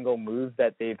every single move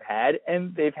that they've had,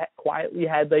 and they've quietly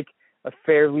had like a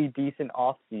fairly decent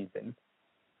off season.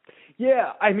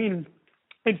 Yeah, I mean,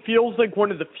 it feels like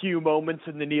one of the few moments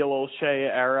in the Neil Olshey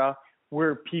era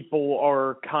where people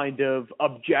are kind of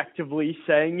objectively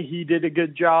saying he did a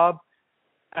good job,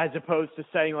 as opposed to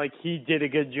saying like he did a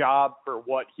good job for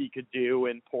what he could do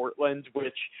in Portland,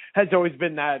 which has always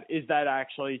been that, is that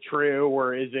actually true,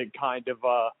 or is it kind of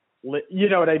you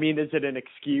know what I mean? Is it an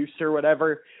excuse or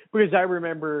whatever? Because I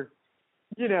remember,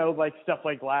 you know, like stuff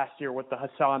like last year with the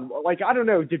Hassan, like, I don't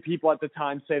know, did people at the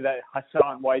time say that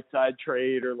Hassan Whiteside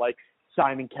trade or like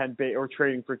signing or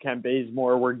trading for Kent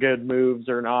Bazemore were good moves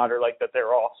or not, or like that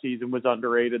their off season was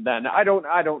underrated then? I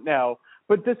don't know.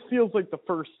 But this feels like the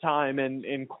first time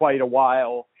in quite a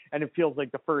while, and it feels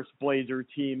like the first Blazer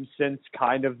team since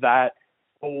kind of that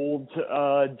old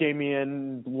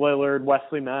Damian Lillard,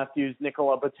 Wesley Matthews,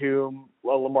 Nicola Batum,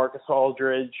 LaMarcus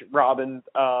Aldridge, Robin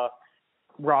Lopez,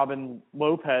 Robin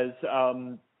Lopez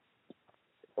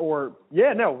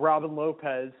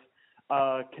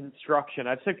construction.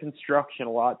 I've said construction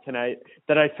a lot tonight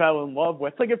that I fell in love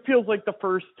with. Like, it feels like the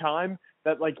first time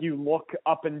that like you look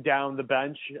up and down the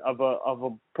bench of a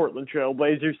Portland Trail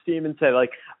Blazers team and say like,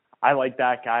 I like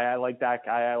that guy, I like that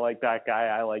guy, I like that guy,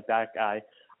 I like that guy.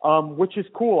 Which is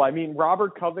cool. I mean,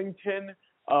 Robert Covington,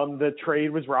 the trade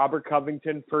was Robert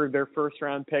Covington for their first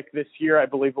round pick this year. I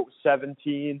believe it was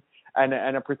 17 and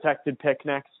a protected pick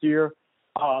next year.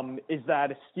 Is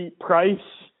that a steep price?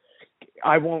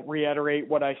 I won't reiterate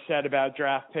what I said about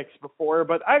draft picks before,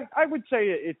 but I would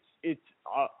say it's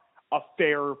a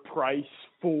fair price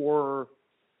for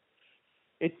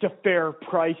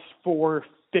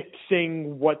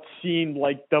fixing what seemed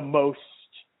like the most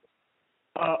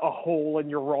a hole in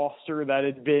your roster that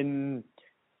had been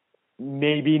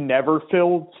maybe never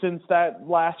filled since that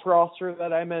last roster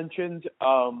that I mentioned.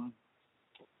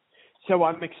 So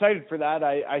I'm excited for that.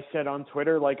 I said on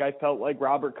Twitter, like, I felt like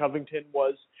Robert Covington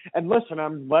was, and listen,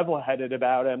 I'm level-headed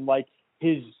about him. Like,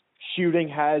 his shooting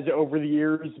has over the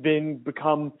years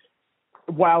become,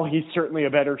 while he's certainly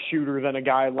a better shooter than a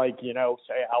guy like, you know,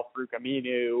 say Al-Farouq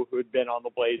Aminu, who had been on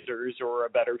the Blazers, or a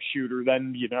better shooter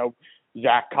than, you know,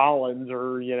 Zach Collins,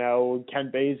 or, you know,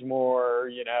 Kent Bazemore, or,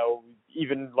 you know,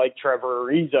 even like Trevor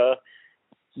Ariza.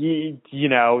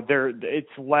 It's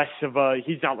less of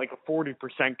he's not like a 40%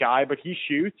 guy, but he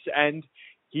shoots, and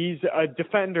he's a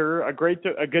defender, a good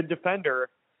defender.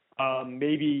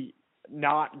 Maybe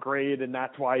not great, and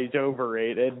that's why he's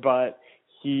overrated, but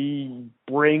he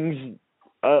brings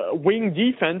wing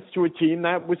defense to a team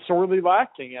that was sorely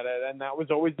lacking at it, and that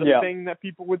was always the thing that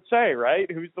people would say, right?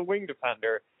 Who's the wing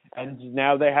defender? And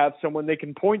now they have someone they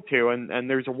can point to, and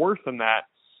there's a worth in that.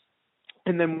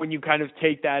 And then when you kind of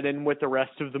take that in with the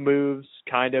rest of the moves,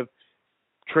 kind of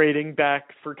trading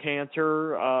back for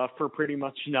Cantor for pretty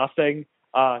much nothing.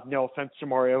 No offense to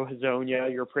Mario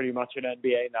Hezonja, you're pretty much an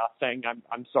NBA nothing.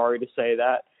 I'm sorry to say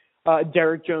that.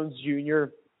 Derek Jones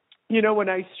Jr., you know, a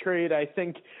nice trade. I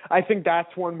think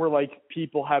that's one where like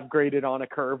people have graded on a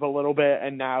curve a little bit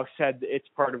and now said it's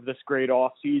part of this great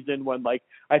off season. When like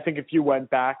I think if you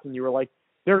went back and you were like,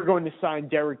 they're going to sign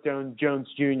Derek Jones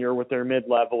Jr. with their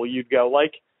mid-level, you'd go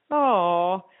like,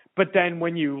 oh. But then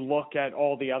when you look at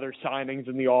all the other signings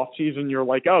in the offseason, you're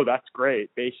like, oh, that's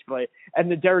great, basically. And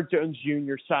the Derek Jones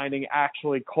Jr. signing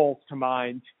actually calls to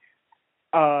mind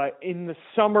in the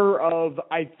summer of,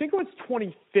 I think it was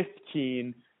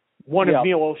 2015, one of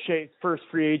Neil Olshey's first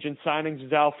free agent signings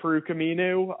was Al-Farouq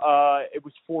Aminu. It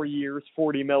was 4 years,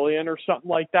 $40 million or something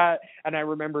like that. And I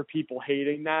remember people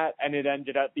hating that, and it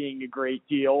ended up being a great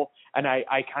deal. And I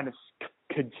kind of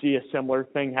could see a similar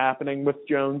thing happening with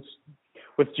Jones.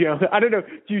 With Jones, I don't know.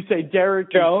 Do you say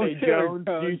Derek? Jones? Do you say Jones?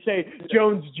 Do you say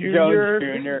Jones Jr.? Jones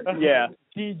Jr. Yeah.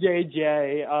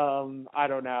 DJJ. I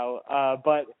don't know.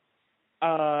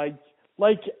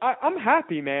 I'm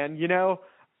happy, man. You know,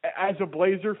 as a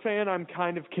Blazer fan, I'm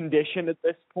kind of conditioned at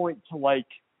this point to like.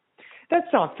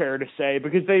 That's not fair to say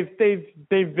because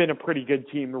they've been a pretty good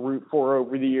team to root for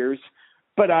over the years,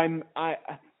 but I'm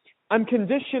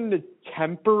conditioned to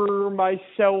temper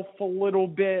myself a little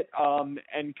bit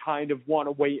and kind of want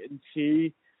to wait and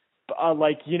see.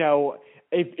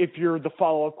 If the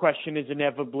follow-up question is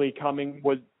inevitably coming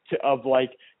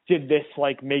did this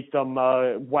like make them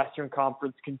a Western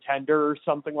Conference contender or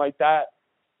something like that?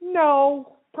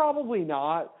 No, probably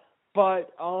not.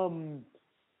 But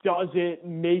does it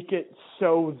make it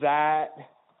so that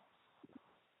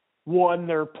one,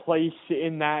 their place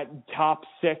in that top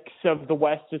 6 of the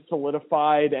West is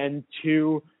solidified, and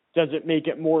 2, does it make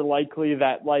it more likely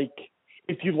that, like,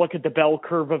 if you look at the bell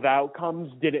curve of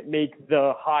outcomes, did it make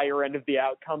the higher end of the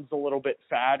outcomes a little bit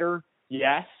fatter?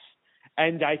 Yes.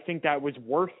 And I think that was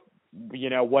worth,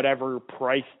 whatever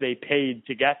price they paid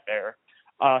to get there.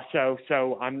 So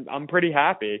I'm pretty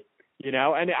happy,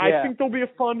 and I think there'll be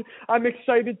I'm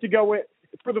excited to go it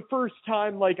for the first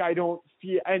time. Like, I don't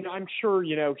feel, and I'm sure,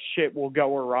 shit will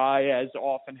go awry as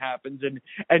often happens in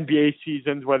NBA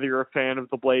seasons, whether you're a fan of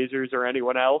the Blazers or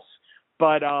anyone else.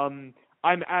 But I'm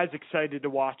as excited to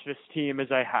watch this team as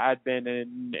I had been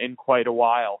in quite a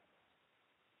while.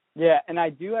 Yeah, and I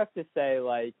do have to say,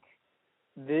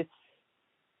 this,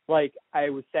 I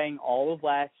was saying all of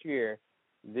last year,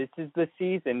 this is the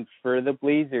season for the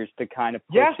Blazers to kind of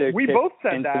push their we chips both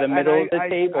said into that. the middle of the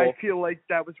table. I feel like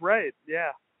that was right. Yeah.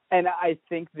 And I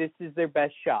think this is their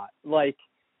best shot. While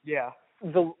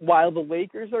the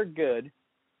Lakers are good,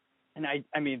 and I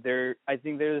think they're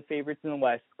the favorites in the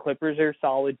West. Clippers are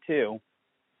solid too.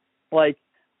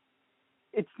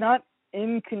 It's not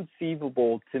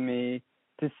inconceivable to me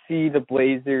to see the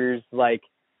Blazers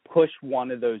push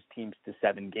one of those teams to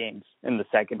 7 games in the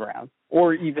second round,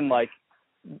 or even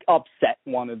upset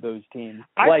one of those teams.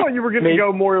 I thought you were going to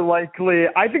go more likely.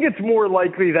 I think it's more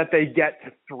likely that they get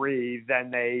to 3 than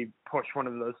they push one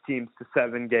of those teams to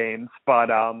 7 games.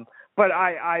 But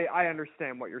I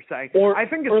understand what you're saying. I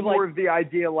think it's more of the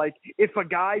idea, if a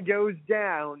guy goes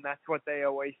down, that's what they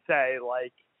always say.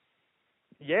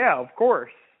 Yeah, of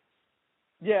course.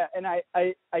 Yeah, and I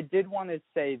did want to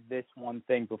say this one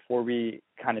thing before we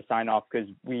kind of sign off, because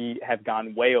we have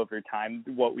gone way over time,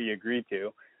 what we agreed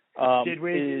to. Did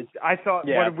we? I thought,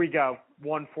 what did we go?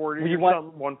 140 or something?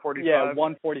 145? Yeah,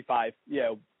 145.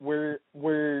 Yeah, we're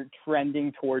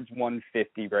trending towards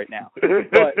 150 right now.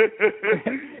 But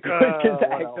which is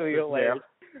actually hilarious. Yeah.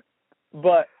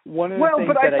 But one of the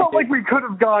things I felt like we could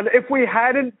have gone, if we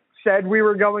hadn't said we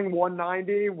were going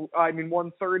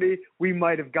 130, we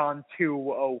might have gone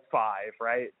 205,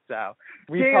 right? So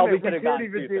we probably could have gone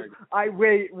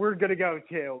 230. We're going to go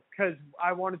 2, because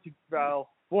I wanted to,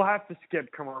 we'll have to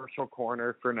skip commercial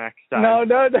corner for next time.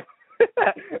 No.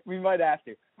 We might have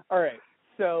to. All right.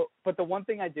 So, but the one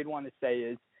thing I did want to say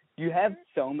is you have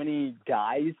so many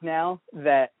guys now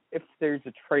that if there's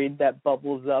a trade that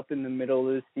bubbles up in the middle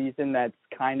of the season that's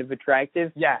kind of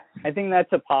attractive, I think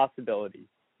that's a possibility.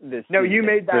 You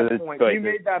made that point. You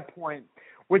made that point,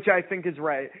 which I think is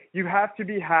right. You have to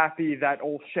be happy that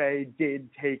Olshey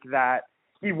did take that.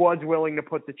 He was willing to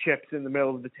put the chips in the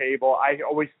middle of the table. I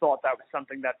always thought that was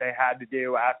something that they had to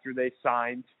do after they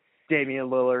signed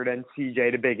Damian Lillard and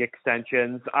CJ to big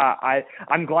extensions.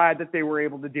 I'm glad that they were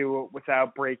able to do it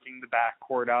without breaking the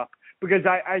backcourt up, because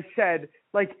I said,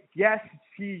 yes,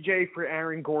 CJ for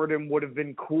Aaron Gordon would have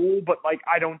been cool, but I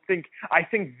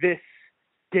think this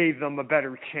gave them a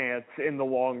better chance in the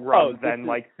long run than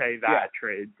that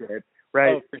trade did,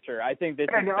 right? Oh, for sure. I think this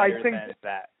is better than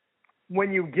that.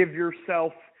 When you give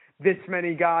yourself this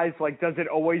many guys, does it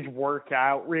always work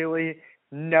out really?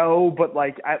 No, but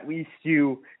at least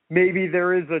maybe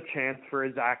there is a chance for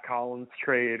a Zach Collins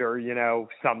trade or,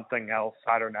 something else.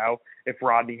 I don't know. If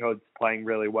Rodney Hood's playing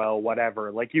really well,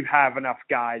 whatever. You have enough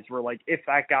guys where if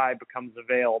that guy becomes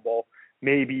available,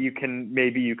 maybe you can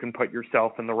put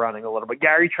yourself in the running a little bit.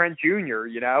 Gary Trent Jr.,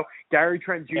 Gary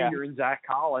Trent Jr. and Zach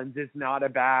Collins is not a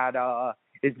bad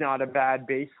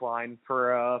baseline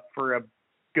for a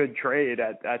good trade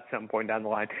at some point down the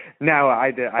line. Now,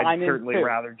 I'd certainly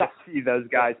rather just see those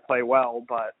guys play well,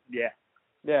 but yeah.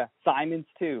 Yeah, Simons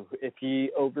too. If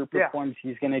he overperforms,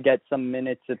 he's going to get some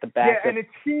minutes at the back. Yeah, and it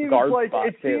seems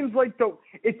like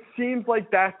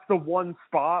that's the one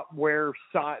spot where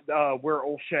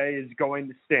Olshey is going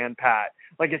to stand pat.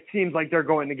 It seems like they're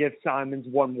going to give Simons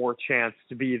one more chance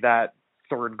to be that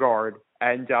third guard,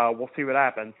 and we'll see what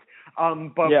happens.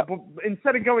 But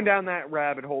instead of going down that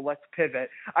rabbit hole, let's pivot.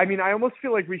 I mean, I almost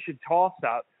feel like we should toss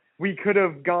up. We could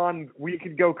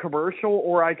go commercial,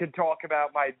 or I could talk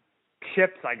about my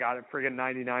chips I got at friggin'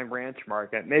 99 Ranch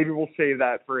Market. Maybe we'll save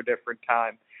that for a different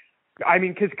time. I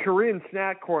mean, because Korean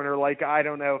Snack Corner, like, I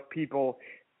don't know if people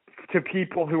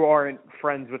who aren't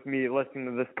friends with me listening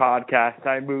to this podcast,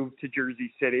 I moved to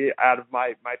Jersey City out of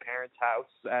my parents' house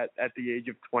at the age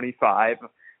of 25.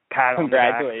 Pat on the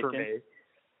back for me.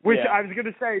 Which I was going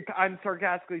to say, I'm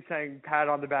sarcastically saying pat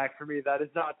on the back for me. That is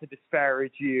not to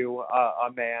disparage you,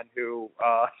 a man who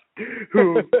loves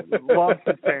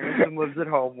his parents and lives at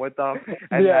home with them.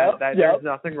 And there's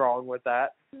nothing wrong with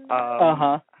that.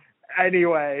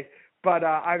 Anyway, but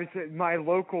my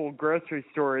local grocery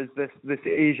store is this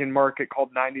Asian market called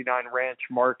 99 Ranch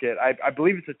Market. I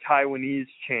believe it's a Taiwanese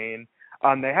chain.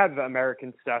 They have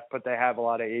American stuff, but they have a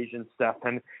lot of Asian stuff.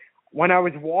 And when I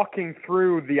was walking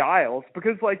through the aisles,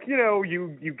 because, like, you know,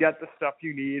 you get the stuff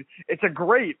you need. It's a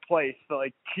great place for,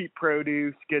 like, cheap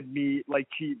produce, good meat, like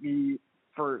cheap meat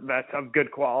that's of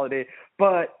good quality.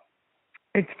 But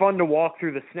it's fun to walk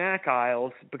through the snack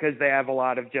aisles because they have a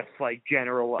lot of just, like,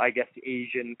 general, I guess,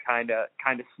 Asian kind of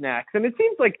snacks. And it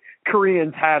seems like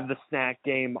Koreans have the snack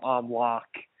game on lock.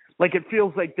 Like, it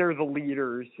feels like they're the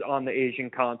leaders on the Asian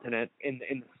continent in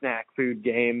the snack food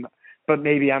game. But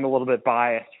maybe I'm a little bit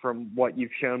biased from what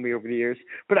you've shown me over the years.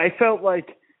 But I felt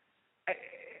like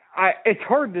it's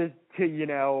hard to you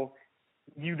know,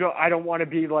 I don't want to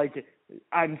be like,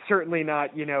 I'm certainly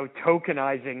not, you know,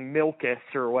 tokenizing Milkus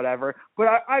or whatever. But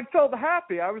I felt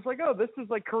happy. I was like, oh, this is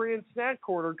like Korean Snack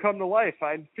Corner come to life.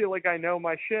 I feel like I know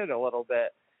my shit a little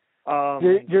bit.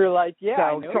 You're like,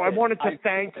 yeah. So I wanted to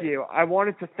thank you. I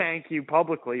wanted to thank you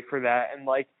publicly for that. And,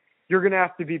 like, you're going to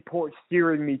have to be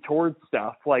steering me towards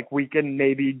stuff. Like, we can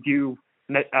maybe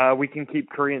we can keep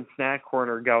Korean Snack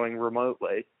Corner going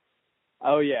remotely.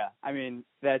 Oh, yeah. I mean,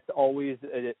 that's always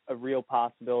a real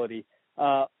possibility.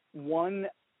 One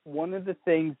of the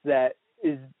things that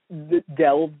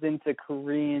delves into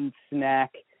Korean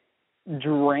snack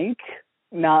drink,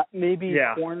 not maybe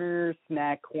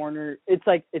snack corner. It's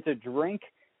like, it's a drink,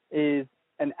 is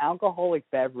an alcoholic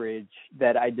beverage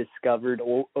that I discovered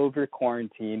over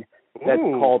quarantine. That's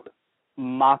called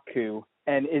Maku,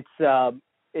 and it's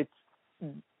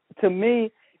to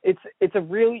me it's a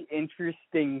really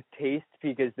interesting taste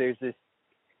because there's this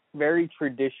very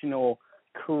traditional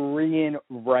Korean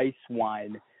rice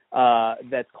wine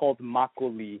that's called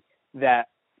makgeolli. That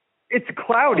it's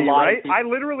cloudy, right? I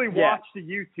literally watched a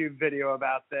YouTube video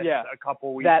about this a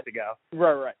couple weeks ago.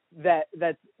 Right. That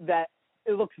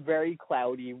it looks very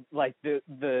cloudy, like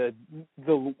the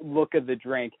look of the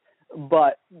drink.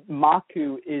 But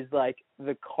Maku is like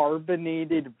the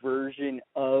carbonated version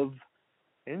of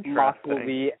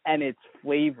makgeolli, and it's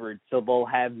flavored. So they'll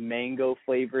have mango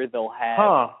flavor, they'll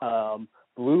have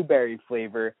blueberry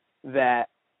flavor. That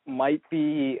might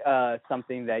be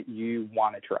something that you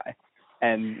want to try.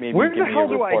 And maybe where the hell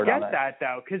do I get that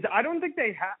though? Because I don't think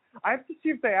they have. I have to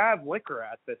see if they have liquor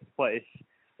at this place.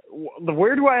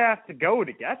 Where do I have to go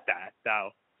to get that though?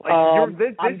 Like,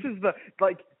 this is the,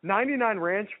 like, 99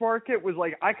 Ranch Market was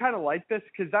like, I kind of like this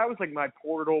because that was like my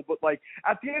portal, but like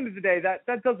at the end of the day,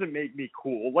 that doesn't make me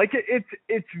cool. Like,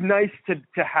 it's nice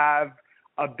to have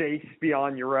a base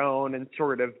beyond your own and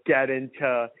sort of get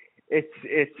into.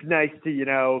 It's nice to, you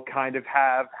know, kind of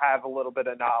have a little bit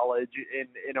of knowledge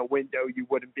in a window you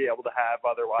wouldn't be able to have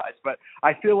otherwise. But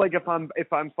I feel like if I'm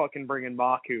fucking bringing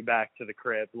Maku back to the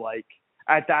crib, like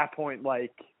at that point,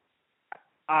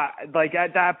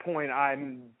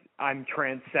 I'm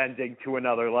transcending to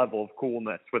another level of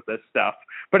coolness with this stuff.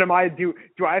 But do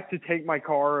I have to take my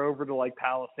car over to like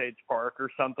Palisades Park or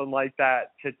something like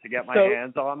that to get my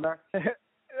hands on there?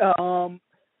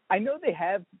 I know they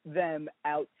have them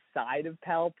outside of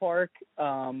Pal Park,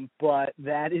 but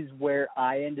that is where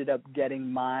I ended up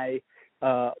getting my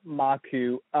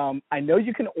Maku. I know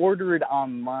you can order it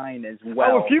online as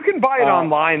well. Oh, if you can buy it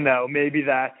online though, maybe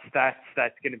that's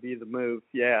going to be the move.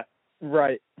 Yeah.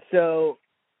 Right. So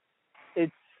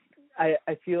I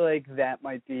feel like that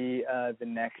might be the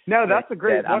next. No, that's a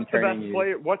great. What's the best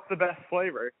flavor? What's the best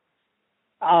flavor?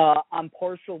 I'm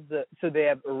partial to. So they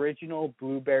have original,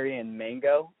 blueberry, and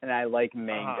mango, and I like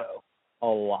mango a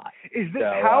lot. Is this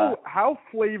how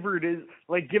flavored is?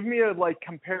 Like, give me a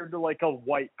compared to like a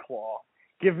White Claw.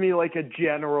 Give me like a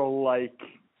general like.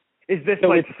 Is this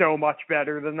so much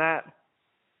better than that?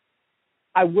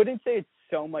 I wouldn't say it's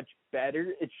so much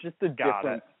better. It's just a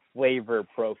different flavor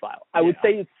profile. I would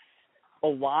say it's a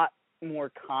lot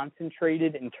more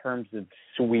concentrated in terms of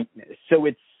sweetness. So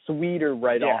it's sweeter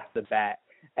right off the bat.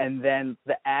 and then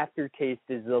the aftertaste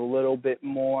is a little bit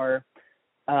more.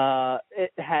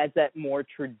 It has that more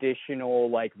traditional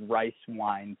like rice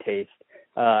wine taste.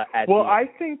 I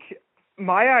think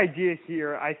my idea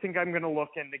here, I think I'm going to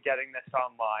look into getting this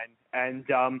online, and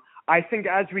I think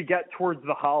as we get towards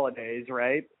the holidays,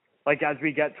 right? Like as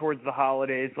we get towards the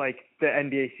holidays, like the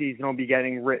NBA season will be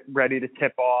getting ready to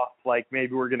tip off. Like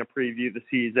maybe we're going to preview the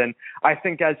season. I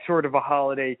think as sort of a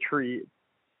holiday treat,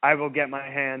 I will get my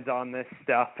hands on this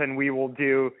stuff, and we will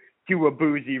do a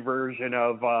boozy version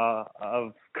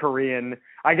of Korean.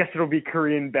 I guess it'll be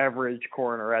Korean beverage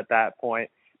corner at that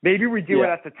point. Maybe we do it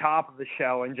at the top of the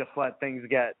show and just let things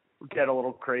get a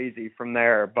little crazy from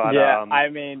there. But I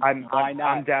mean, why not?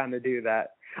 I'm down to do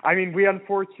that. I mean,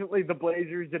 the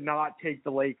Blazers did not take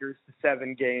the Lakers to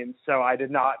 7 games, so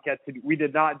we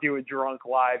did not do a drunk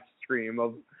live stream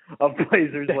of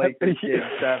Blazers Lakers game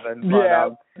 7.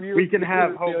 But we can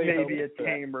have maybe a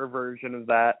tamer version of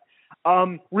that.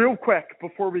 Real quick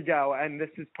before we go, and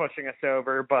this is pushing us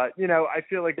over, but I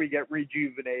feel like we get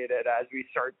rejuvenated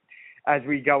as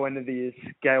we go into these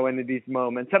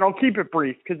moments, and I'll keep it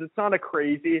brief because it's not a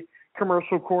crazy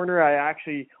commercial corner. I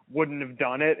actually wouldn't have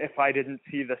done it if I didn't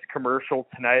see this commercial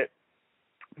tonight.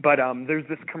 But there's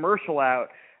this commercial out.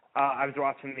 I was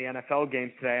watching the NFL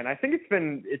game today, and I think it's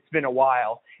been a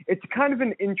while. It's kind of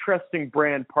an interesting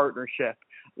brand partnership.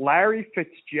 Larry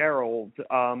Fitzgerald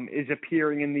is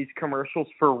appearing in these commercials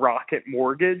for Rocket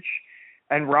Mortgage,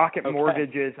 and Rocket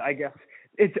Mortgage is, I guess,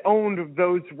 it's owned.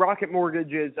 Those Rocket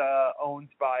Mortgage is owned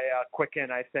by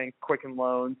Quicken, I think. Quicken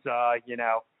Loans,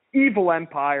 evil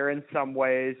empire in some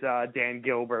ways. Dan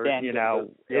Gilbert,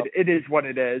 it is what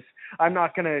it is. I'm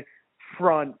not going to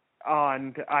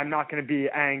I'm not going to be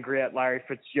angry at Larry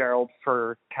Fitzgerald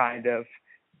for kind of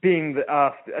being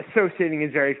associating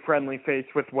his very friendly face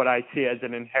with what I see as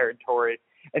an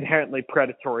inherently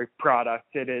predatory product.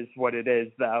 It is what it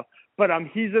is, though. But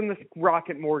he's in this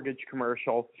Rocket Mortgage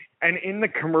commercial, and in the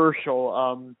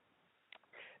commercial,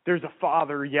 there's a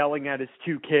father yelling at his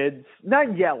 2 kids,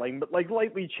 not yelling, but like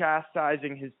lightly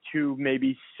chastising his 2,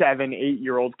 maybe 7,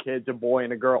 8-year-old kids, a boy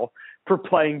and a girl, for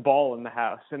playing ball in the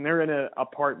house. And they're in an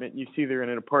apartment. You see they're in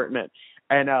an apartment.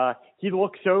 And he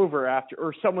looks over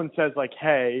or someone says like,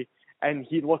 hey, and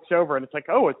he looks over and it's like,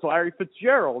 oh, it's Larry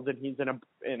Fitzgerald. And he's in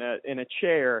a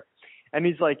chair. And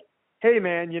he's like, hey,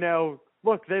 man,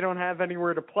 look, they don't have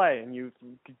anywhere to play. And you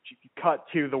cut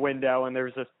to the window and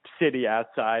there's a city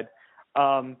outside.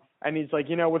 And he's like,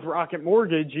 with Rocket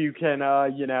Mortgage, you can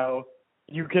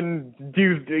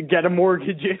get a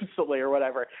mortgage instantly or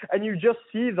whatever. And you just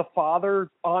see the father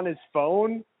on his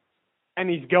phone and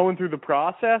he's going through the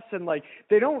process and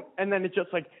and then it's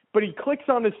just like, but he clicks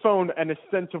on his phone and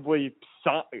ostensibly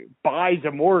buys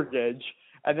a mortgage.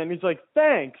 And then he's like,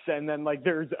 thanks. And then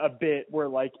there's a bit where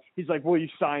he's like, will you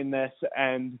sign this?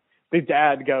 And the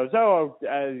dad goes,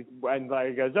 okay.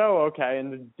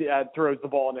 And the dad throws the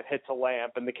ball and it hits a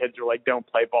lamp and the kids are like, don't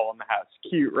play ball in the house.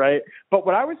 Cute, right? But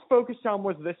what I was focused on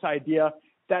was this idea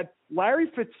that Larry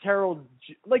Fitzgerald,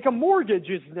 a mortgage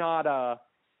is not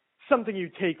something you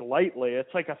take lightly.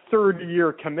 It's like a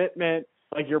 30-year commitment.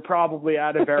 You're probably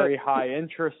at a very high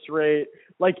interest rate.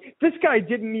 This guy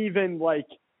didn't even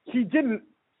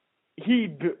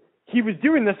he was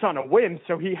doing this on a whim,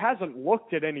 so he hasn't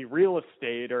looked at any real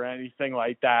estate or anything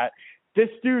like that. This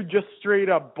dude just straight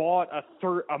up bought a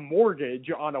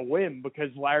mortgage on a whim because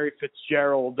Larry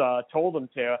Fitzgerald told him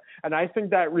to. And I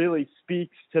think that really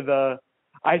speaks to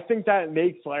I think that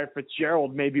makes Larry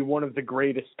Fitzgerald maybe one of the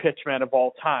greatest pitchmen of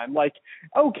all time.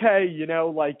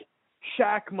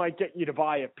 Shaq might get you to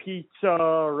buy a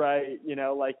pizza, right?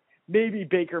 Maybe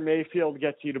Baker Mayfield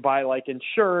gets you to buy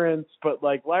insurance, but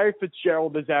Larry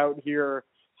Fitzgerald is out here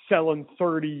selling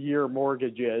 30-year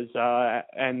mortgages,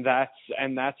 and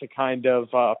that's a kind of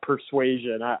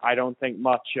persuasion I don't think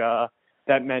much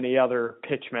that many other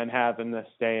pitchmen have in this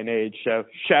day and age. So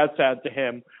shouts out to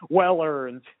him. Well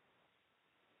earned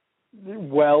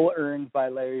by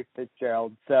Larry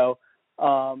Fitzgerald. So,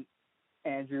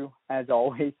 Andrew, as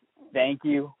always, thank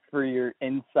you for your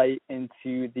insight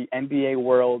into the NBA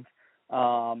world,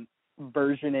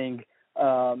 versioning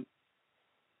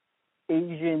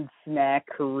Asian snack,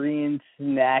 Korean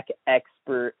snack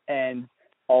expert, and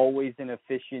always an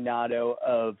aficionado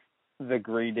of the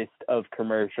greatest of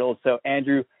commercials. So,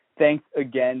 Andrew, thanks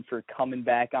again for coming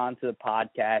back onto the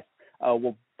podcast.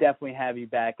 We'll definitely have you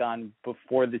back on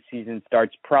before the season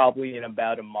starts, probably in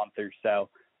about a month or so.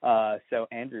 So,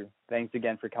 Andrew, thanks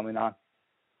again for coming on.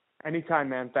 Anytime,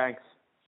 man. Thanks.